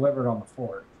it's delivered on the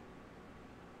 4th.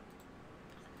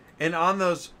 And on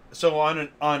those, so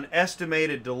on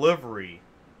estimated delivery,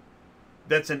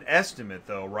 that's an estimate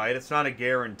though, right? It's not a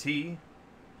guarantee.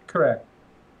 Correct.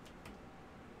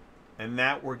 And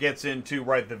that gets into,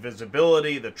 right, the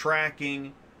visibility, the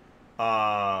tracking.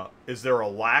 Is there a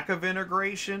lack of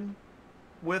integration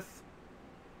with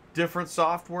different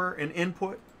software and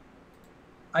input?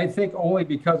 I think only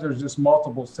because there's just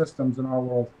multiple systems in our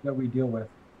world that we deal with.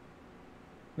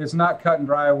 It's not cut and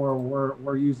dry where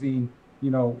we're using,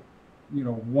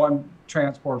 one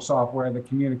transport software that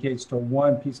communicates to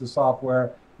one piece of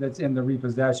software that's in the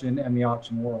repossession and the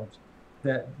auction worlds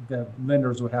that the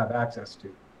lenders would have access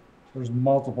to. There's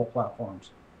multiple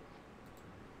platforms.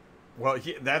 Well,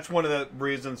 that's one of the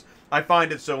reasons I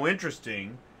find it so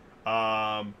interesting.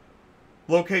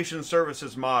 Location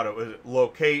Services motto is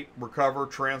locate, recover,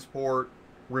 transport,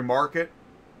 remarket,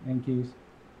 and keys.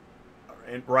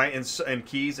 And right, and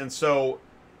keys. And so,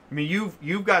 I mean,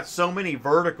 you've got so many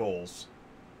verticals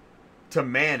to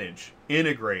manage,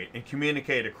 integrate, and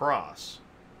communicate across.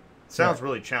 It sounds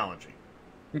really challenging.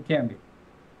 It can be.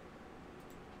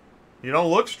 You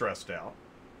don't look stressed out.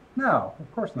 No,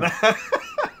 of course not.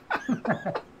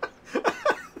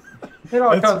 It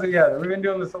all comes together. We've been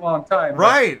doing this a long time.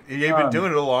 Right. You've been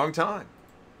doing it a long time.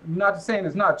 I'm not saying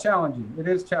it's not challenging. It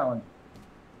is challenging.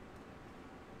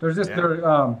 There's just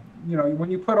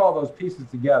when you put all those pieces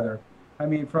together, I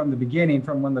mean, from the beginning,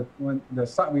 from when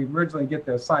we originally get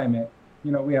the assignment,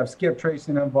 we have skip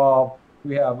tracing involved,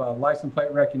 we have license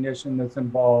plate recognition that's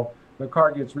involved, the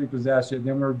car gets repossessed,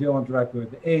 then we're dealing directly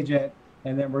with the agent,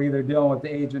 and then we're either dealing with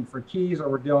the agent for keys or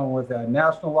we're dealing with a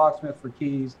national locksmith for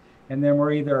keys, and then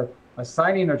we're either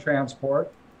assigning a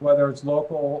transport, whether it's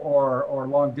local or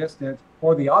long distance,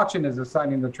 or the auction is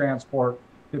assigning the transport,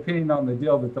 depending on the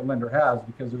deal that the lender has,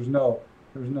 because there's no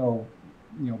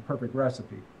perfect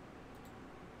recipe.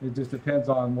 It just depends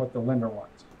on what the lender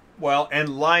wants. Well, and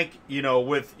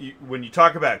when you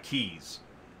talk about keys,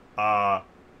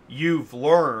 you've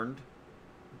learned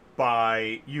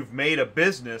you've made a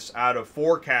business out of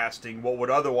forecasting what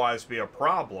would otherwise be a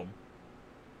problem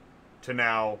to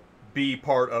now be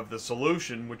part of the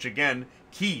solution, which again,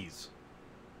 keys.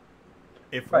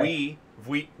 If we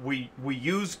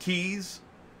use keys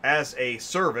as a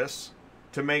service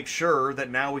to make sure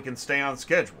that now we can stay on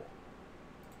schedule.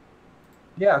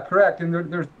 Yeah, correct. And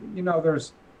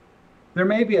there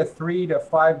may be a 3 to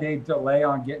 5 day delay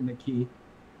on getting the key,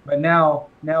 but now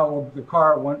the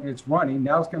car, when it's running,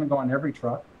 now it's going to go on every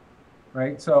truck,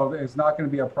 right? So it's not going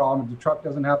to be a problem. The truck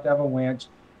doesn't have to have a winch,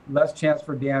 less chance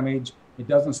for damage. It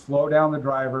doesn't slow down the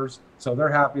drivers, so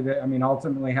they're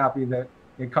ultimately happy that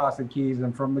it costed keys.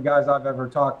 And from the guys I've ever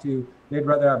talked to, they'd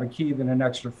rather have a key than an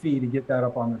extra fee to get that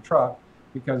up on the truck,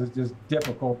 because it's just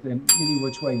difficult in any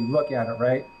which way you look at it,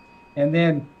 right? And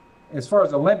then as far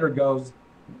as the lender goes,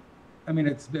 I mean,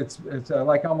 it's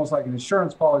like almost like an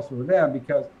insurance policy for them,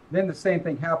 because then the same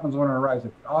thing happens when it arrives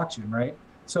at the auction, right?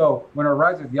 So when it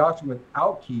arrives at the auction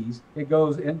without keys, it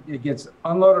goes in, it gets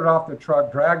unloaded off the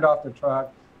truck, dragged off the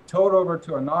truck, towed over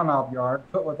to a non-op yard,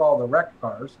 put with all the wrecked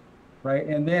cars, right?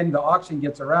 And then the auction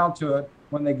gets around to it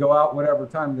when they go out, whatever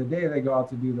time of the day they go out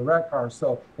to do the wrecked cars.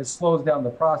 So it slows down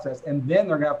the process, and then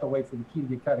they're gonna have to wait for the key to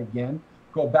get cut again,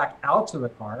 go back out to the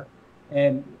car,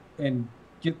 and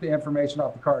get the information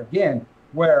off the car again,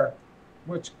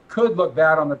 which could look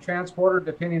bad on the transporter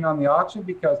depending on the auction,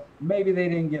 because maybe they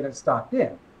didn't get it stocked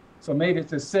in. So maybe it's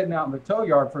just sitting out in the tow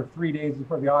yard for 3 days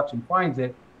before the auction finds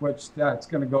it, which that's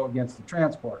going to go against the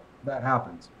transport. That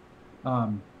happens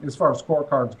as far as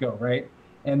scorecards go, right?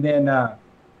 And then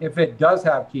if it does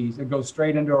have keys, it goes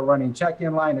straight into a running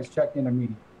check-in line. It's checked in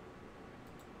immediately.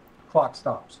 Clock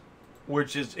stops.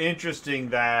 Which is interesting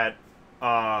that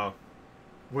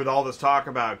with all this talk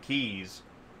about keys,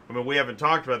 I mean, we haven't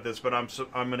talked about this, but I'm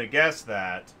going to guess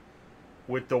that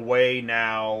with the way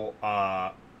now,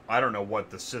 I don't know what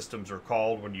the systems are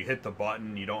called when you hit the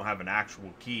button, you don't have an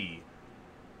actual key.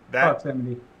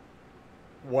 Proximity.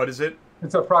 What is it?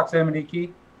 It's a proximity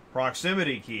key.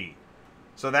 Proximity key.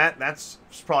 So that's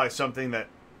probably something that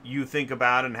you think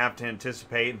about and have to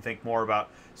anticipate and think more about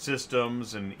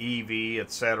systems and EV,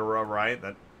 etc., right?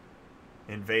 That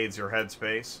invades your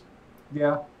headspace.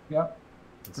 Yeah.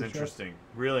 It's interesting. Sure.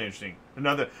 Really interesting.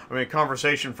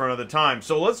 Conversation for another time.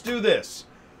 So let's do this.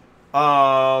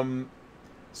 So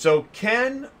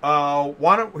Ken, here's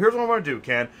what I'm going to do,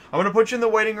 Ken. I'm going to put you in the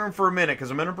waiting room for a minute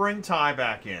because I'm going to bring Ty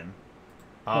back in.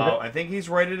 Okay. I think he's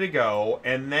ready to go,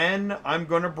 and then I'm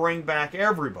going to bring back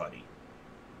everybody.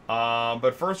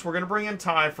 But first, we're going to bring in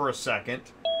Ty for a second.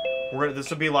 This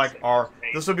will be like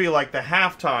the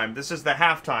halftime. This is the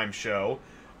halftime show.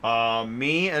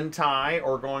 Me and Ty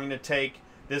are going to take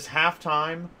this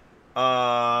halftime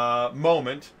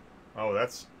moment. Oh,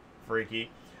 that's freaky.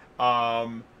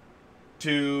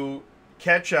 To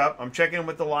catch up. I'm checking in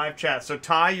with the live chat. So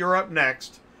Ty, you're up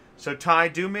next. So Ty,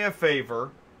 do me a favor.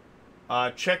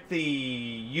 Check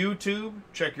the YouTube.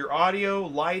 Check your audio,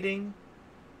 lighting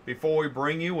before we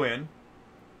bring you in.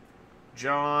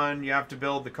 John, you have to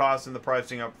build the cost and the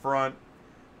pricing up front.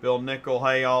 Bill Nickel,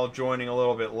 hey, all joining a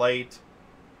little bit late.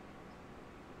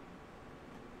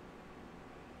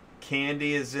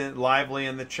 Candy is lively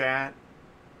in the chat.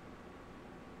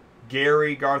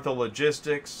 Gary, Gartha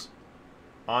Logistics,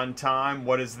 on time.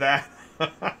 What is that?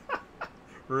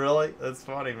 Really? That's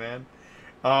funny, man.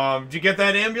 Did you get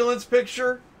that ambulance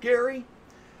picture, Gary?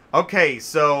 Okay,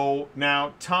 so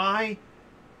now Ty,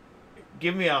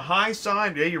 give me a high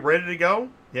sign. Yeah, you ready to go?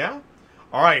 Yeah?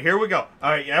 All right, here we go.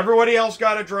 All right, everybody else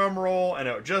got a drum roll, and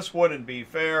it just wouldn't be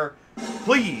fair.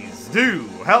 Please do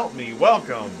help me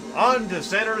welcome onto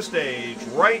center stage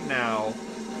right now.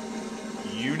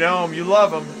 You know him, you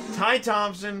love him. Ty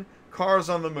Thompson, Cars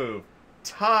on the Move.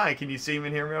 Ty, can you see me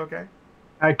and hear me okay?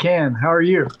 I can. How are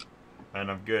you? And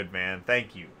I'm good, man.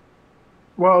 Thank you.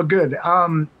 Well, good.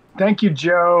 Thank you,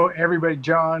 Joe, everybody,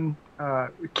 John.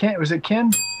 Ken, was it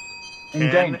Ken? And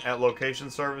Ken Dana at Location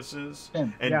Services.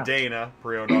 Ken, and yeah. Dana,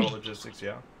 Pre-Owned Auto Logistics,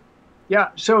 yeah. Yeah,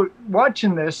 so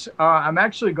watching this, I'm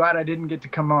actually glad I didn't get to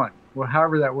come on. Well,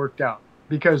 however that worked out.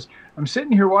 Because I'm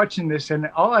sitting here watching this, and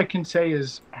all I can say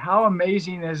is how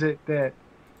amazing is it that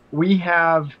we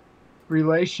have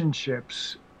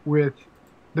relationships with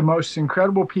the most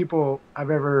incredible people I've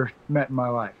ever met in my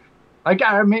life. Like,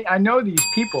 I mean, I know these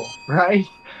people, right?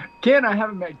 Ken, I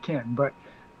haven't met Ken, but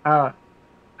I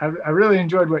really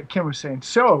enjoyed what Ken was saying.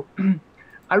 So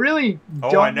I really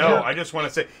don't. Oh, I know. I just want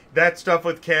to say that stuff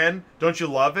with Ken, don't you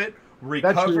love it?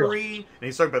 Recovery, and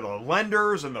he's talking about the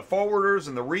lenders and the forwarders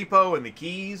and the repo and the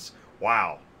keys.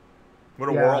 Wow. What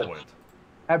a whirlwind.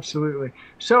 Absolutely.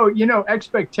 So,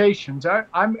 expectations.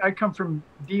 I come from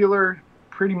dealer,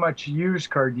 pretty much used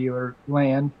car dealer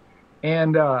land.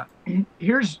 And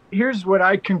here's what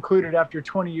I concluded after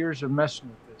 20 years of messing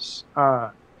with this.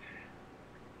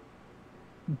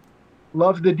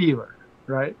 Love the dealer,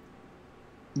 right?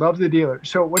 Love the dealer.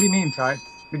 So what do you mean, Ty?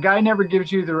 The guy never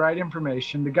gives you the right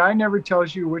information. The guy never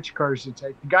tells you which cars to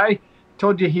take. The guy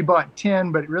told you he bought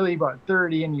 10, but really he bought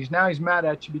 30, and he's mad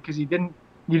at you because you didn't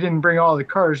bring all the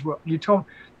cars. Well, you told him.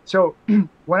 So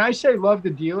when I say love the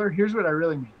dealer, here's what I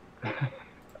really mean.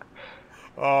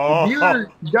 The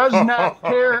dealer does not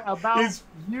care about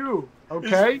you.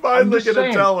 Okay? He's finally going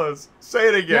to tell us. Say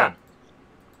it again. Yeah.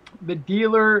 The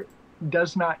dealer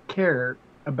does not care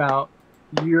about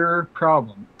your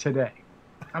problem today.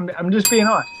 I'm just being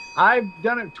honest. I've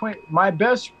done it. My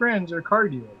best friends are car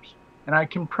dealers, and I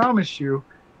can promise you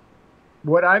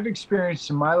what I've experienced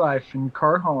in my life in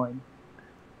car hauling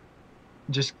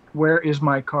just where is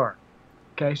my car?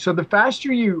 Okay, so the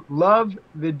faster you love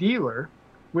the dealer,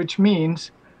 which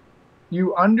means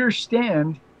you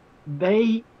understand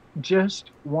they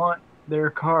just want their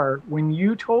car when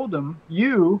you told them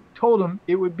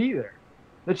it would be there.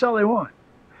 That's all they want.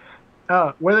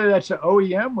 Whether that's an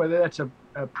OEM, whether that's a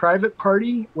private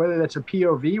party, whether that's a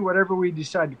POV, whatever we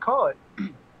decide to call it,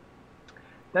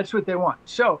 that's what they want.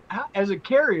 So as a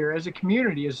carrier, as a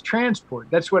community, as transport,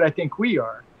 that's what I think we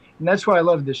are. And that's why I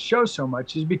love this show so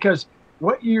much, is because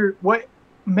what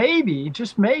maybe,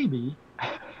 just maybe,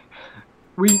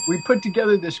 we put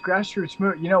together this grassroots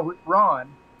movement. You know,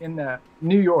 Ron in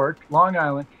New York, Long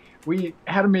Island, we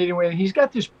had a meeting with him. He's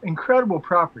got this incredible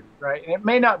property, right? And it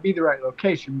may not be the right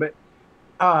location, but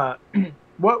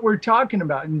what we're talking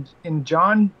about in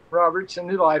John Roberts in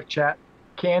the live chat,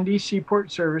 Candy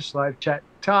Seaport Service live chat,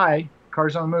 Ty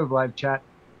Cars on the Move live chat.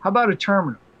 How about a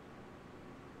terminal?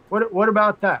 What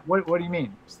about that? What do you mean?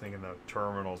 I was thinking of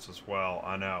terminals as well.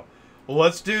 I know. Well,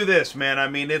 let's do this, man. I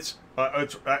mean, it's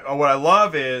what I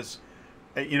love is,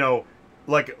 you know,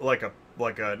 like a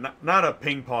not a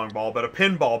ping pong ball, but a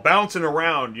pinball bouncing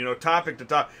around, you know, topic to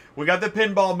top. We got the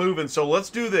pinball moving, so let's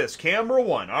do this. Camera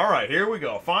one. All right, here we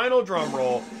go. Final drum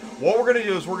roll. What we're going to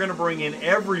do is we're going to bring in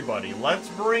everybody. Let's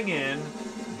bring in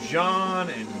John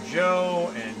and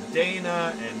Joe and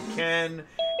Dana and Ken,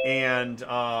 and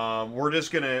we're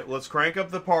just going to, let's crank up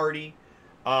the party.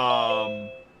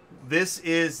 This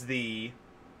is the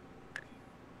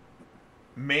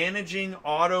Managing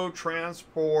Auto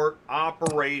Transport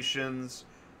Operations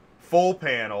full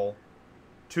panel,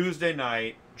 Tuesday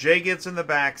night. Jay gets in the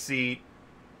back seat.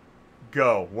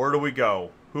 Go. Where do we go?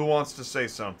 Who wants to say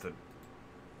something?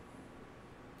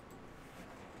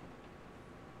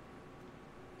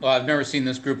 Well, I've never seen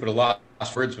this group at a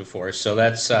lost words before, so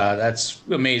that's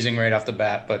amazing right off the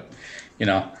bat. But you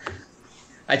know,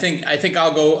 I think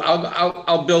I'll go.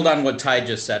 I'll build on what Ty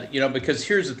just said. You know, because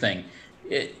here's the thing.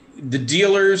 The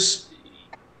dealers,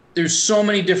 there's so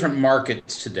many different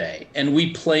markets today, and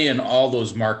we play in all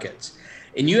those markets.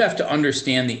 And you have to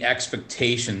understand the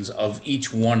expectations of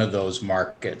each one of those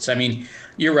markets. I mean,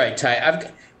 you're right,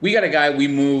 Ty. We got a guy, we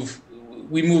move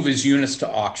his units to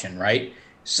auction, right?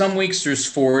 Some weeks there's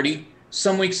 40,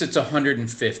 some weeks it's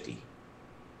 150.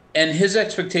 And his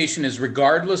expectation is,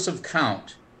 regardless of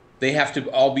count, they have to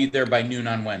all be there by noon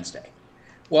on Wednesday.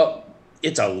 Well,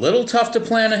 it's a little tough to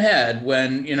plan ahead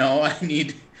when, you know, I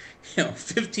need,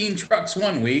 15 trucks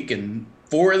one week and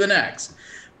 4 the next.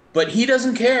 But he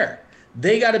doesn't care.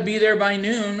 They got to be there by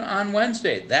noon on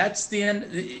Wednesday. That's the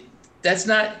end. That's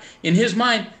not, in his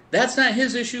mind, that's not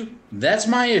his issue. That's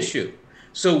my issue.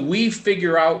 So we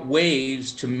figure out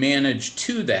ways to manage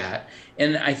to that.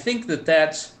 And I think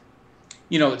that's,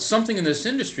 it's something in this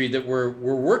industry that we're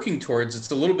working towards.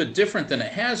 It's a little bit different than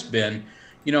it has been.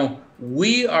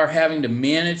 We are having to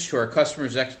manage to our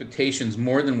customers' expectations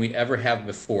more than we ever have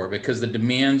before, because the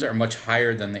demands are much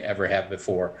higher than they ever have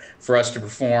before for us to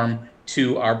perform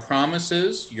to our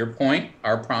promises, your point,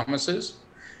 our promises,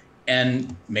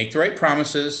 and make the right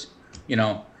promises.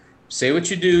 Say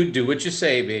what you do what you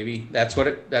say, baby. That's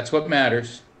what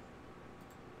matters.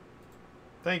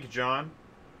 Thank you, John.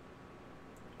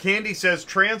 Candy says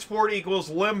transport equals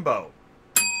limbo.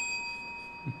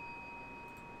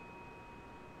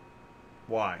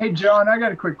 Why? Hey, John, I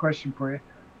got a quick question for you.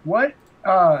 What,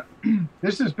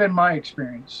 this has been my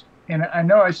experience, and I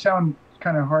know I sound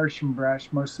kind of harsh and brash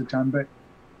most of the time, but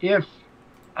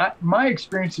my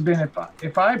experience has been,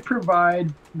 if I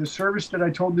provide the service that I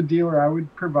told the dealer I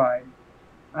would provide,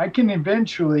 I can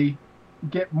eventually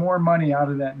get more money out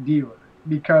of that dealer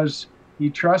because he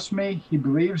trusts me, he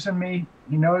believes in me,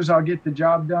 he knows I'll get the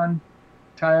job done.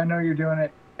 Ty, I know you're doing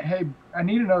it. Hey, I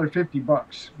need another $50 or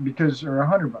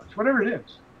 $100, whatever it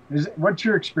is. What's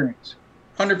your experience?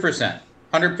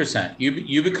 100%.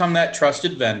 You become that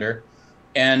trusted vendor,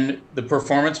 and the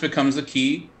performance becomes the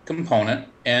key component.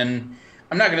 And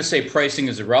I'm not going to say pricing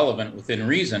is irrelevant within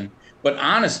reason, but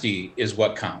honesty is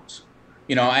what counts.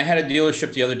 I had a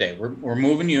dealership the other day. We're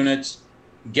moving units.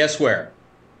 Guess where?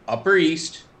 Upper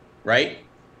East, right?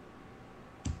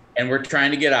 And we're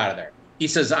trying to get out of there. He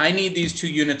says, I need these 2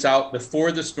 units out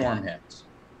before the storm hits.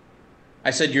 I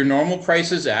said, your normal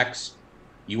price is X.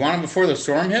 You want them before the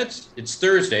storm hits? It's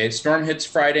Thursday. Storm hits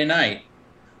Friday night.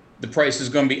 The price is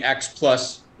going to be X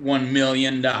plus $1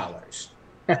 million.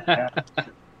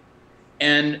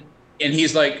 And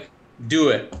he's like, do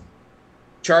it.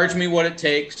 Charge me what it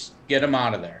takes. Get them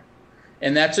out of there.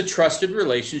 And that's a trusted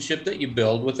relationship that you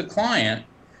build with a client,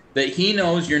 that he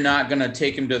knows you're not going to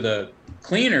take him to the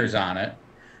cleaners on it,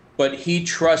 but he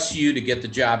trusts you to get the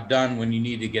job done when you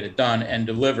need to get it done and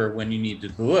deliver when you need to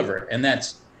deliver. And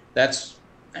that's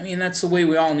I mean, that's the way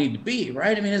we all need to be,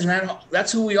 right? I mean,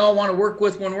 that's who we all want to work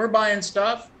with when we're buying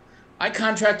stuff. I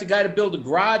contract a guy to build a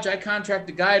garage. I contract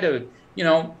a guy to, you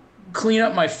know, clean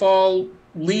up my fall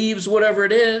leaves, whatever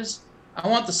it is. I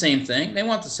want the same thing. They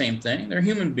want the same thing. They're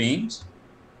human beings.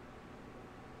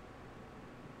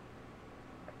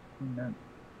 Amen.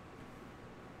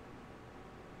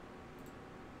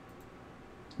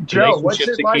 Joe, what's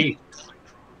it like? Key.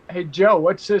 Hey, Joe,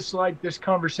 what's this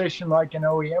conversation like in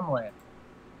OEM land?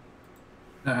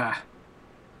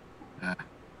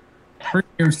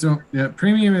 Premium still, yeah.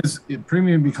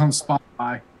 Premium becomes spot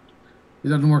buy. It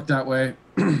doesn't work that way.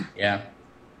 Yeah,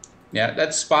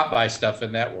 that's spot buy stuff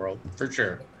in that world for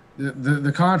sure.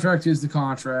 The contract is the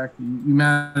contract. You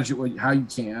manage it how you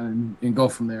can and go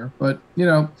from there. But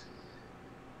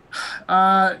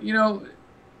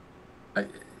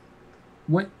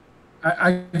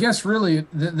I guess really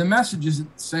the message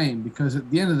isn't the same, because at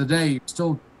the end of the day,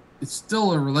 it's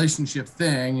still a relationship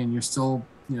thing, and you're still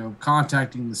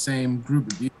contacting the same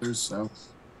group of dealers. So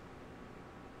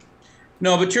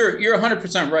no, but you're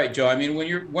 100% right, Joe. I mean,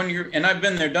 when you're and I've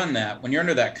been there, done that. When you're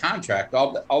under that contract,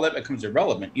 all that becomes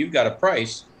irrelevant. You've got a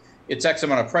price. It's X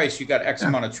amount of price. You got X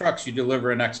amount of trucks. You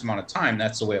deliver in X amount of time.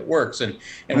 That's the way it works. And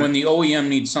when the OEM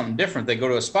needs something different, they go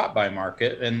to a spot buy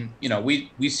market. And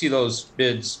we see those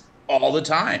bids all the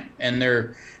time. And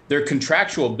they're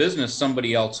contractual business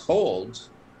somebody else holds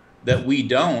that we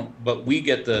don't. But we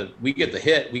get the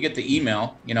hit. We get the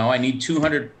email. I need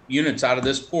 200 units out of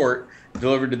this port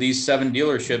delivered to these 7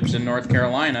 dealerships in North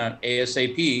Carolina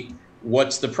ASAP.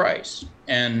 What's the price?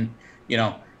 And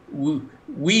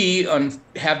we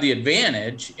have the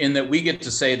advantage in that we get to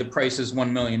say the price is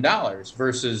 $1 million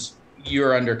versus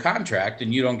you're under contract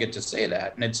and you don't get to say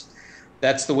that. And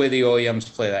that's the way the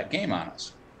OEMs play that game on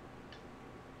us.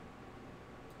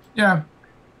 Yeah,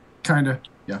 kind of.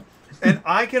 Yeah. And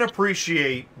I can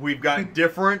appreciate we've got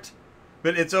different,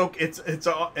 but it's okay.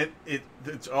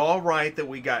 It's all right that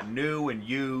we got new and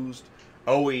used,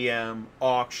 OEM,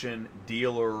 auction,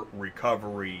 dealer,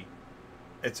 recovery.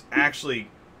 It's actually,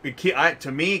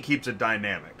 to me, it keeps it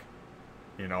dynamic.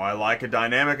 I like a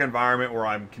dynamic environment where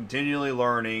I'm continually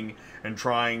learning and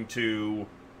trying to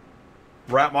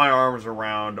wrap my arms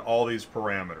around all these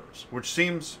parameters, which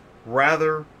seems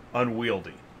rather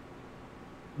unwieldy.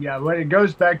 Yeah, well, it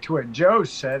goes back to what Joe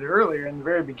said earlier in the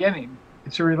very beginning.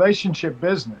 It's a relationship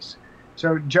business.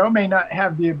 So Joe may not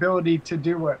have the ability to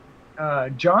do what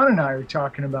John and I are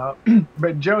talking about,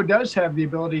 but Joe does have the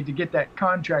ability to get that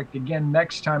contract again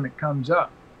next time it comes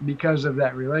up because of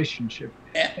that relationship.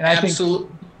 And absolutely.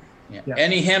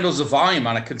 And he handles the volume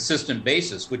on a consistent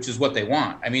basis, which is what they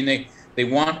want. I mean, they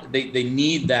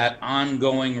need that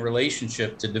ongoing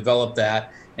relationship to develop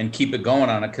that and keep it going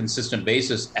on a consistent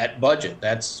basis at budget.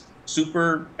 That's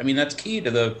super. I mean, that's key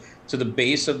to the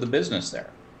base of the business there.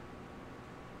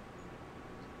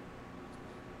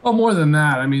 Well, more than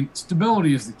that, I mean,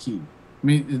 stability is the key. I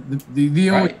mean, the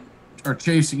right. are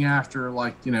chasing after,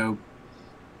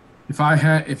 if I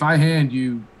hand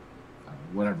you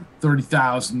whatever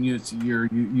 30,000 units a year,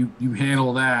 you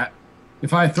handle that.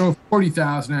 If I throw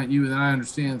 40,000 at you, then I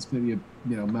understand it's going to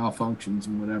be malfunctions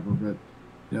and whatever. But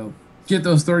get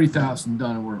those 30,000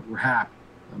 done, and we're happy.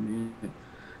 I mean,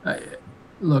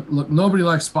 look, nobody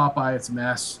likes spot buy. It's a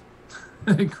mess.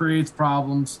 It creates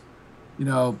problems.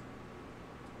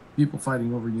 People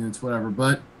fighting over units, whatever.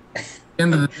 But at the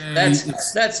end of the day,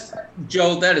 that's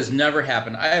Joe. That has never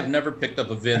happened. I have never picked up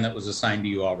a VIN that was assigned to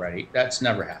you already. That's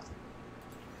never happened.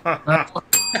 I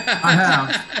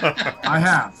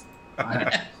have.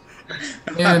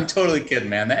 I'm totally kidding,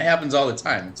 man. That happens all the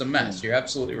time. It's a mess. You're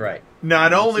absolutely right.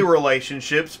 Not only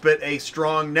relationships, but a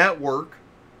strong network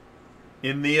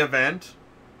in the event,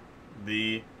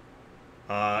 the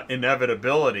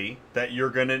inevitability that you're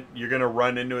gonna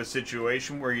run into a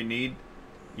situation where you need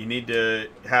to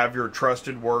have your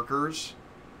trusted workers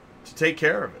to take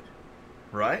care of it,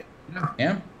 right?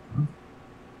 Yeah.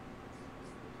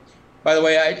 By the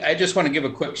way, I just want to give a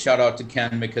quick shout out to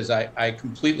Ken, because I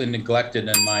completely neglected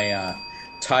in my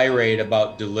tirade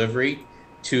about delivery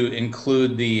to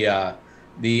include the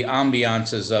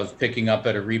ambiances of picking up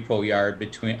at a repo yard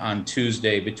on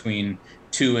Tuesday between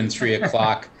 2 and 3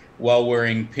 o'clock while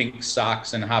wearing pink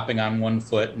socks and hopping on one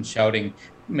foot and shouting,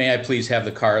 "May I please have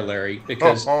the car, Larry?"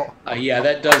 Because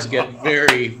that does get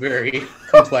very, very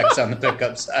complex on the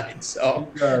pickup side. So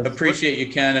appreciate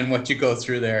you, Ken, and what you go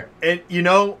through there. And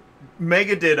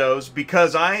mega dittos,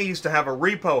 because I used to have a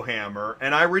repo hammer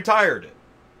and I retired it.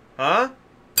 Huh?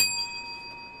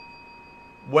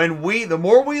 the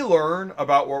more we learn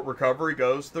about what recovery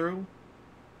goes through,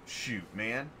 shoot,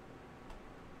 man.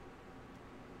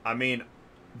 I mean,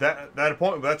 that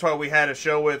appointment. That's why we had a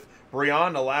show with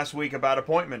Brianna last week about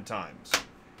appointment times.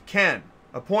 Ken,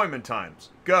 appointment times,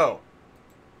 go.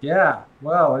 Yeah,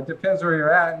 well, it depends where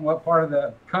you're at and what part of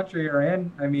the country you're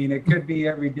in. I mean, it could be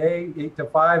every day, 8 to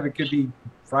 5. It could be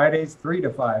Fridays, 3 to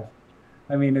 5.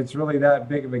 I mean, it's really that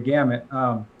big of a gamut.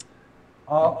 The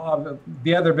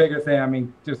other bigger thing, I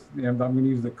mean, just, I'm going to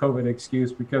use the COVID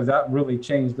excuse because that really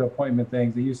changed the appointment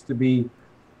things.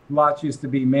 Lots used to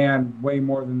be manned way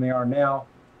more than they are now.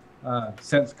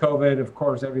 Since COVID, of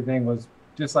course, everything was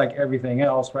just like everything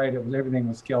else, right? Everything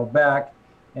was scaled back,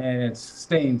 and it's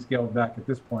staying scaled back at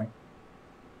this point.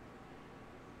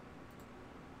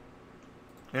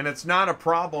 And it's not a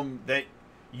problem that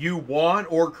you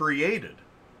want or created.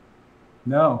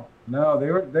 No, they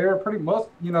were pretty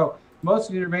most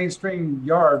of your mainstream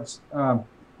yards,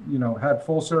 had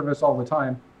full service all the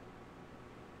time.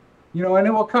 And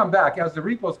it will come back as the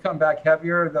repos come back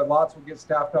heavier. The lots will get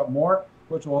staffed up more,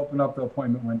 which will open up the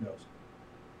appointment windows.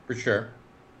 For sure.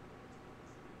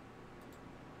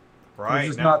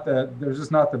 Right. There's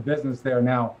just not the business there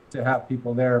now to have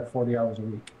people there 40 hours a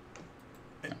week.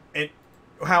 And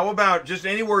how about just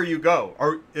anywhere you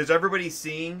go? Is everybody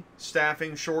seeing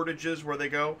staffing shortages where they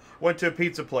go? Went to a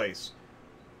pizza place,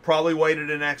 probably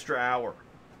waited an extra hour.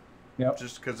 Yep.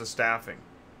 Just because of staffing.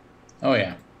 Oh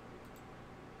yeah.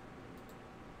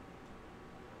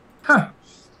 Huh.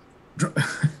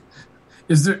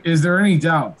 Is there any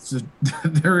doubt that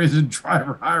there is a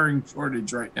driver hiring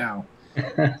shortage right now?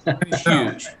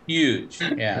 Huge.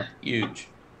 Yeah, huge.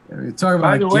 You talk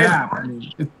about a gap. I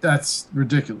mean, that's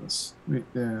ridiculous.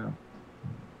 Yeah.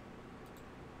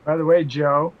 By the way,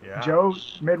 Joe, Yeah.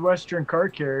 Midwestern Car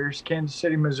Carriers, Kansas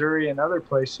City, Missouri, and other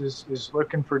places is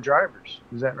looking for drivers.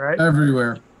 Is that right?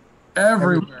 Everywhere.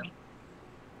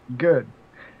 Good.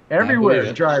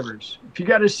 Everywhere, drivers. If you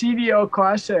got a CDL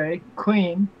Class A,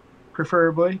 clean,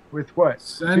 preferably, with what?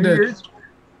 Send 2 it. years?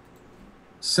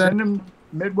 Send them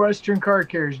Midwestern Car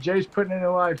Carriers. Jay's putting in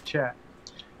a live chat.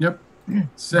 Yep.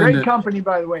 Great company,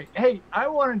 by the way. Hey, I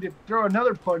wanted to throw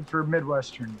another plug for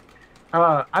Midwestern.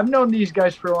 I've known these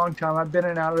guys for a long time. I've been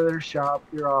in and out of their shop,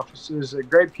 their offices.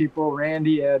 Great people,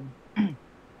 Randy, Ed.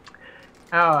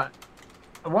 I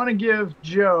want to give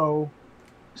Joe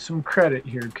some credit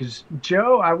here because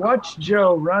I watched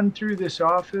Joe run through this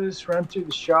office, run through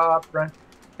the shop,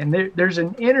 and there's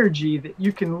an energy that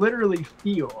you can literally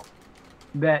feel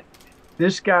that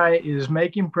this guy is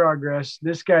making progress.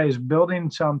 This guy is building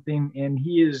something, and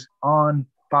he is on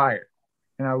fire.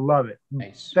 And I love it.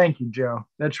 Nice. Thank you, Joe.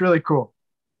 That's really cool.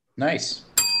 Nice.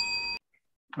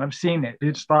 I've seen it.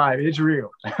 It's live. It's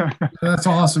real. That's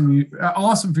awesome.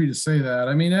 Awesome for you to say that.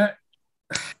 I mean,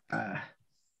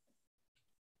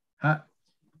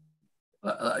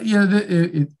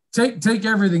 take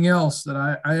everything else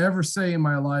that I ever say in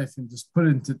my life and just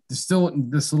distill it in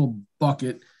this little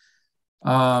bucket.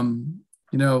 You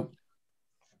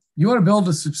want to build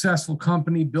a successful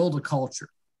company, build a culture.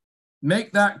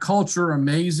 Make that culture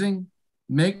amazing.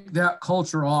 Make that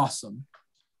culture awesome.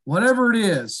 Whatever it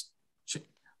is,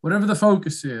 whatever the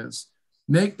focus is,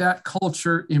 make that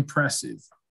culture impressive.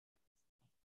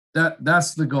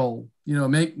 That's the goal.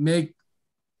 Make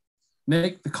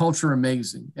the culture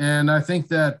amazing. And I think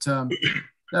that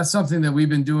that's something that we've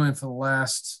been doing for the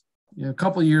last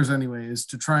couple of years anyway, is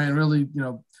to try and really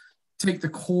take the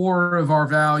core of our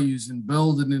values and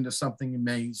build it into something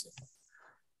amazing.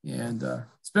 And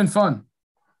it's been fun.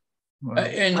 Well,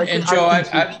 and Joe,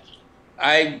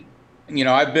 I've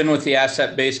been with the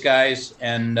asset-based guys,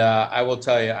 and I will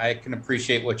tell you, I can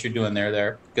appreciate what you're doing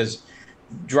there because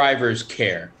drivers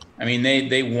care. I mean,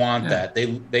 they want that.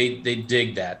 They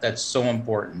dig that. That's so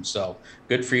important. So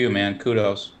good for you, man.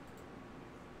 Kudos.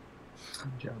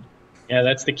 Good job. Yeah,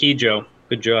 that's the key, Joe.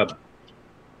 Good job.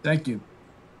 Thank you.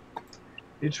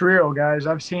 It's real, guys.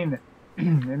 I've seen it,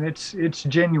 and it's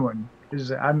genuine.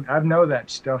 Because I know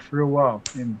that stuff real well,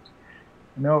 and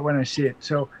I know it when I see it.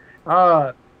 So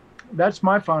that's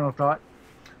my final thought.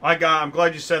 I'm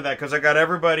glad you said that because I got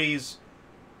everybody's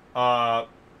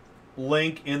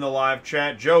link in the live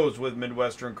chat. Joe's with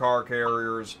Midwestern Car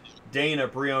Carriers, Dana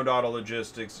Pre-Owned Auto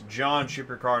Logistics, John Ship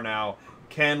Your Car Now,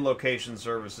 Ken Location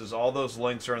Services. All those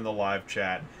links are in the live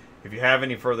chat. If you have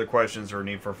any further questions or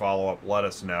need for follow-up, let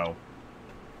us know.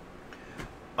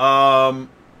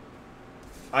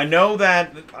 I know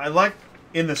that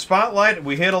in the spotlight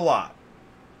we hit a lot.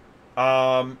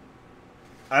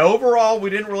 Overall we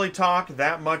didn't really talk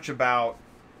that much about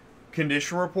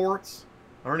condition reports.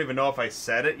 I don't even know if I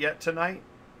said it yet tonight.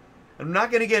 I'm not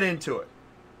going to get into it.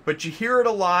 but you hear it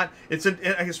a lot.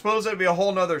 I suppose that'd be a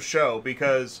whole nother show,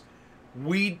 because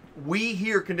we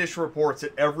hear condition reports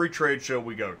at every trade show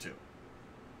we go to.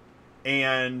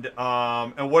 And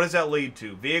what does that lead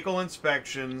to? Vehicle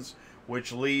inspections,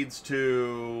 which leads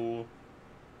to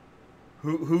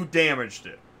who damaged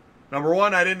it. Number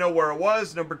one, I didn't know where it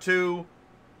was. Number two,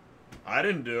 I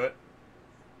didn't do it.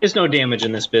 There's no damage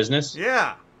in this business.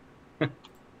 Yeah.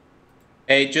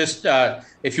 Hey, just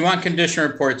if you want condition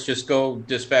reports, just go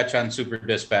dispatch on Super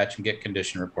Dispatch and get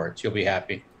condition reports. You'll be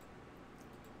happy.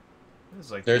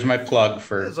 Like there's my plug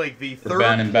for, like the for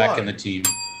Ben and Beck and the team.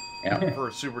 Yeah. For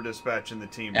Super Dispatch and the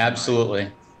team.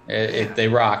 Absolutely. They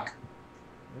rock.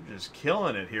 They're just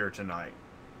killing it here tonight.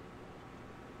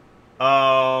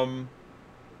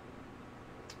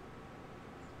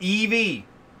 EV.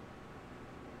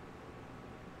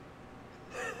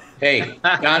 Hey,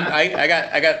 Don,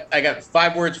 I got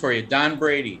 5 words for you. Don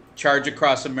Brady, Charge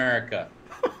Across America.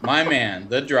 My man,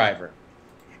 the driver.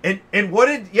 And what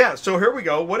did, so here we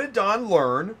go. What did Don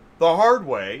learn the hard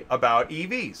way about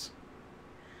EVs?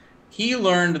 He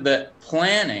learned that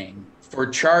planning for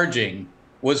charging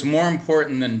was more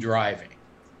important than driving.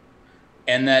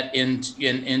 And that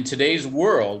in today's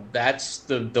world, that's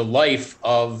the life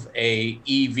of a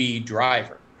EV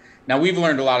driver. Now, we've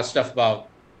learned a lot of stuff about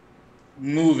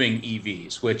moving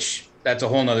EVs, which that's a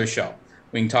whole nother show.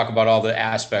 We can talk about all the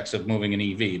aspects of moving an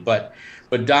EV. But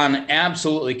Don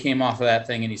absolutely came off of that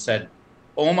thing and he said,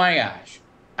 oh my gosh,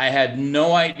 I had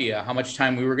no idea how much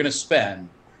time we were going to spend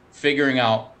figuring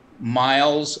out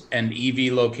miles and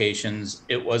EV locations.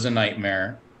 It was a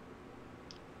nightmare.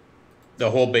 The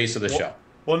whole base of the show.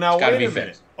 Well, now wait a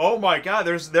minute. Oh my God,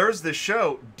 there's the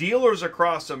show, Dealers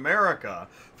Across America.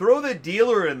 Throw the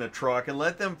dealer in the truck and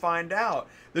let them find out.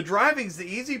 The driving's the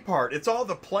easy part. It's all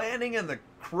the planning and the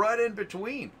crud in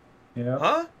between. Yeah.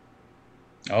 Huh?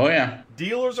 Oh yeah.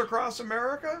 Dealers Across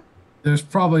America? There's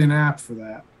probably an app for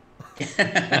that.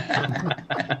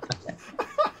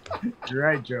 You're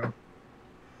right, Joe.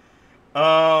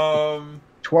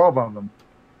 12 of them.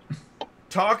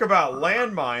 Talk about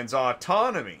landmines,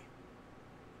 autonomy.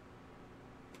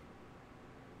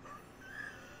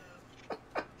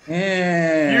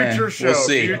 Yeah, future show, we'll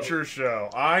see. Future show.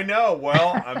 I know.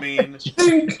 Well, I mean,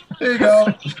 there you go.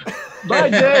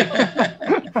 Bye, Jay.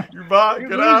 Goodbye. You're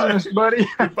Good losing night, us, buddy.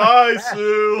 Goodbye,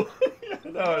 Sue.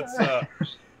 No, it's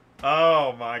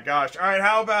oh my gosh. All right,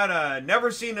 how about never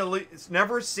seen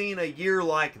a year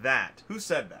like that? Who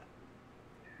said that?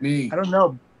 Me. I don't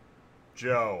know.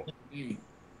 Joe. Me.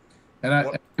 And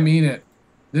I mean it.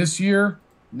 This year,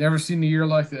 never seen a year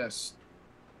like this.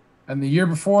 And the year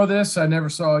before this, I never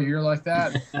saw a year like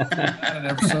that. I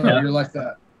never saw a year like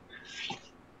that.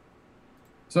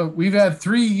 So we've had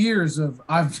 3 years of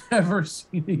I've never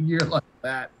seen a year like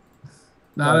that.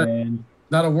 Not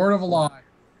a word of a lie.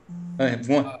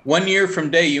 One year from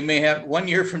today, you may have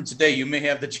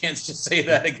the chance to say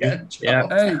that again. Joe. Yeah.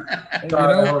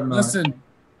 Hey, listen.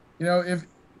 If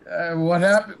what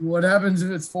happens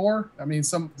if it's 4? I mean,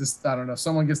 I don't know.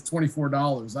 Someone gets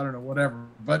 $24. I don't know, whatever.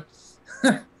 But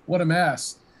what a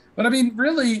mess. But I mean,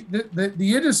 really, the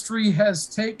industry has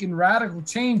taken radical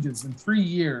changes in 3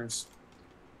 years,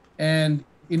 and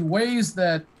in ways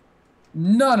that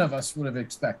none of us would have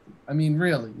expected. I mean,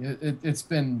 really, it's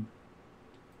been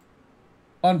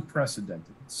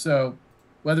unprecedented. So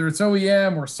whether it's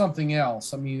OEM or something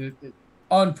else, I mean,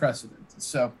 unprecedented.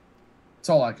 So that's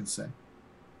all I can say.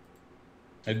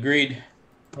 Agreed.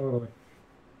 Totally.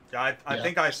 I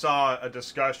think I saw a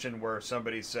discussion where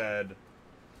somebody said,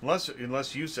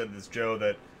 unless you said this, Joe,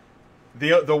 that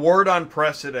the word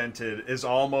unprecedented is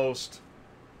almost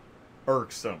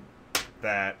irksome.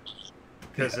 That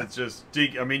because it's just. Do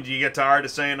you get tired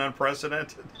of saying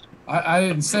unprecedented? I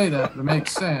didn't say that. It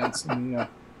makes sense. I mean,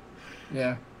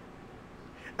 yeah.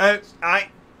 I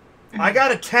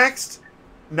got a text,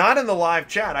 not in the live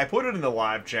chat. I put it in the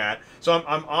live chat, so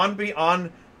I'm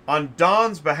on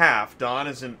Don's behalf. Don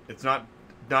isn't. It's not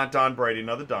Don Brady.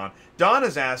 Another Don. Don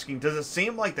is asking, does it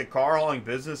seem like the car hauling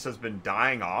business has been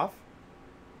dying off?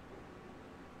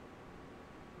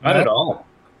 Not at all.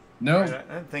 No, I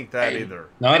didn't think that either.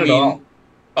 Not at all.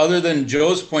 Other than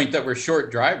Joe's point that we're short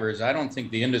drivers, I don't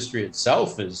think the industry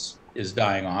itself is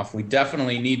dying off. We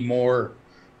definitely need more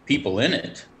people in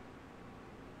it.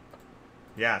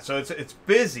 Yeah, so it's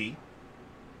busy.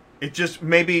 It just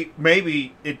maybe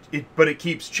but it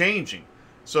keeps changing.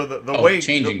 So the way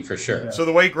changing for sure. So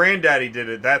the way Granddaddy did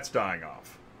it, that's dying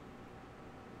off.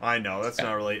 I know it's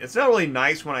not really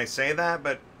nice when I say that,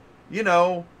 but do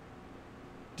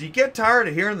you get tired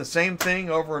of hearing the same thing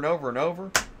over and over and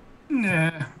over?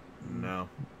 Nah. No.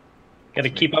 Got to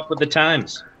keep up with the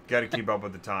times. Got to keep up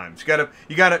with the times.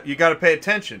 You gotta pay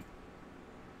attention.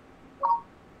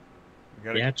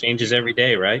 Yeah, it changes every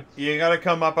day, right? You got to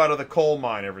come up out of the coal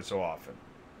mine every so often.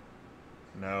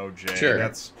 No, Jay, Sure.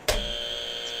 that's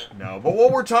no. But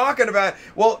what we're talking about,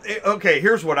 well, okay.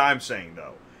 Here's what I'm saying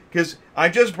though, because I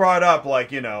just brought up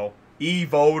like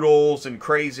e-vodals and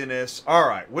craziness. All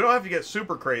right, we don't have to get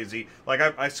super crazy. Like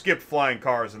I skipped flying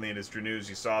cars in the industry news.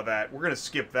 You saw that. We're gonna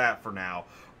skip that for now.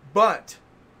 But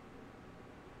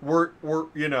we're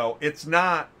it's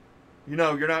not,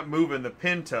 you're not moving the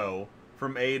Pinto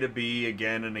from A to B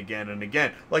again and again and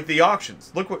again. Like the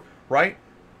auctions. Look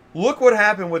what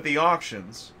happened with the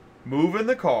auctions. Moving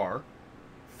the car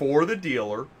for the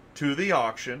dealer to the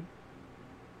auction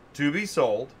to be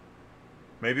sold.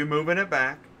 Maybe moving it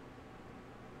back.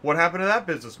 What happened to that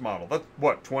business model? That's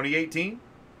what, 2018?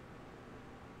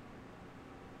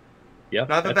 Yeah.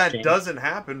 Not that doesn't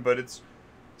happen, but it's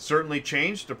certainly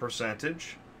changed a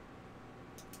percentage.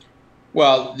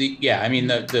 Well, the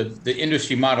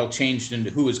industry model changed into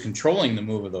who was controlling the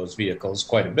move of those vehicles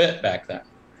quite a bit back then.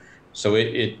 So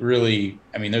it really,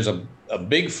 there's a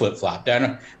big flip flop. I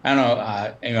don't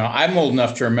know. I'm old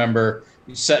enough to remember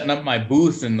setting up my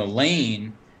booth in the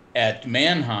lane at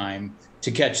Mannheim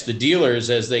to catch the dealers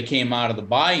as they came out of the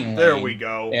buying lane. There we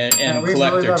go. And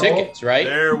collect their tickets, right?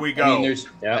 There we go.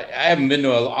 I haven't been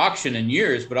to an auction in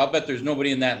years, but I'll bet there's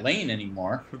nobody in that lane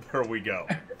anymore. There we go.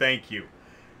 Thank you.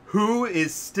 Who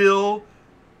is still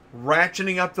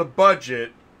ratcheting up the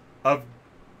budget of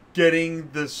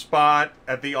getting the spot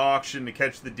at the auction to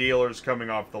catch the dealers coming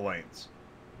off the lanes?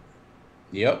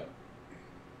 Yep.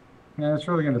 Yeah, it's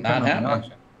really going to depend on the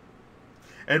auction.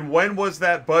 And when was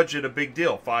that budget a big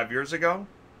deal? 5 years ago?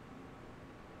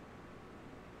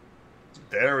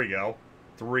 There we go.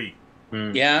 3.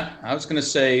 Yeah, I was going to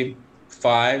say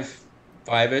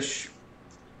 5-ish.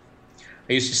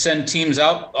 I used to send teams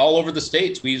out all over the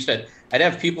states. I'd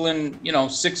have people in,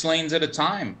 6 lanes at a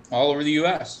time all over the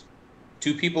U.S.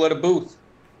 2 people at a booth.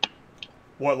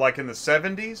 What, like in the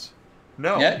 70s?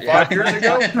 No, yeah. 5 years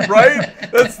ago, right?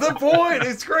 That's the point.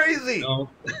 It's crazy. No.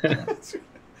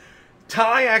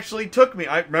 Ty actually took me.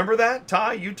 I remember that.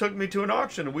 Ty, you took me to an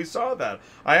auction, and we saw that.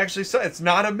 I actually saw it's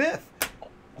not a myth.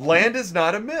 Land is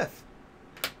not a myth.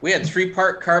 We had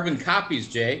 3-part carbon copies,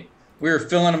 Jay. We were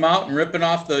filling them out and ripping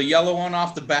off the yellow one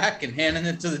off the back and handing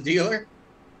it to the dealer.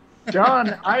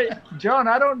 John, I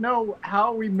don't know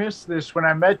how we missed this when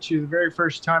I met you the very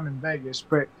first time in Vegas,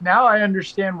 but now I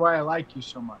understand why I like you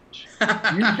so much.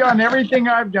 You've done everything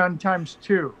I've done times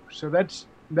 2, so that's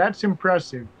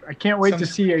impressive. I can't wait to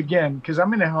see you again because I'm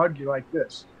going to hug you like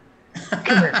this. Come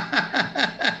here,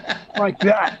 like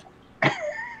that.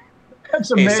 That's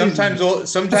amazing. Hey,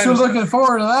 sometimes. I'm looking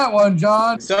forward to that one,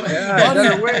 John.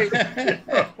 Better wait.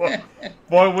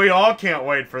 Boy, we all can't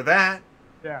wait for that.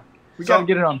 Yeah. We got to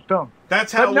get it on film.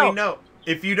 That's how we know.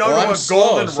 If you don't know I'm what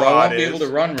slow, goldenrod so I won't is, be able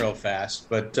to run real fast,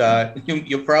 but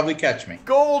you'll probably catch me.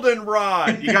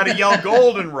 Goldenrod. You got to yell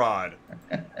goldenrod.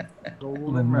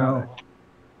 Goldenrod.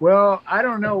 Well, I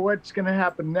don't know what's going to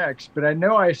happen next, but I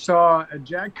know I saw a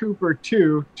Jack Cooper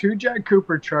 2 Jack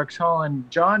Cooper trucks hauling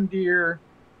John Deere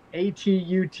ATI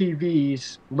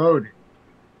UTVs loaded.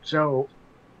 So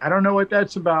I don't know what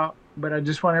that's about, but I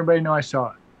just want everybody to know I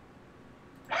saw it.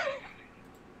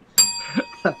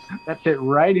 That fit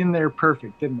right in there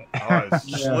perfect, didn't it? Oh, it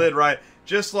slid right,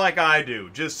 just like I do.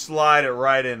 Just slide it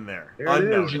right in there. There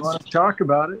it is. You want to talk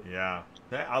about it? Yeah.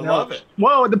 I love it.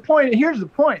 Well, here's the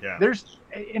point. Yeah.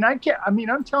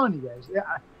 I'm telling you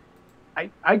guys,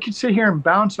 I could sit here and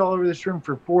bounce all over this room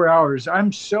for 4 hours.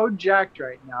 I'm so jacked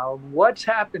right now of what's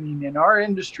happening in our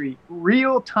industry,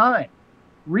 real time.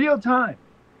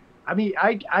 I mean,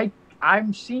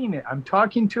 I'm seeing it. I'm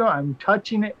talking to it. I'm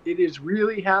touching it. It is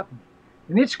really happening.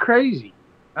 And it's crazy.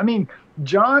 I mean,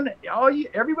 John,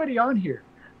 everybody on here,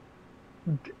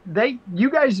 you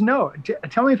guys know.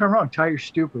 Tell me if I'm wrong. Ty, you're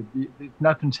stupid.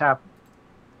 Nothing's happening.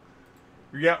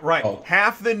 Yeah, right. Oh.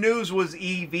 Half the news was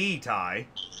EV, Ty.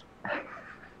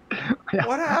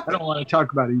 What happened? I don't want to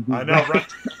talk about EV. I know,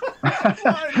 right?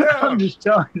 I know. I'm just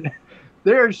telling you.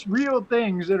 There's real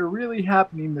things that are really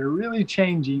happening, that are really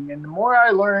changing. And the more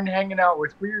I learn hanging out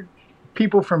with weird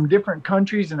people from different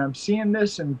countries, and I'm seeing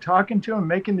this and talking to them,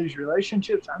 making these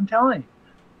relationships, I'm telling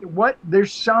you,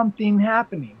 there's something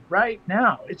happening right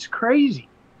now. It's crazy.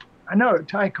 I know,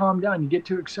 Ty, calm down. You get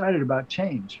too excited about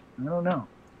change. I don't know.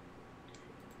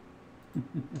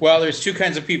 Well, there's 2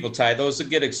 kinds of people, Ty. Those that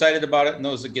get excited about it and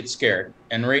those that get scared.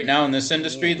 And right now in this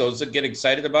industry, those that get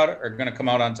excited about it are going to come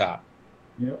out on top.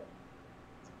 Yep.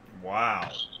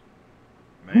 Wow.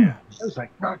 Man. It was like,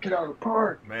 knock it out of the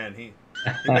park. Man, he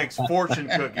makes fortune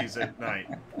cookies at night.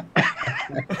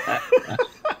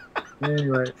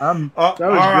 Anyway, that was all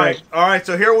right, great. all right.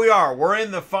 So here we are. We're in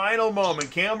the final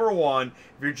moment. Camera one.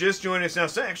 If you're just joining us now,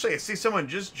 so actually, I see someone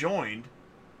just joined.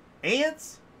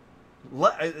 Ants?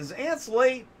 Is Ants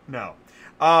late? No.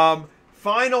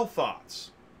 Final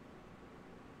thoughts.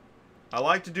 I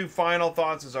like to do final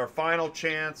thoughts as our final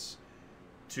chance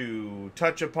to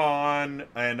touch upon,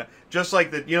 and just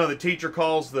like the teacher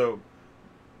calls the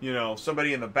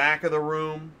somebody in the back of the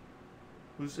room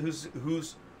who's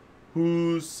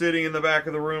sitting in the back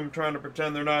of the room trying to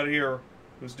pretend they're not here,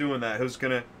 who's doing that,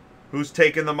 who's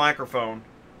taking the microphone.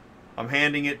 I'm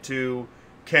handing it to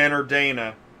Ken or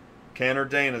Dana. Ken or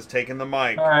Dana's taking the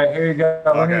mic. All right, here you go.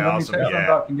 Let me awesome. tell you something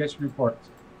about condition reports.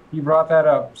 You brought that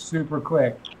up super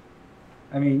quick.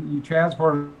 I mean, you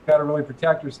transporters got to really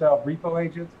protect yourself. Repo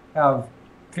agents have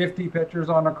 50 pictures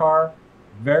on the car,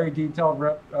 very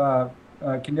detailed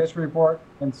condition report,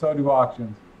 and so do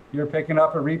auctions. You're picking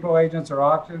up at repo agents or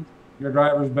auctions, your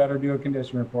drivers better do a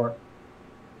condition report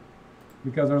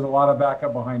because there's a lot of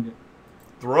backup behind it.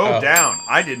 Throw down.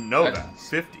 I didn't know that.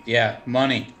 50. Yeah,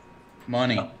 money.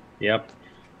 Yep.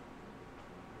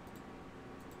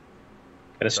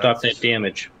 Got to stop that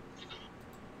damage.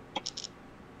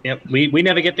 Yep. We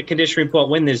never get the condition report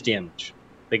when there's damage.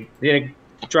 The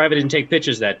driver didn't take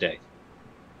pictures that day.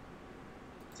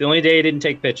 It's the only day he didn't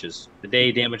take pictures. The day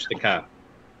he damaged the car.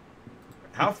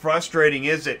 How frustrating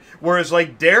is it? Whereas,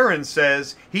 like Darren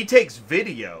says, he takes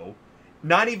video,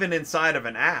 not even inside of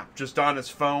an app, just on his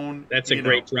phone. That's a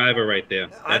great driver right there.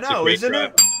 I That's know, a great isn't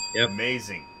driver. it? Yep.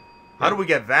 Amazing. How do we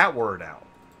get that word out?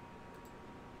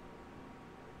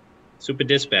 Super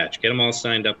Dispatch. Get them all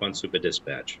signed up on Super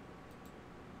Dispatch.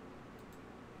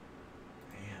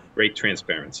 Man, Great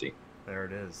transparency. there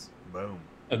it is. Boom.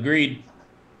 Agreed.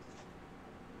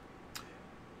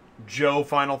 Joe,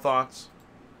 final thoughts?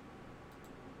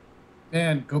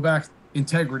 Man, go back.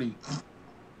 Integrity.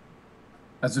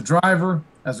 As a driver,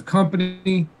 as a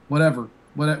company, whatever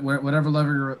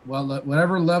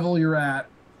level you're at,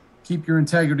 keep your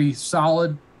integrity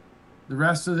solid. The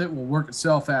rest of it will work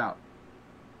itself out.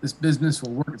 This business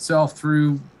will work itself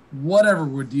through whatever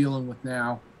we're dealing with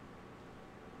now.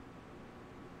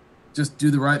 Just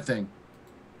do the right thing.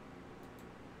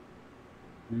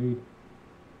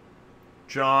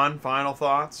 John, final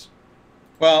thoughts?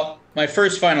 Well, my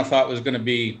first final thought was going to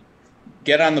be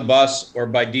get on the bus or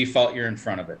by default you're in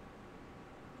front of it.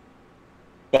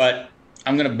 But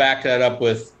I'm going to back that up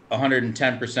with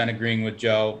 110% agreeing with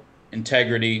Joe.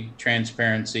 Integrity,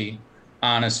 transparency,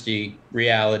 honesty,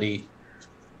 reality.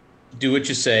 Do what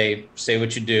you say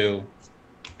what you do,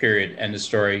 period. End of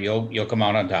story. You'll come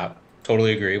out on top.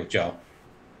 Totally agree with Joe.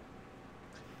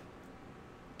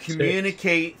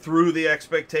 Communicate through the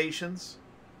expectations.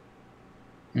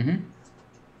 Mm-hmm.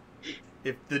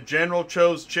 If the General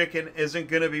Cho's chicken isn't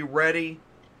going to be ready,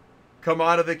 come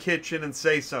out of the kitchen and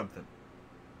say something.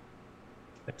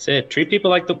 That's it. Treat people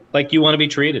like you want to be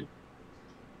treated.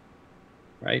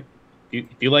 Right? If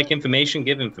you like information,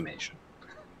 give information.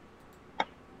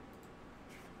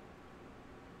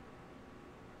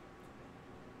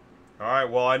 All right.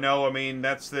 Well, I know. I mean,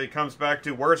 it comes back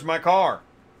to where's my car,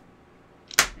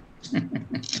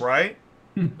 right?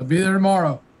 I'll be there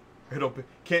tomorrow. It'll be.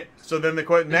 So then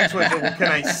the next one: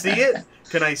 can I see it?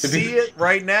 Can I see it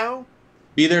right now?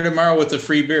 Be there tomorrow with a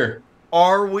free beer.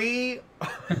 Are we?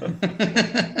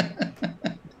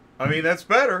 I mean, that's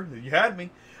better. You had me.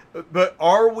 But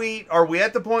are we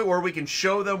at the point where we can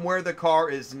show them where the car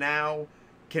is now?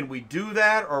 Can we do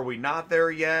that? Or are we not there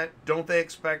yet? Don't they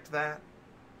expect that?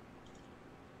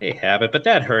 They have it, but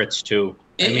that hurts too.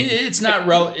 It's not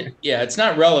relevant. Yeah, it's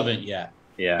not relevant yet.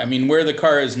 Yeah. I mean, where the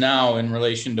car is now in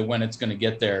relation to when it's going to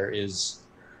get there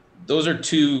those are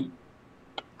two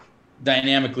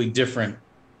dynamically different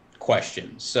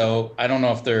questions. So I don't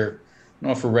know if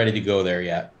we're ready to go there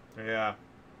yet. Yeah.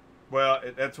 Well,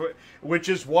 which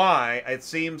is why it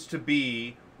seems to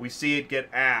be we see it get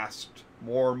asked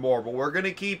more and more. But we're going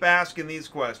to keep asking these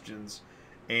questions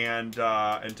and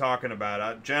talking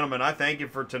about it. Gentlemen, I thank you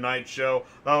for tonight's show.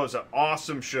 That was an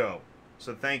awesome show.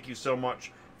 So thank you so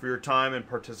much for your time and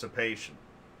participation.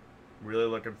 Really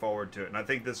looking forward to it. And I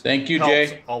think this helps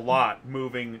Jay. A lot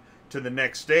moving to the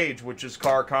next stage, which is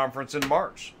Car Conference in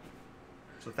March.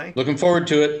 So thank you. Looking forward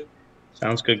to it.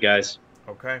 Sounds good, guys.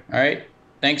 Okay. All right.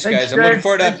 Thanks Thanks, guys. Jay. I'm looking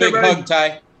forward to that Thanks, big everybody. hug,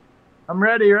 Ty. I'm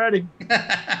ready.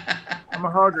 I'm a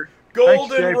hugger.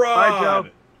 Goldenrod. Bye, Joe.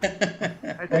 Nice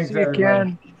to Thanks, see you everybody.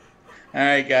 again. All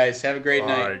right, guys. Have a great All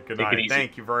night. right, good Take it night. easy.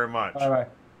 Thank you very much. All right.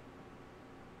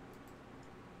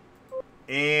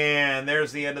 And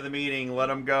there's the end of the meeting. Let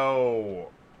them go.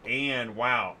 And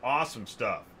wow, awesome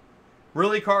stuff.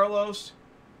 Really, Carlos?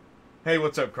 Hey,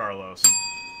 what's up, Carlos?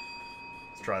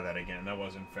 Let's try that again. That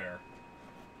wasn't fair.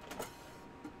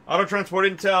 Auto Transport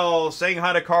Intel saying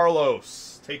hi to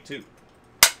Carlos. Take 2.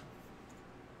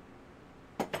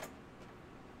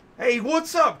 Hey,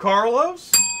 what's up,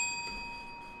 Carlos?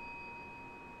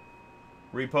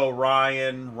 Repo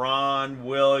Ryan, Ron,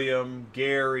 William,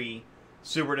 Gary,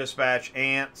 Super Dispatch,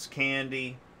 Ants,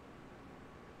 Candy.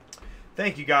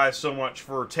 Thank you guys so much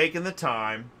for taking the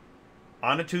time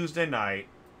on a Tuesday night.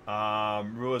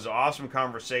 It was an awesome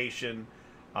conversation.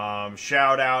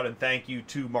 Shout out and thank you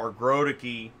to Mark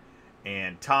Grodicke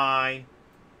and Ty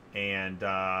and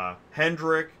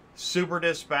Hendrick, Super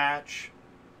Dispatch,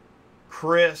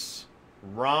 Chris,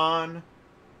 Ron,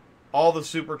 all the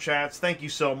super chats. Thank you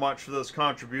so much for those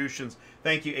contributions.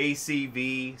 Thank you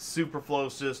ACV, Superflow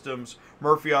Systems,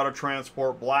 Murphy Auto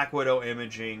Transport, Black Widow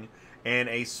Imaging, and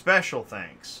a special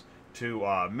thanks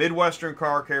to Midwestern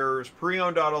Car Carriers,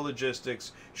 Pre-Owned Auto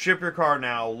Logistics, Ship Your Car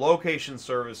Now, Location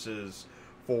Services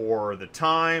for the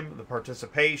time, the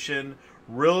participation.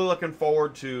 Really looking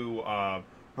forward to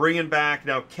bringing back.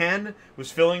 Now, Ken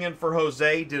was filling in for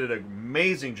Jose, did an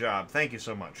amazing job. Thank you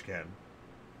so much, Ken.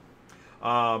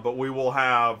 But we will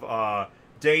have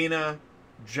Dana,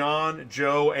 John,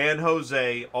 Joe, and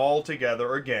Jose all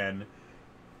together again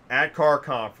at Car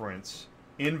Conference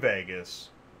in Vegas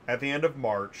at the end of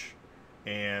March.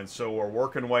 And so we're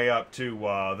working way up to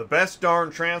the best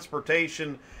darn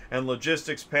transportation and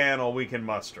logistics panel we can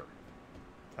muster.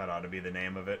 That ought to be the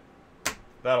name of it.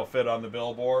 That'll fit on the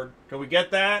billboard. Can we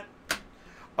get that?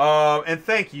 And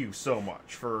thank you so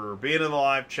much for being in the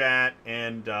live chat.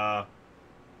 And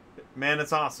man,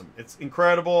 it's awesome. It's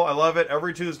incredible. I love it.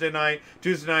 Every Tuesday night.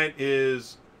 Tuesday night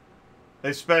is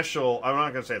a special. I'm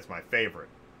not going to say it's my favorite.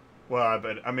 Well,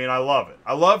 but I mean, I love it.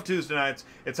 I love Tuesday nights.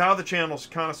 It's how the channel's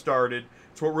kind of started.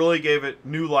 It's what really gave it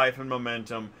new life and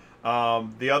momentum.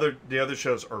 The other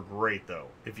shows are great though.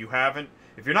 If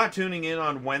you're not tuning in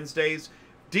on Wednesdays,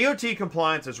 DOT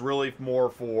compliance is really more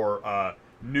for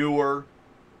newer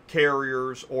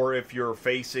carriers, or if you're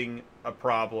facing a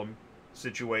problem,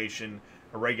 situation,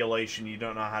 a regulation you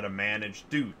don't know how to manage,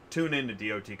 dude, tune into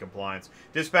DOT compliance.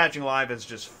 Dispatching Live is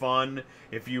just fun.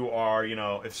 If you are,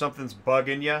 if something's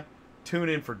bugging you, tune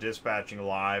in for Dispatching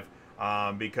Live,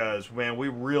 because, man, we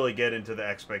really get into the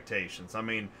expectations. I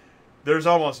mean, there's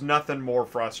almost nothing more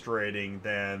frustrating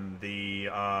than the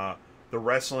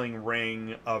wrestling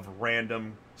ring of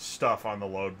random stuff on the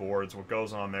load boards. What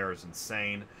goes on there is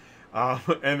insane.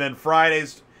 And then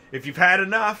Fridays, if you've had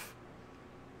enough,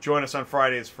 join us on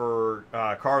Fridays for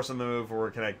Cars on the Move, where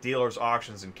we connect dealers,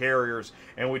 auctions, and carriers,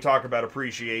 and we talk about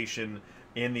appreciation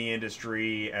in the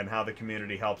industry and how the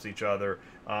community helps each other.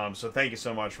 So thank you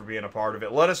so much for being a part of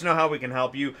it. Let us know how we can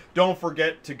help you. Don't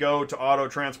forget to go to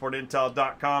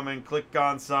autotransportintel.com and click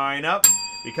on sign up.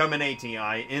 Become an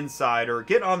ATI insider.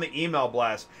 Get on the email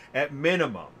blast at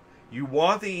minimum. You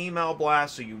want the email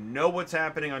blast so you know what's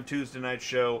happening on Tuesday night's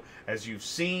show. As you've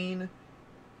seen,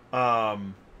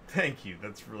 thank you.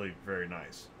 That's really very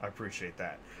nice. I appreciate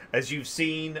that. As you've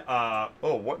seen, oh,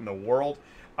 what in the world?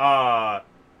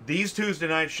 These Tuesday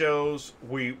night shows,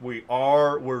 I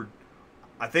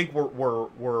think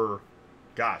we're,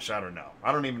 gosh, I don't know.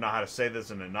 I don't even know how to say this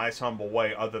in a nice, humble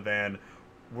way other than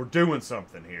we're doing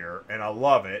something here, and I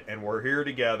love it, and we're here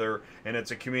together, and it's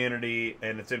a community,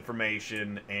 and it's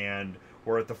information, and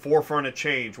we're at the forefront of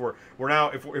change. We're now,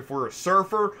 if we're a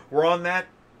surfer, we're on that.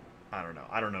 I don't know.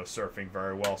 I don't know surfing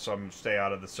very well, so I'm going to stay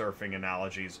out of the surfing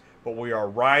analogies. But we are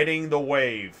riding the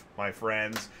wave, my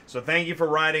friends. So thank you for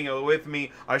riding it with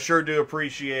me. I sure do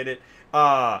appreciate it.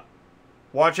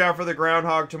 Watch out for the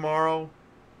groundhog tomorrow.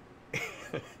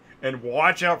 And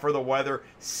watch out for the weather.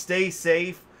 Stay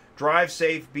safe. Drive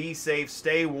safe. Be safe.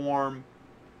 Stay warm.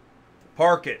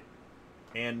 Park it.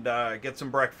 And get some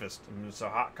breakfast. And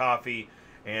some hot coffee.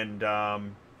 And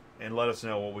let us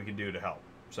know what we can do to help.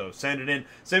 So send it in.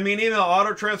 Send me an email,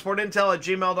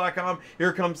 autotransportintel@gmail.com.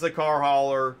 Here comes the car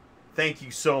hauler. Thank you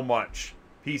so much.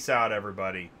 Peace out,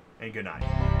 everybody, and good night.